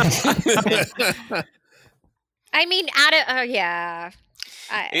I mean, yeah.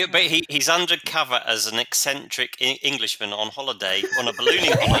 But he's undercover as an eccentric Englishman on holiday, on a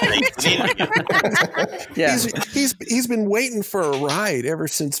ballooning holiday in India. Yeah. He's been waiting for a ride ever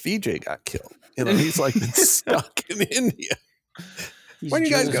since VJ got killed. He's like been stuck in India. When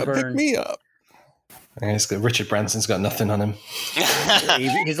you guys go pick me up? And Richard Branson's got nothing on him.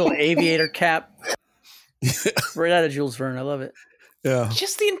 His little aviator cap. Right out of Jules Verne. I love it. Yeah.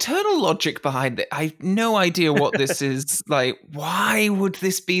 Just the internal logic behind it. I have no idea what this is. Like, why would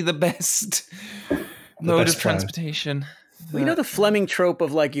this be the best mode of transportation? Well, the Fleming trope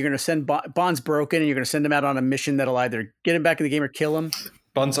of like, you're going to send Bond's broken and you're going to send him out on a mission that'll either get him back in the game or kill him.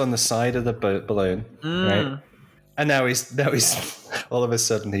 Bond's on the side of the balloon, right? And now he's all of a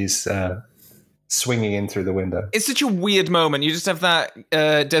sudden he's swinging in through the window. It's such a weird moment. You just have that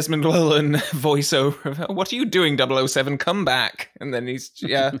Desmond Llewellyn voiceover. What are you doing, 007? Come back. And then he's,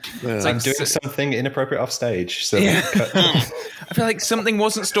 It's like I'm doing something inappropriate off stage. So I feel like something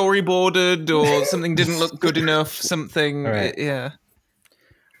wasn't storyboarded or something didn't look good enough. Something, right.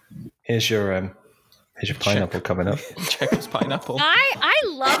 Here's your pineapple coming up. Chekhov's pineapple. I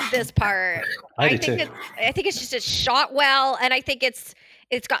love this part. I do too. I think it's just shot well, and I think it's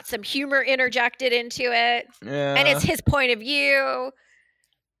got some humor interjected into it, and it's his point of view.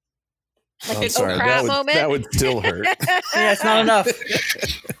 Like I'm an sorry, oh crap moment. That would still hurt. Yeah, it's not enough.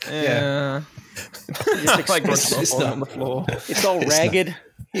 Yeah. It's like it's not on the floor. It's all ragged.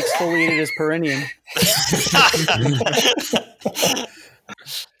 He exfoliated his perineum.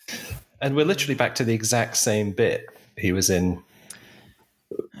 And we're literally back to the exact same bit he was in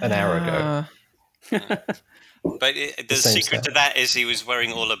an hour ago. But the secret to that is he was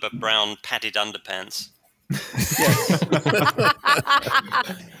wearing all of a brown padded underpants.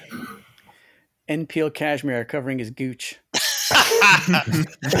 NPL cashmere covering his gooch. So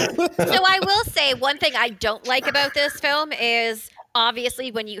I will say one thing I don't like about this film is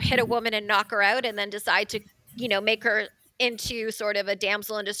obviously when you hit a woman and knock her out and then decide to, make her into sort of a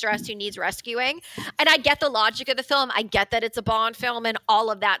damsel in distress who needs rescuing. And I get the logic of the film. I get that it's a Bond film and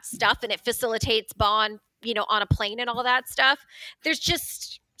all of that stuff, and it facilitates Bond, on a plane and all that stuff. There's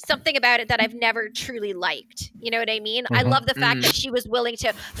just something about it that I've never truly liked. You know what I mean? I love the fact that she was willing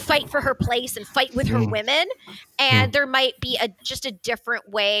to fight for her place and fight with her women. And there might be just a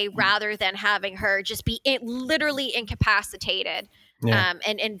different way rather than having her just be literally incapacitated. Yeah.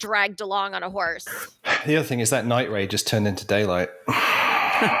 And dragged along on a horse. The other thing is that night raid just turned into daylight.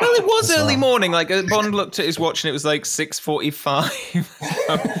 Well, it was early morning. Like Bond looked at his watch and it was like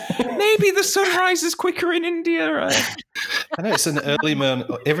 6:45. maybe the sun rises quicker in India, right? I know it's an early morning.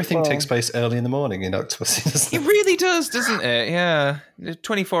 Everything takes place early in the morning in Octopussy, doesn't It really does, doesn't it? Yeah.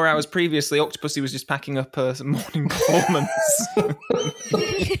 24 hours previously, Octopussy was just packing up a morning performance.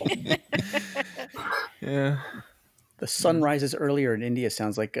 Yeah. The sun rises earlier in India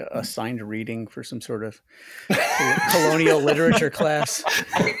sounds like a signed reading for some sort of colonial literature class.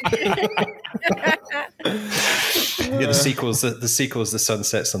 Yeah, the sequels. The sun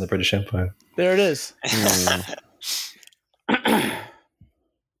sets on the British Empire. There it is.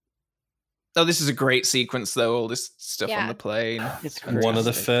 Oh, this is a great sequence, though. All this stuff on the plane. It's One of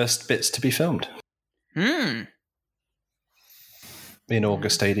the first bits to be filmed. In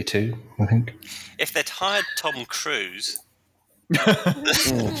August '82, I think. If they'd hired Tom Cruise,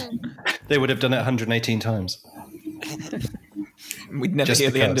 they would have done it 118 times. We'd never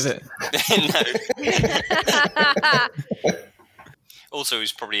hear the end of it. No. Also, he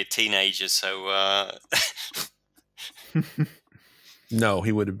was probably a teenager, so... No,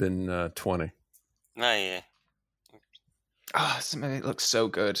 he would have been 20. No, yeah. Oh, it looks so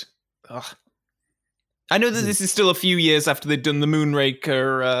good. Oh. I know that this is still a few years after they'd done the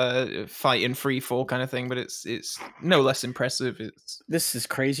Moonraker fight in free fall kind of thing, but it's no less impressive. This is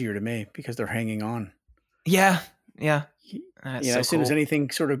crazier to me because they're hanging on. Yeah. As soon as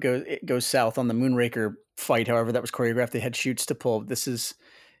anything sort of goes south on the Moonraker fight, however that was choreographed, they had shoots to pull. This is,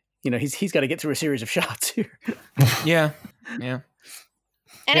 he's got to get through a series of shots here. Yeah. And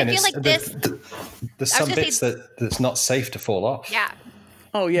I feel like this... There's some bits that's not safe to fall off. Yeah.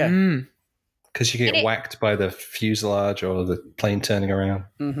 Oh, yeah. Because you get whacked by the fuselage or the plane turning around.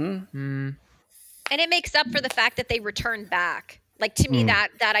 Mm-hmm. And it makes up for the fact that they return back. Like, to me, that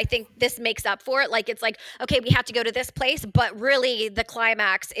I think this makes up for it. Like, it's like, okay, we have to go to this place, but really the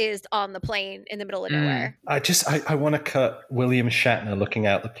climax is on the plane in the middle of nowhere. I want to cut William Shatner looking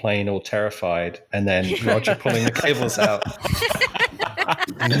out the plane all terrified and then Roger pulling the cables out.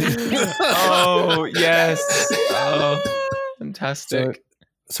 Oh, yes. Oh, fantastic.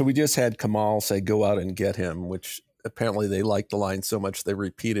 So we just had Kamal say, "Go out and get him," which apparently they liked the line so much they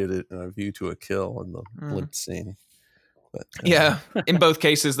repeated it in A View to a Kill in the blimp scene. But, yeah, in both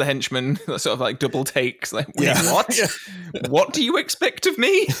cases, the henchman sort of like double takes. Like, wait, what? What do you expect of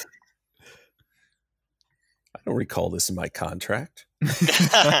me? I don't recall this in my contract.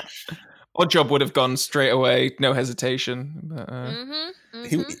 Odd Job would have gone straight away, no hesitation. But,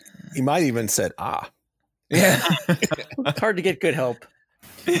 He might even said, Yeah. It's hard to get good help.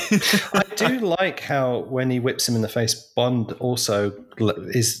 I do like how when he whips him in the face, Bond also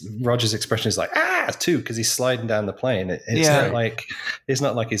Roger's expression is like too, because he's sliding down the plane. It's not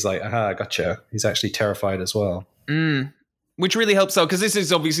like he's like gotcha. He's actually terrified as well. Which really helps out because this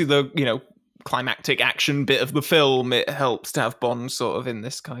is obviously the climactic action bit of the film. It helps to have Bond sort of in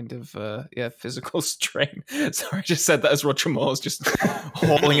this kind of physical strain. Sorry, I just said that as Roger Moore's just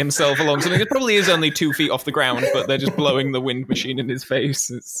hauling himself along something. It probably is only 2 feet off the ground, but they're just blowing the wind machine in his face.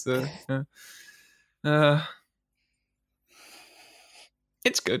 It's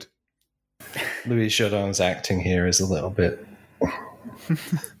good. Louis Jourdan's acting here is a little bit...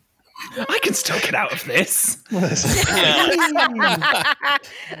 I can still get out of this.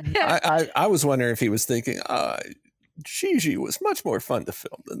 I was wondering if he was thinking, Gigi was much more fun to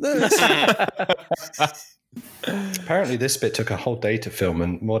film than this. Apparently this bit took a whole day to film,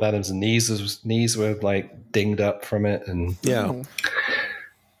 and Maud Adams' knees were like dinged up from it, and it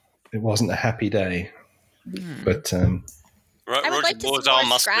wasn't a happy day. But Roger Moore's arm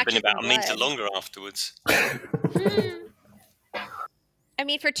must have been about a meter longer afterwards. I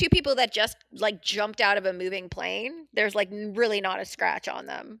mean, for two people that just like jumped out of a moving plane, there's like really not a scratch on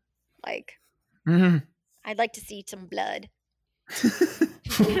them. Like, I'd like to see some blood.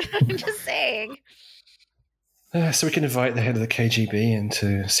 I'm just saying. So we can invite the head of the KGB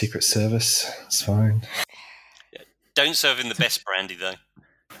into Secret Service. It's fine. Yeah, don't serve him the best brandy, though.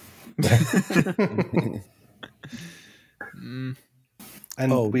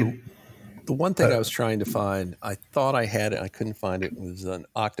 And the one thing I was trying to find, I thought I had it, I couldn't find it, was an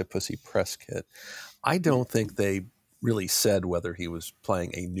Octopussy press kit. I don't think they really said whether he was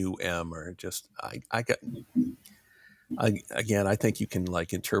playing a new M or just, I think you can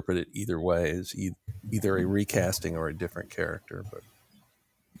like interpret it either way as either a recasting or a different character, but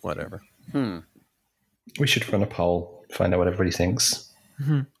whatever. We should run a poll, find out what everybody thinks.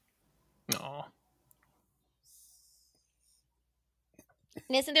 Aww.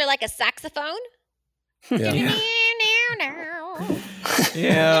 And isn't there like a saxophone? Yeah.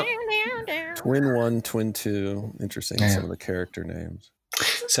 Yeah. Twin 1, Twin 2. Interesting, some of the character names.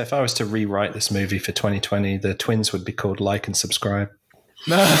 So if I was to rewrite this movie for 2020, the twins would be called Like and Subscribe.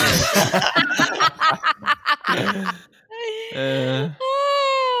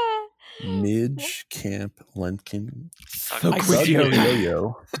 Midge Camp Lenkin. Thug Thug Yo-Yo.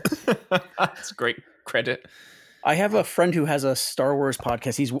 Yo-Yo. That's a great credit. I have a friend who has a Star Wars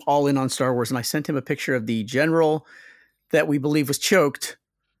podcast. He's all in on Star Wars, and I sent him a picture of the general that we believe was choked,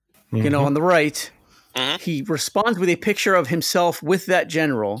 on the right. Mhm. He responds with a picture of himself with that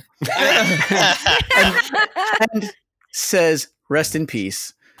general and says, "Rest in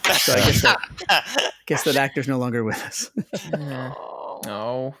peace." So I guess that actor's no longer with us.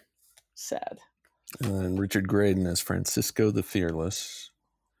 Oh. Sad. And then Richard Graydon as Francisco the Fearless.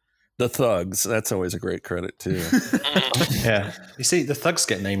 The Thugs. That's always a great credit, too. Yeah. You see, the thugs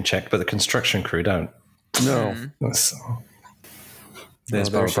get name checked, but the construction crew don't. No. That's- There's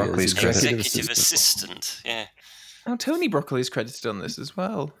there Barbara she is, Broccoli's credit. Executive assistant. Yeah. Oh, Tony Broccoli's credited on this as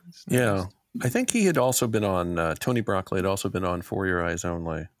well. Yeah. I think he had also been on, Tony Broccoli had also been on For Your Eyes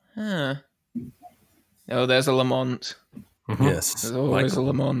Only. Huh. Oh, there's a Lamont. Yes. There's always a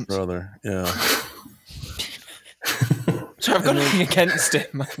Lamont. Brother. Yeah. So I've got nothing against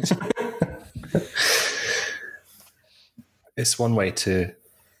him. It's one way to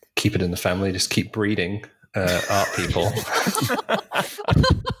keep it in the family, just keep breeding art people.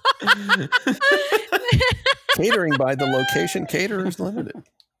 Catering by the Location Caterers Limited.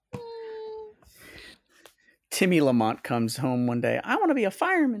 Timmy Lamont comes home one day. I want to be a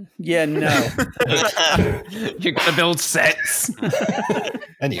fireman. Yeah, no. You're going to build sets.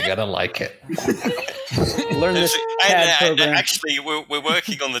 And you gotta like it. Learn this CAD program. Actually, we're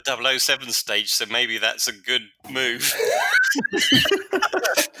working on the 007 stage, so maybe that's a good move.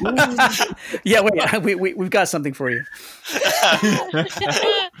 Yeah, wait, we've got something for you.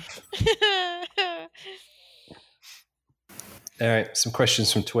 All right, some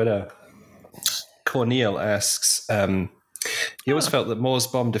questions from Twitter. Cornel asks, he always felt that Moore's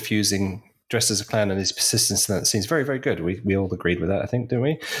bomb defusing dressed as a clown and his persistence in that seems very, very good. We all agreed with that, I think, didn't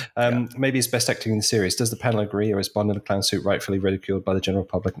we? Maybe his best acting in the series. Does the panel agree, or is Bond in a clown suit rightfully ridiculed by the general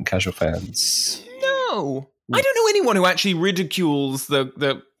public and casual fans? No. I don't know anyone who actually ridicules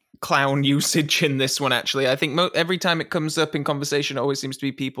the clown usage in this one, actually. I think every time it comes up in conversation, it always seems to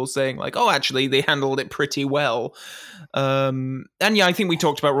be people saying, like, oh, actually, they handled it pretty well. And yeah, I think we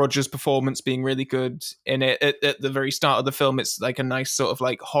talked about Roger's performance being really good in it. At the very start of the film, it's like a nice sort of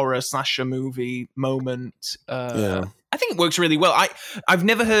like horror slasher movie moment. Yeah. I think it works really well. I've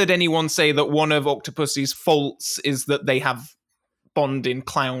never heard anyone say that one of Octopus's faults is that they have Bond in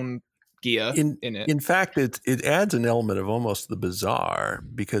clown gear in it. In fact, it adds an element of almost the bizarre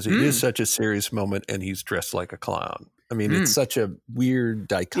because it is such a serious moment and he's dressed like a clown. I mean, it's such a weird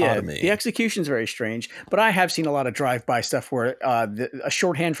dichotomy. Yeah, the execution's very strange, but I have seen a lot of drive-by stuff where a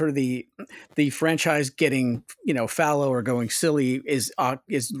shorthand for the franchise getting fallow or going silly is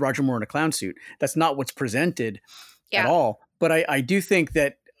Roger Moore in a clown suit. That's not what's presented at all. But I do think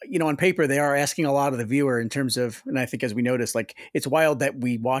that on paper, they are asking a lot of the viewer in terms of, and I think as we noticed, like it's wild that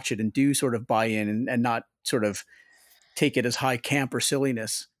we watch it and do sort of buy in and not sort of take it as high camp or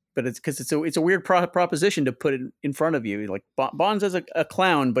silliness, but it's because it's a weird proposition to put it in front of you. Like Bond's as a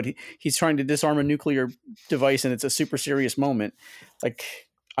clown, but he's trying to disarm a nuclear device and it's a super serious moment. Like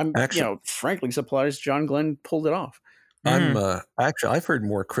I'm frankly surprised John Glenn pulled it off. I've heard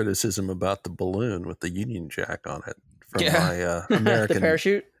more criticism about the balloon with the Union Jack on it from my American the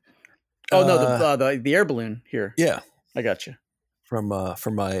parachute. Oh no, the air balloon here. Yeah, I got you. From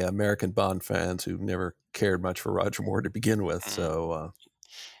my American Bond fans who never cared much for Roger Moore to begin with. So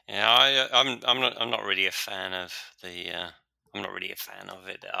I'm not really a fan of the. I'm not really a fan of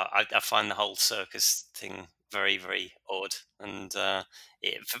it. I find the whole circus thing very, very odd, and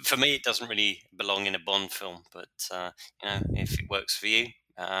for me, it doesn't really belong in a Bond film. But if it works for you,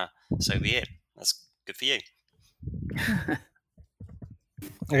 so be it. That's good for you.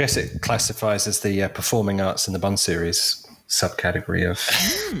 I guess it classifies as the performing arts in the Bond series subcategory of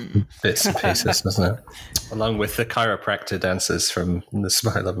bits and pieces, doesn't it? Along with the chiropractor dancers from The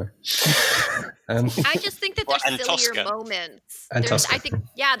Spy Love Me. I just think that there's sillier Tosca. moments. And Tosca. I think,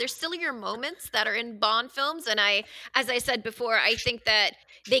 there's sillier moments that are in Bond films. And as I said before, I think that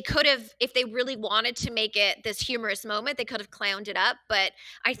they could have, if they really wanted to make it this humorous moment, they could have clowned it up. But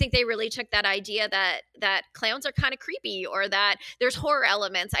I think they really took that idea that clowns are kind of creepy or that there's horror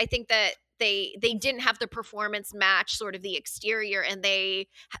elements. I think that they didn't have the performance match sort of the exterior, and they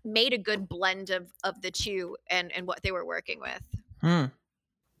made a good blend of the two and what they were working with.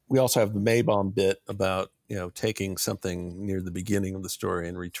 we also have the Maybomb bit about taking something near the beginning of the story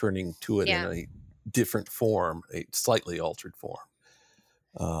and returning to it in a different form, a slightly altered form.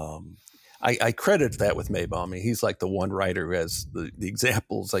 I credit that with Maibaum. I mean, he's like the one writer who has the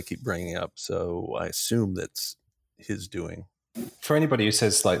examples I keep bringing up. So I assume that's his doing. For anybody who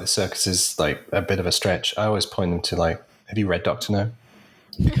says like the circus is like a bit of a stretch, I always point them to like, have you read Doctor No?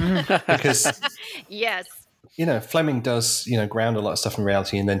 Because yes, Fleming does ground a lot of stuff in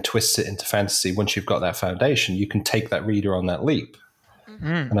reality and then twists it into fantasy. Once you've got that foundation, you can take that reader on that leap,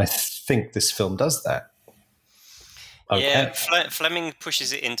 and I think this film does that. Okay. Yeah, Fleming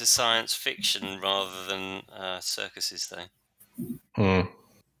pushes it into science fiction rather than circuses, though.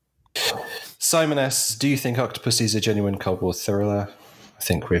 Simon asks, do you think Octopussy is a genuine Cold War thriller? I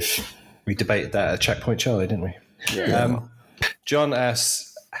think we debated that at Checkpoint Charlie, didn't we? Yeah. John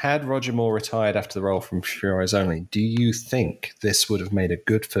asks, had Roger Moore retired after the role from For Eyes Only, do you think this would have made a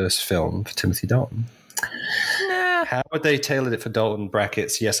good first film for Timothy Dalton? Nah. How would they tailor it for Dalton?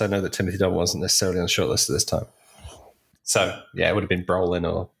 Brackets, yes, I know that Timothy Dalton wasn't necessarily on the shortlist at this time. So, yeah, it would have been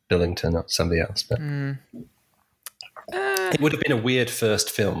Brolin or Billington or somebody else. But it would have been a weird first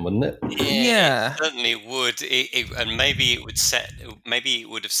film, wouldn't it? Yeah. It certainly would. And maybe it would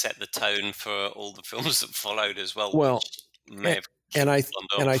have set the tone for all the films that followed as well. Well, which may have and I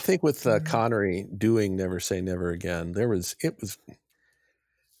think with Connery doing Never Say Never Again,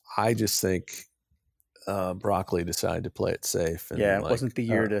 I just think Broccoli decided to play it safe. And it wasn't the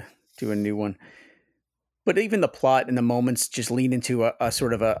year to do a new one. But even the plot and the moments just lean into a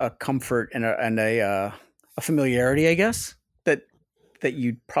sort of a comfort and a familiarity, I guess, that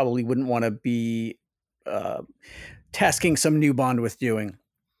you probably wouldn't want to be tasking some new Bond with doing.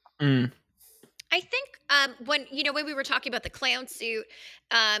 I think when we were talking about the clown suit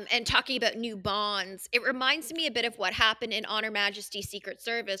and talking about new Bonds, it reminds me a bit of what happened in On Her Majesty's Secret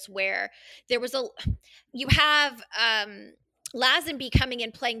Service, where there was you have Lazenby coming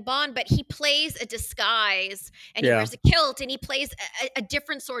in playing Bond, but he plays a disguise and he wears a kilt and he plays a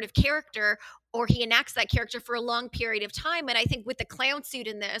different sort of character, or he enacts that character for a long period of time. And I think with the clown suit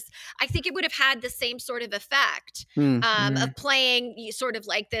in this, I think it would have had the same sort of effect of playing sort of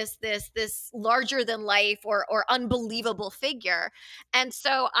like this larger than life or unbelievable figure. And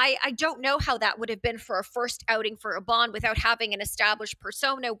so I don't know how that would have been for a first outing for a Bond without having an established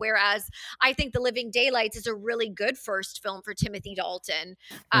persona. Whereas I think The Living Daylights is a really good first film for Timothy Dalton.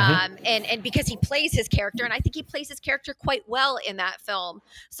 And because he plays his character, and I think he plays his character quite well in that film.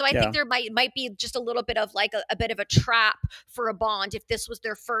 So I think there might be just a little bit of like a bit of a trap for a Bond if this was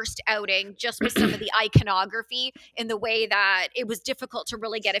their first outing, just with some of the iconography in the way that it was difficult to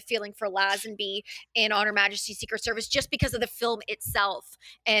really get a feeling for Lazenby in On Her Majesty's Secret Service just because of the film itself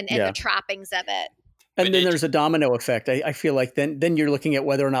and the trappings of it. And then there's a domino effect. I feel like then you're looking at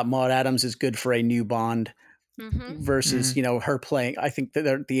whether or not Maude Adams is good for a new Bond versus her playing. I think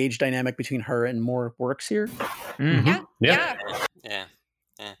that the age dynamic between her and Moore works here. Yeah.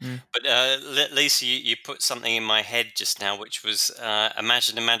 But Lisa, you put something in my head just now, which was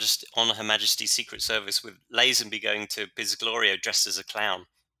imagine On Her Majesty's Secret Service with Lazenby going to Pizzagloria dressed as a clown.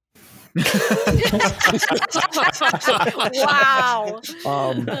 Wow.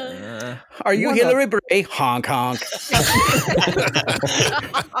 Are you Hillary Bray? Honk honk.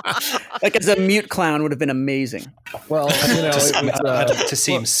 Like as a mute clown would have been amazing. Well, I'd like to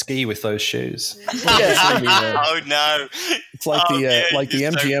see him ski with those shoes. Oh no! It's like the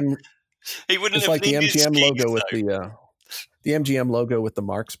MGM. He wouldn't. It's have like the needed MGM skis, logo with though. the MGM logo with the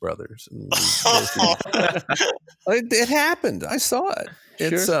Marx Brothers. It happened. I saw it.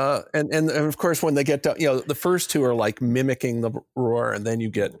 It's and of course when they get to, the first two are like mimicking the roar, and then you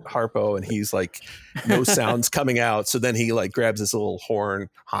get Harpo and he's like no sounds coming out, so then he like grabs his little horn,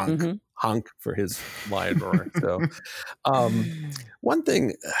 honk for his lion roar. So one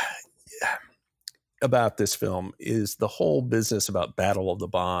thing about this film is the whole business about Battle of the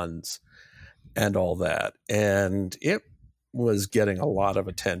Bonds and all that, and it was getting a lot of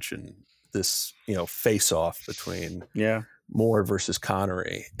attention, this face off between Moore versus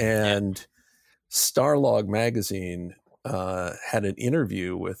Connery. And Starlog magazine had an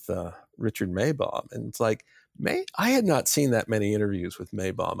interview with Richard Maibaum, and it's like I had not seen that many interviews with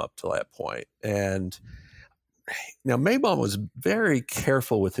Maibaum up to that point. And now Maibaum was very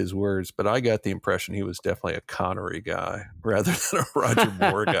careful with his words, but I got the impression he was definitely a Connery guy rather than a Roger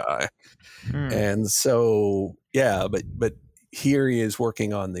Moore guy. And so, but here he is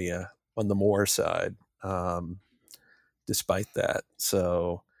working on the Moore side, despite that.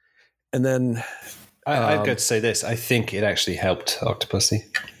 So, and then I've got to say this: I think it actually helped Octopussy.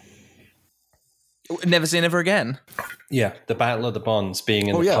 Never Say Never Again. Yeah, the Battle of the Bonds being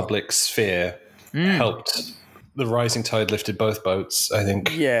in the public sphere helped. The rising tide lifted both boats, I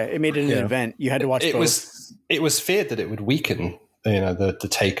think. Yeah, it made it an event. You had to watch both. It was feared that it would weaken the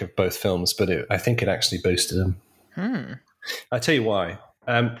take of both films, but I think it actually boosted them. I'll tell you why.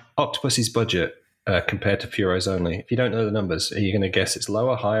 Octopussy's budget compared to Fear Eyes Only. If you don't know the numbers, are you going to guess it's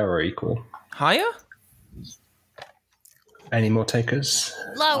lower, higher, or equal? Higher? Any more takers?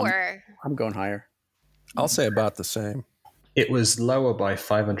 Lower. I'm going higher. I'll say about the same. It was lower by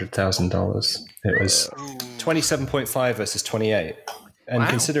 $500,000. It was 27.5 versus 28. And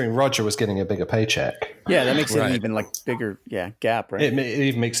considering Roger was getting a bigger paycheck, Yeah, that makes it an even bigger gap, right? it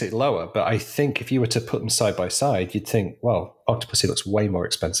even makes it lower. But I think if you were to put them side by side, you'd think, well, Octopussy looks way more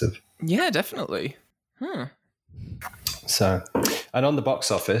expensive. Yeah, definitely. So, and on the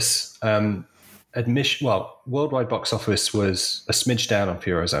box office, worldwide box office was a smidge down on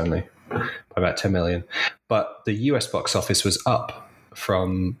Fear Eyes Only by about 10 million. But the US box office was up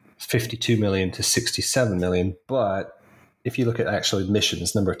from 52 million to 67 million. But if you look at actual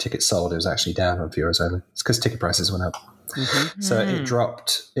admissions, number of tickets sold, it was actually down on Fear Eyes Only. It's because ticket prices went up. Mm-hmm. So it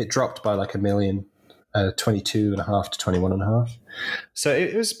dropped by like a million, 22.5 to 21.5. So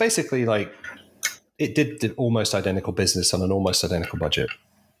it was basically like, it did the almost identical business on an almost identical budget.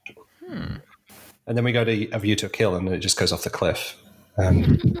 And then we go to A View to a Kill, and it just goes off the cliff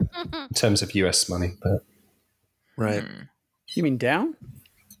in terms of US money. But Right. You mean down?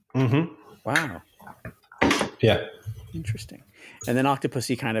 Mm-hmm. Wow. Yeah. Interesting. And then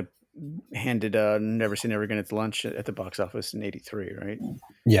Octopussy kind of handed Never Say Never Again at lunch at the box office in 83, right?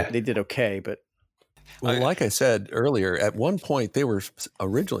 Yeah. They did okay, but... Well, like I said earlier, at one point they were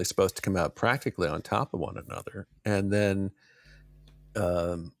originally supposed to come out practically on top of one another. And then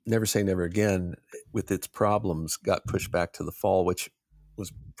Never Say Never Again, with its problems, got pushed back to the fall, which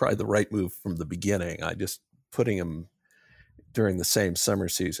was probably the right move from the beginning. Putting them during the same summer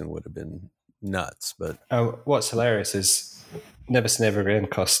season would have been nuts. But what's hilarious is Never Say Never Again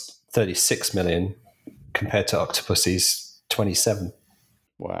cost 36 million compared to Octopussy's 27.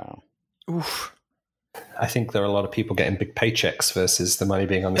 Wow. Oof. I think there are a lot of people getting big paychecks versus the money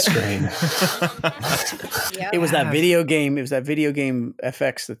being on the screen. It was that video game. It was that video game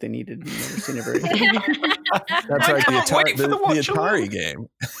FX that they needed. Never Say Never Again. That's right. The Atari game.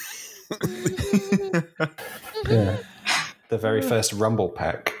 Yeah. The very first Rumble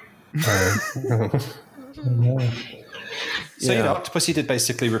pack. So, Octopussy did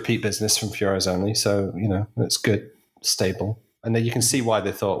basically repeat business from Fear Eyes Only. So, it's good, stable. And then you can see why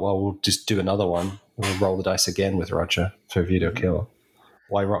they thought, well, we'll just do another one. We'll roll the dice again with Roger for A View to a Kill.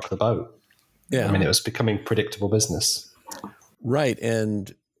 Why rock the boat? Yeah. I mean, it was becoming predictable business. Right.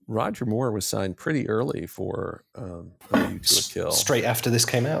 And Roger Moore was signed pretty early for A View to a Kill. Straight after this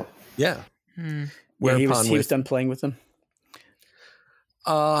came out. Yeah. Yeah, he was done playing with them.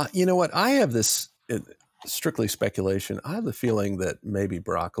 You know what? I have this, strictly speculation, I have the feeling that maybe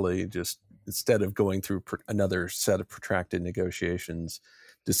Broccoli just, instead of going through another set of protracted negotiations,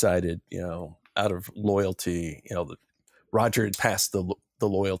 decided, out of loyalty, that Roger had passed the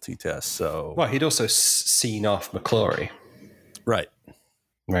loyalty test. So, well, he'd also seen off McClory, right?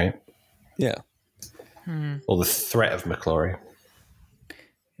 Yeah, or the threat of McClory.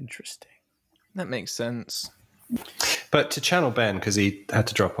 Interesting. That makes sense. But to channel Ben, because he had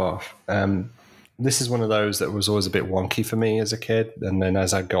to drop off. This is one of those that was always a bit wonky for me as a kid, and then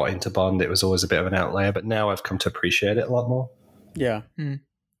as I got into Bond, it was always a bit of an outlier. But now I've come to appreciate it a lot more. Yeah,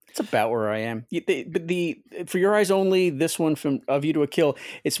 it's about where I am. For Your Eyes Only, this one from A View to a Kill,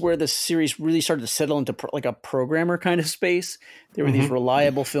 it's where the series really started to settle into like a programmer kind of space. There were these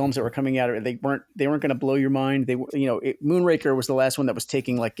reliable films that were coming out. They weren't going to blow your mind. Moonraker was the last one that was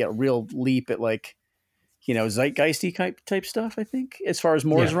taking like a real leap at like, zeitgeisty type stuff. I think as far as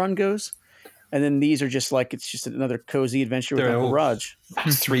Moore's Run goes. And then these are just like, it's just another cozy adventure with Uncle Raj.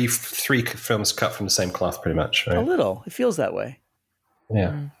 Three films cut from the same cloth, pretty much. Right? A little. It feels that way.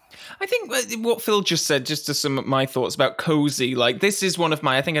 Yeah. I think what Phil just said, just to sum up my thoughts about cozy, like this is one of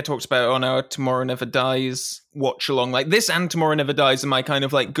my, I think I talked about it on our Tomorrow Never Dies watch along. Like this and Tomorrow Never Dies are my kind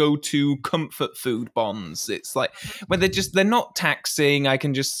of like go-to comfort food Bonds. It's like when they're not taxing. I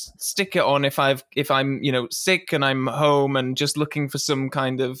can just stick it on if I'm sick and I'm home and just looking for some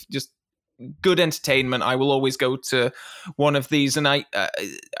kind of just good entertainment. I will always go to one of these, and I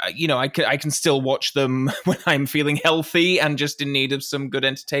can still watch them when I'm feeling healthy and just in need of some good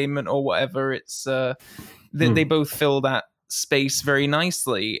entertainment or whatever. It's they both fill that space very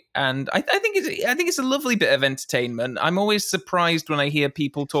nicely, and I think it's a lovely bit of entertainment. I'm always surprised when I hear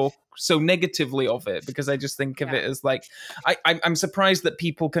people talk so negatively of it, because I just think of it as like I'm surprised that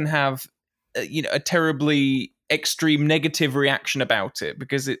people can have a terribly extreme negative reaction about it,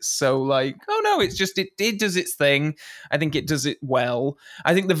 because it's so like, oh no, it's just it does its thing. I think it does it well.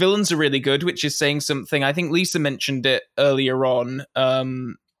 I think the villains are really good, which is saying something. I think Lisa mentioned it earlier on.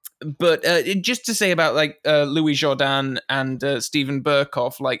 But just to say about like Louis Jourdan and Steven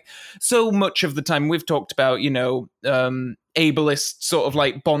Berkoff, like so much of the time we've talked about, ableist sort of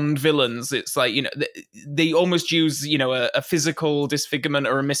like Bond villains. It's like, they almost use, a physical disfigurement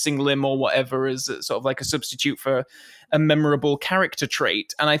or a missing limb or whatever as sort of like a substitute for a memorable character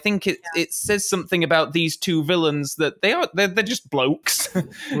trait. And I think it says something about these two villains that they're just blokes,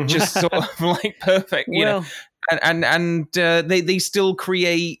 just sort of like perfect, you know. And they still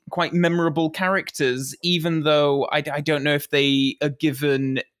create quite memorable characters, even though I don't know if they are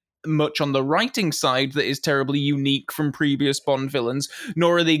given much on the writing side that is terribly unique from previous Bond villains,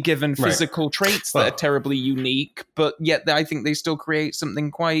 nor are they given physical traits that are terribly unique, but yet I think they still create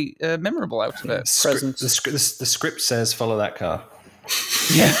something quite memorable out of it. The script says follow that car.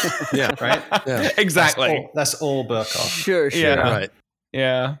 Yeah. Right? Yeah. Exactly. That's all Berkoff. Sure. Yeah. Right.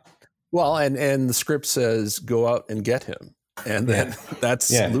 Yeah. Well, and the script says go out and get him. And then that's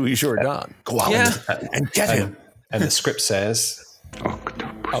Louis Jourdan. Go out and get him. And the script says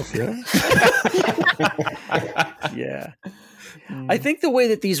okay. Yeah. I think the way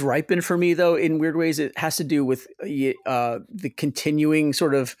that these ripen for me, though, in weird ways, it has to do with the continuing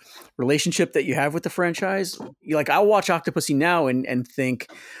sort of relationship that you have with the franchise. Like, I'll watch Octopussy now and think,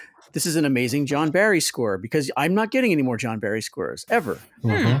 this is an amazing John Barry score, because I'm not getting any more John Barry scores ever.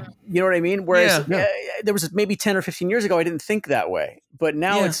 Mm-hmm. You know what I mean? Whereas there was maybe 10 or 15 years ago, I didn't think that way. But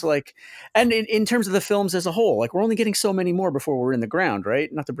now it's like, and in terms of the films as a whole, like we're only getting so many more before we're in the ground,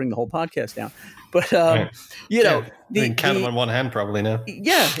 right? Not to bring the whole podcast down, but you know, you can count them on one hand probably now.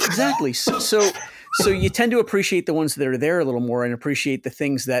 Yeah, exactly. So you tend to appreciate the ones that are there a little more and appreciate the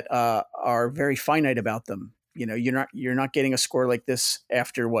things that are very finite about them. You know, you're not getting a score like this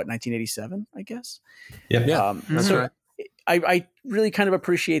after 1987, I guess. Yeah. That's right. I really kind of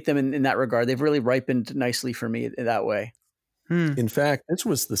appreciate them in that regard. They've really ripened nicely for me in that way. In fact, this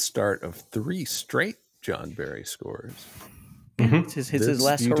was the start of 3 straight John Barry scores. Mm-hmm. It's his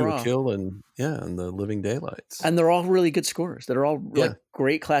last View hurrah. to a Kill and The Living Daylights. And they're all really good scores. They're all like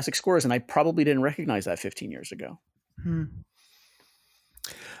great classic scores. And I probably didn't recognize that 15 years ago.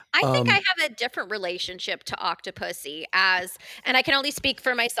 I think I have a different relationship to Octopussy and I can only speak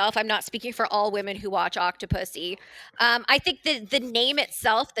for myself. I'm not speaking for all women who watch Octopussy. I think the name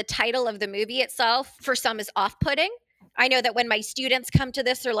itself, the title of the movie itself, for some is off-putting. I know that when my students come to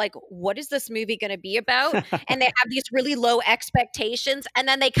this, they're like, what is this movie going to be about? And they have these really low expectations. And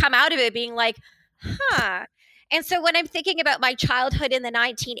then they come out of it being like, huh. And so when I'm thinking about my childhood in the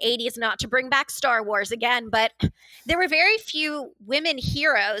 1980s, not to bring back Star Wars again, but there were very few women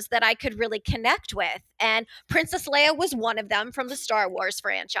heroes that I could really connect with. And Princess Leia was one of them from the Star Wars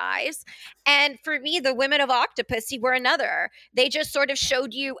franchise. And for me, the women of Octopussy were another. They just sort of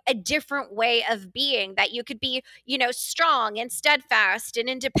showed you a different way of being, that you could be, strong and steadfast and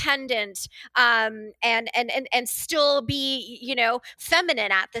independent, and still be,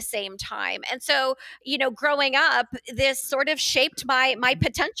 feminine at the same time. And so, growing up, this sort of shaped my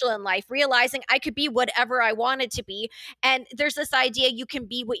potential in life, realizing I could be whatever I wanted to be. And there's this idea you can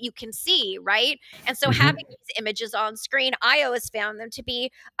be what you can see, right? And so having these images on screen, I always found them to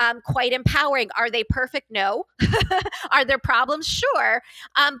be quite empowering. Are they perfect? No. Are there problems? Sure.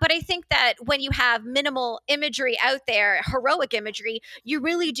 But I think that when you have minimal imagery out there, heroic imagery, you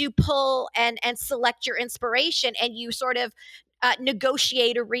really do pull and select your inspiration, and you sort of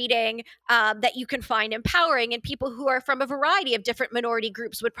negotiate a reading that you can find empowering. And people who are from a variety of different minority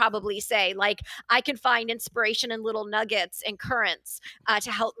groups would probably say, like, I can find inspiration in little nuggets and currents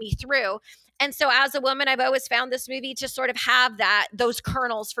to help me through. And so as a woman, I've always found this movie to sort of have those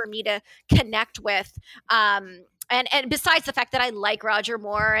kernels for me to connect with. And besides the fact that I like Roger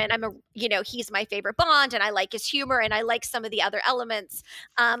Moore, and he's my favorite Bond, and I like his humor, and I like some of the other elements,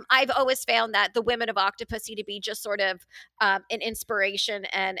 I've always found that the women of Octopussy to be just sort of an inspiration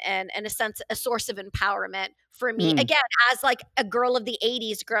and a source of empowerment for me. Again, as like a girl of the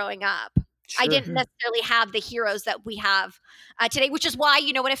 80s growing up. Sure. I didn't necessarily have the heroes that we have today, which is why,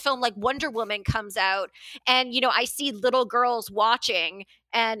 when a film like Wonder Woman comes out and, I see little girls watching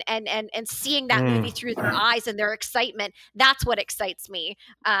and seeing that movie through their eyes and their excitement, that's what excites me.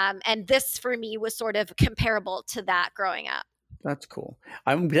 And this for me was sort of comparable to that growing up. That's cool.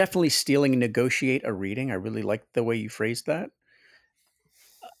 I'm definitely stealing negotiate a reading. I really like the way you phrased that.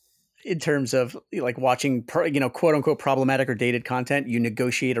 In terms of like watching, quote unquote problematic or dated content, you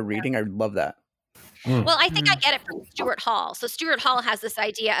negotiate a reading. I love that. Well, I think I get it from Stuart Hall. So Stuart Hall has this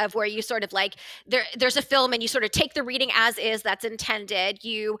idea of where you sort of like there's a film and you sort of take the reading as is that's intended.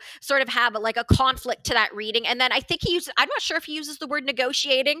 You sort of have like a conflict to that reading, and then I think I'm not sure if he uses the word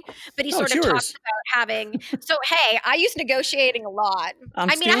negotiating, but he sort of talks about having. So hey, I use negotiating a lot. I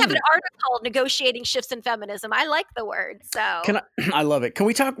have an article, Negotiating Shifts in Feminism. I like the word. So I love it. Can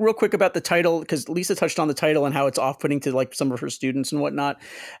we talk real quick about the title? Because Lisa touched on the title and how it's off-putting to like some of her students and whatnot.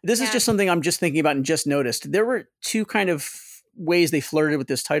 This is just something I'm just thinking about and just noticed. There were two kind of ways they flirted with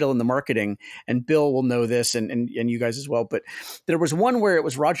this title in the marketing, and Bill will know this, and you guys as well. But there was one where it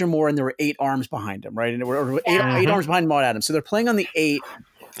was Roger Moore and there were 8 arms behind him, right? And there were eight arms behind Maud Adams. So they're playing on the 8.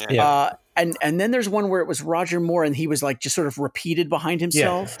 Yeah. And then there's one where it was Roger Moore and he was like just sort of repeated behind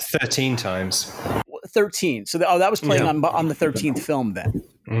himself. 13 times. 13. So that was playing on the 13th film then.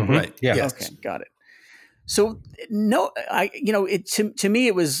 Mm-hmm. Right. Yeah. Yes. Okay. Got it. So to me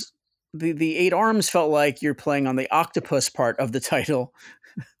it was the 8 arms felt like you're playing on the octopus part of the title.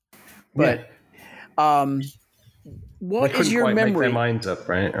 But what is your memory? Make their minds up,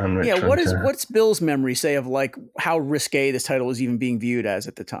 right? What's Bill's memory say of like how risque this title was even being viewed as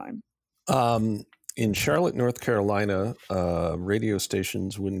at the time? In Charlotte, North Carolina, radio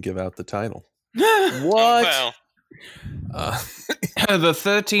stations wouldn't give out the title. What? Oh, well. The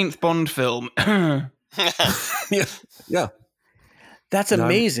 13th Bond film. Yeah. That's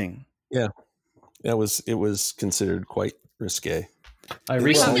amazing. Yeah. It was considered quite risque. I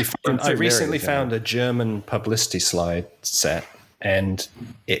recently found a German publicity slide set, and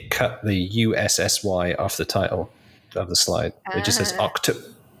it cut the USSY off the title of the slide. It just says Octo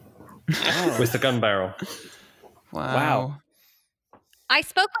with the gun barrel. Wow. I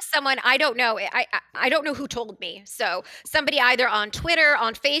spoke with someone, I don't know. I don't know who told me. So somebody either on Twitter,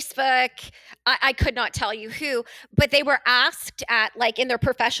 on Facebook, I could not tell you who, but they were asked at like in their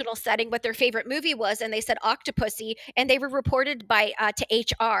professional setting what their favorite movie was, and they said Octopussy, and they were reported to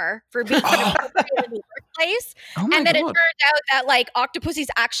HR for being inappropriate in the workplace. And then it turned out that like Octopussy's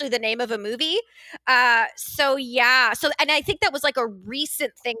actually the name of a movie. So and I think that was like a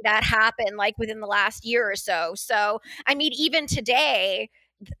recent thing that happened like within the last year or so. So I mean, even today,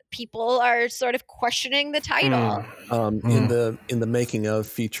 people are sort of questioning the title. In the making of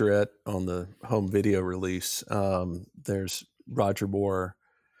featurette on the home video release, there's Roger Moore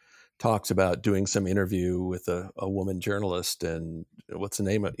talks about doing some interview with a woman journalist, and what's the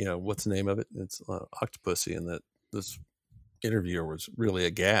name of it? It's Octopussy, and that this interviewer was really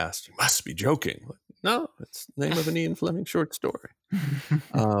aghast. You must be joking. Like, no, it's the name of an Ian Fleming short story.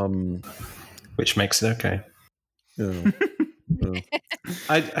 Which makes it okay.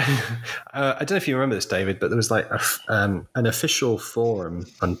 I don't know if you remember this, David, but there was like an official forum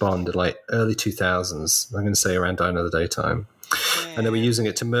on Bond in like early 2000s. I'm going to say around Dine of the Daytime, and they were using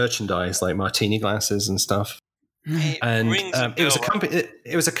it to merchandise like martini glasses and stuff. And it was a company.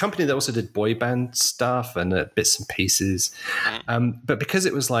 It was a company that also did boy band stuff and bits and pieces. But because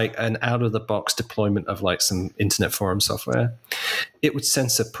it was like an out of the box deployment of like some internet forum software, it would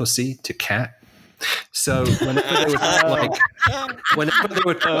censor pussy to cat. So whenever they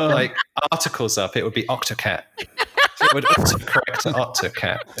would put like articles up, it would be Octocat. So it would autocorrect to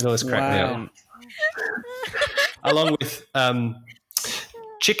Octocat. It always cracked me up. Along with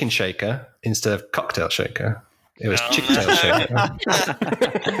chicken shaker instead of cocktail shaker. It was chicken tail shaker.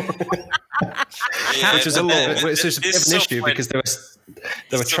 Which was a bit of an issue because they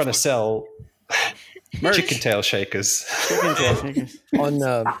were trying to sell chicken tail shakers.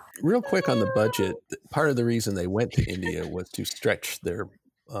 On real quick on the budget, part of the reason they went to India was to stretch their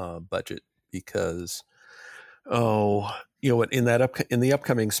budget because in the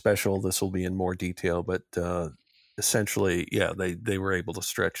upcoming special, this will be in more detail, but essentially, they were able to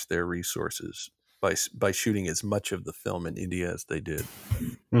stretch their resources by shooting as much of the film in India as they did.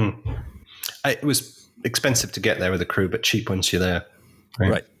 It was expensive to get there with a crew, but cheap once you're there.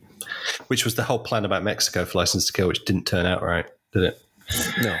 Right. Which was the whole plan about Mexico for License to Kill, which didn't turn out right, did it?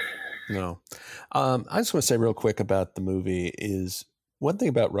 No. I just want to say real quick about the movie is one thing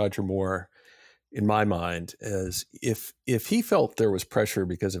about Roger Moore, in my mind, is if he felt there was pressure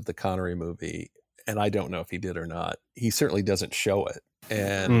because of the Connery movie, and I don't know if he did or not, he certainly doesn't show it.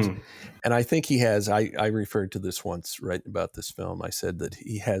 And I think he has, I referred to this once, right, about this film. I said that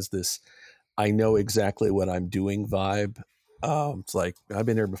he has this, I know exactly what I'm doing vibe. It's like, I've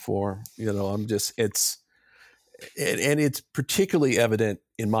been here before, it's particularly evident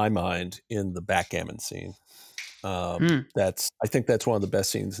in my mind in the backgammon scene. I think that's one of the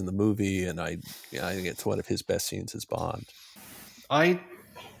best scenes in the movie. And I think it's one of his best scenes as Bond. I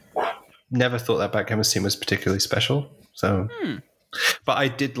never thought that backgammon scene was particularly special. So, but I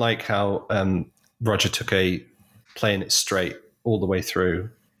did like how Roger took a playing it straight all the way through,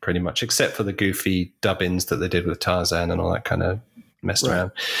 pretty much, except for the goofy dub-ins that they did with Tarzan and all that kind of messed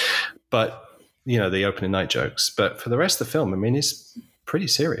around. But, the opening night jokes. But for the rest of the film, I mean, he's pretty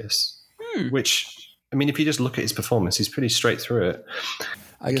serious, which, I mean, if you just look at his performance, he's pretty straight through it.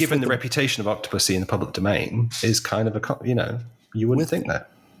 Given the reputation of Octopussy in the public domain is kind of you wouldn't think that.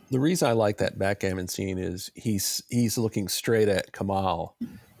 The reason I like that backgammon scene is he's looking straight at Kamal,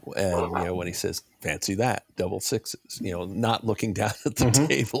 and when he says "fancy that, double sixes," not looking down at the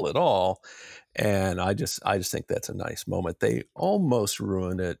table at all. And I just think that's a nice moment. They almost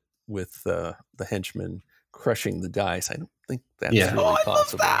ruin it with the henchman crushing the dice. I don't think that's really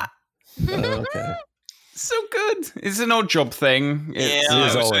possible. I love that. Okay. So good. It's an odd job thing.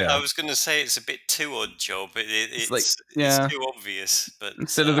 I was going to say it's a bit too odd job. It's too obvious. But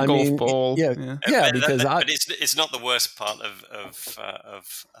instead of the golf ball, because it's not the worst part of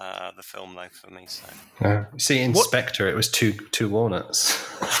the film though for me. So see, in Spectre, it was two walnuts.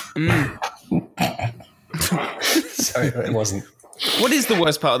 Sorry, it wasn't. What is the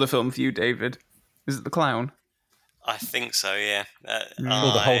worst part of the film for you, David? Is it the clown? I think so, yeah. The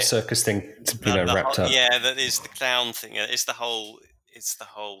whole circus thing, wrapped up. Yeah, that is the clown thing. It's the whole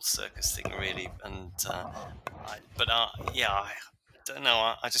circus thing, really. And I don't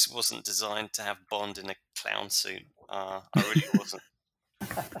know. I just wasn't designed to have Bond in a clown suit. I really wasn't.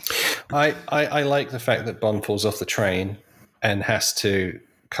 I like the fact that Bond falls off the train and has to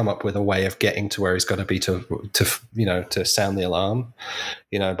come up with a way of getting to where he's got to be to sound the alarm,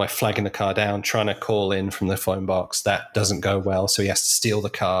 by flagging the car down, trying to call in from the phone box. That doesn't go well, so he has to steal the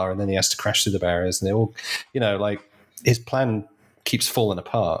car, and then he has to crash through the barriers, and they all, his plan keeps falling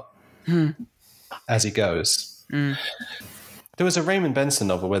apart as he goes. There was a Raymond Benson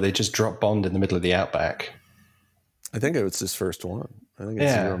novel where they just drop Bond in the middle of the outback. I think it was his first one. I think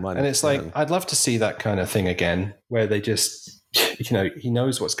it's and it's like, I'd love to see that kind of thing again, where they just, he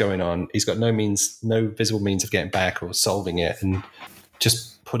knows what's going on. He's got no visible means of getting back or solving it, and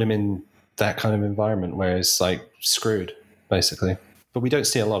just put him in that kind of environment where it's like screwed, basically. But we don't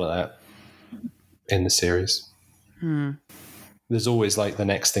see a lot of that in the series. There's always like the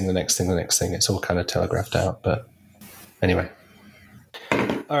next thing. It's all kind of telegraphed out. But anyway.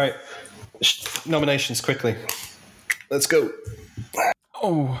 All right. Nominations quickly. Let's go.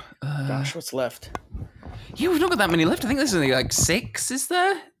 Gosh, what's left? Yeah, we've not got that many left. I think there's only like 6, is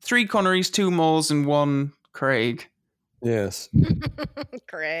there? 3 Connerys, 2 Mauls, and 1 Craig. Yes.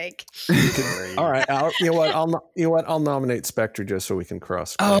 Craig. All right. I'll nominate Spectre just so we can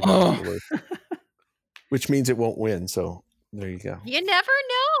cross. Which means it won't win. So there you go. You never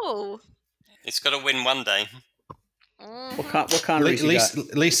know. It's got to win one day. What Connerys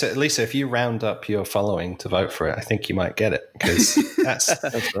Lisa, if you round up your following to vote for it, I think you might get it, because that's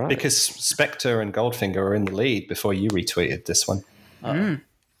right. Because Spectre and Goldfinger are in the lead before you retweeted this one.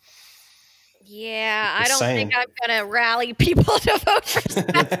 Yeah, I don't think I'm going to rally people to vote for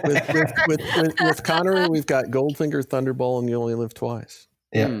Spectre. with Connery, we've got Goldfinger, Thunderball, and You Only Live Twice.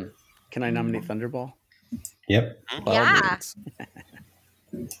 Yeah. Can I nominate Thunderball? Yep. Yeah.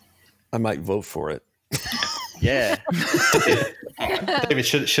 I might vote for it. Yeah. David,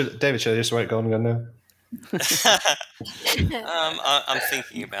 should I just write Golden Gun now? I'm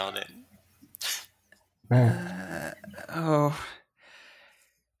thinking about it.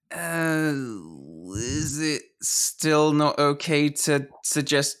 Is it still not okay to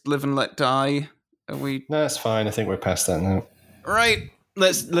suggest Live and Let Die? Are we? No, it's fine. I think we're past that now. Right.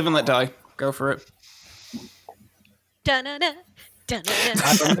 Let's Live and Let Die. Go for it. Da-na-na.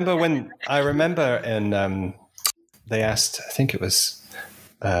 I remember in they asked, I think it was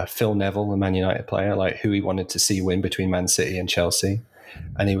Phil Neville, the Man United player, like who he wanted to see win between Man City and Chelsea,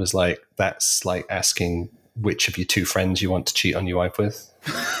 and he was like, "That's like asking which of your 2 friends you want to cheat on your wife with."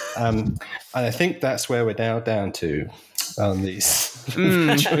 And I think that's where we're now down to on these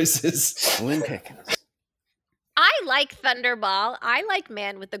choices. Slim pickings. I like Thunderball. I like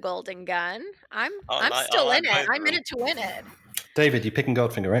Man with the Golden Gun. I'm still in it. I'm in it to win it. David, you're picking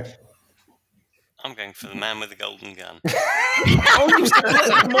Goldfinger, right? I'm going for the Man with the Golden Gun.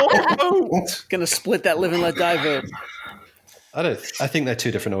 Gonna split that Live and Let Die vote. I think they're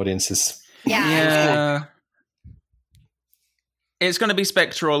 2 different audiences. Yeah. It's going to be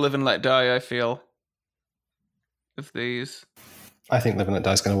Spectre or Live and Let Die, I feel. Of these. I think Live and Let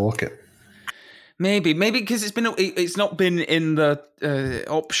Die is going to walk it. Maybe because it's not been in the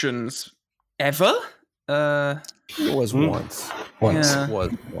options ever. It was once. Yeah. It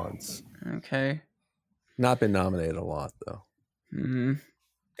was once. Okay. Not been nominated a lot though. Mm-hmm.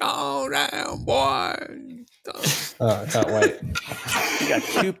 Go down, boy. I can't wait. You got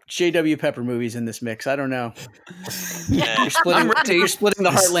 2 J.W. Pepper movies in this mix. I don't know. Yeah. You're splitting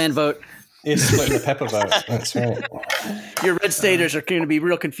the Heartland vote. You're splitting the Pepper vote. That's right. Your red staters are going to be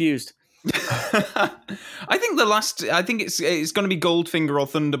real confused. I think it's going to be Goldfinger or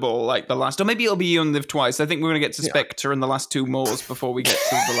Thunderball, like the last, or maybe it'll be You and Live Twice. I think we're going to get to Spectre and the last 2 Moors before we get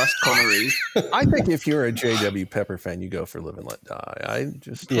to the last Connery. I think if you're a J.W. Pepper fan, you go for Live and Let Die. I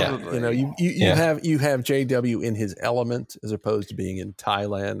just, you have J.W. in his element as opposed to being in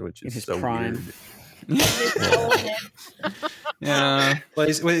Thailand, which is so prime. Weird. Yeah. Well,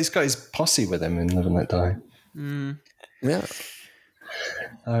 he's got his posse with him in Live and Let Die. Yeah.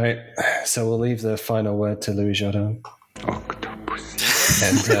 All right, so we'll leave the final word to Louis Jourdan.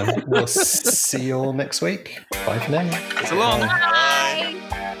 And we'll see you all next week. Bye for now. So long. Bye.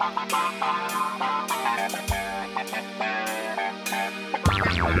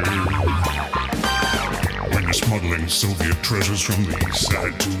 When you're smuggling Soviet treasures from the east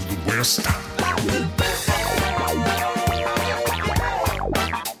side to the west,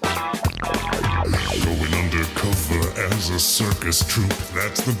 going undercover as a circus troupe,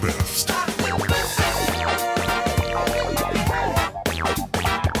 that's the best.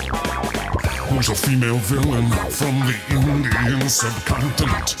 Who's a female villain from the Indian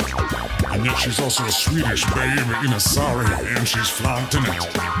subcontinent, and yet she's also a Swedish babe in a sari, and she's flaunting it.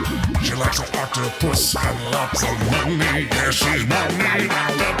 She likes an octopus and lots of money. Yeah, she's money.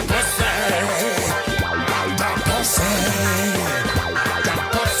 The pussy. The pussy. The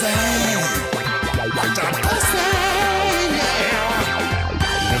pussy. The pussy.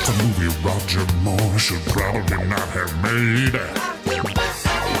 Yeah. It's a movie Roger Moore should probably not have made.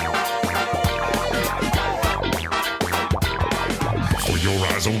 For Your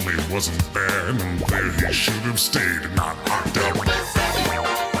Eyes Only wasn't bad, and there he should have stayed, not locked up.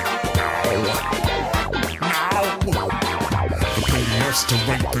 To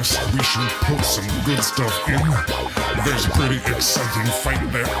write this, we should put some good stuff in. There's a pretty exciting fight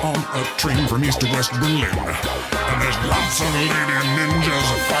there on a train from east to west Berlin. And there's lots of lady ninjas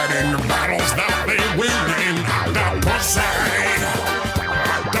fighting the battles that they win in the pussy.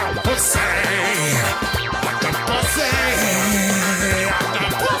 The pussy. The pussy. The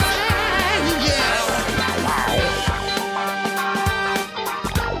pussy. Yeah.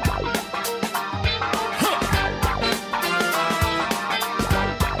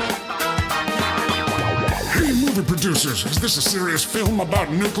 Producers, is this a serious film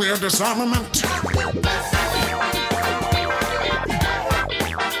about nuclear disarmament?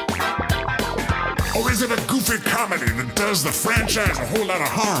 Or is it a goofy comedy that does the franchise a whole lot of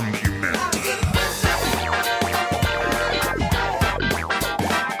harm, you meant?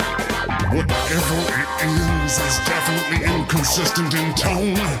 Whatever it is definitely inconsistent in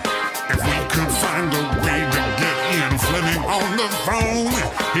tone. If we could find a way to get Ian Fleming on the phone,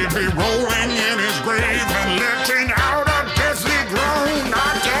 he'd be rolling in his grave and letting out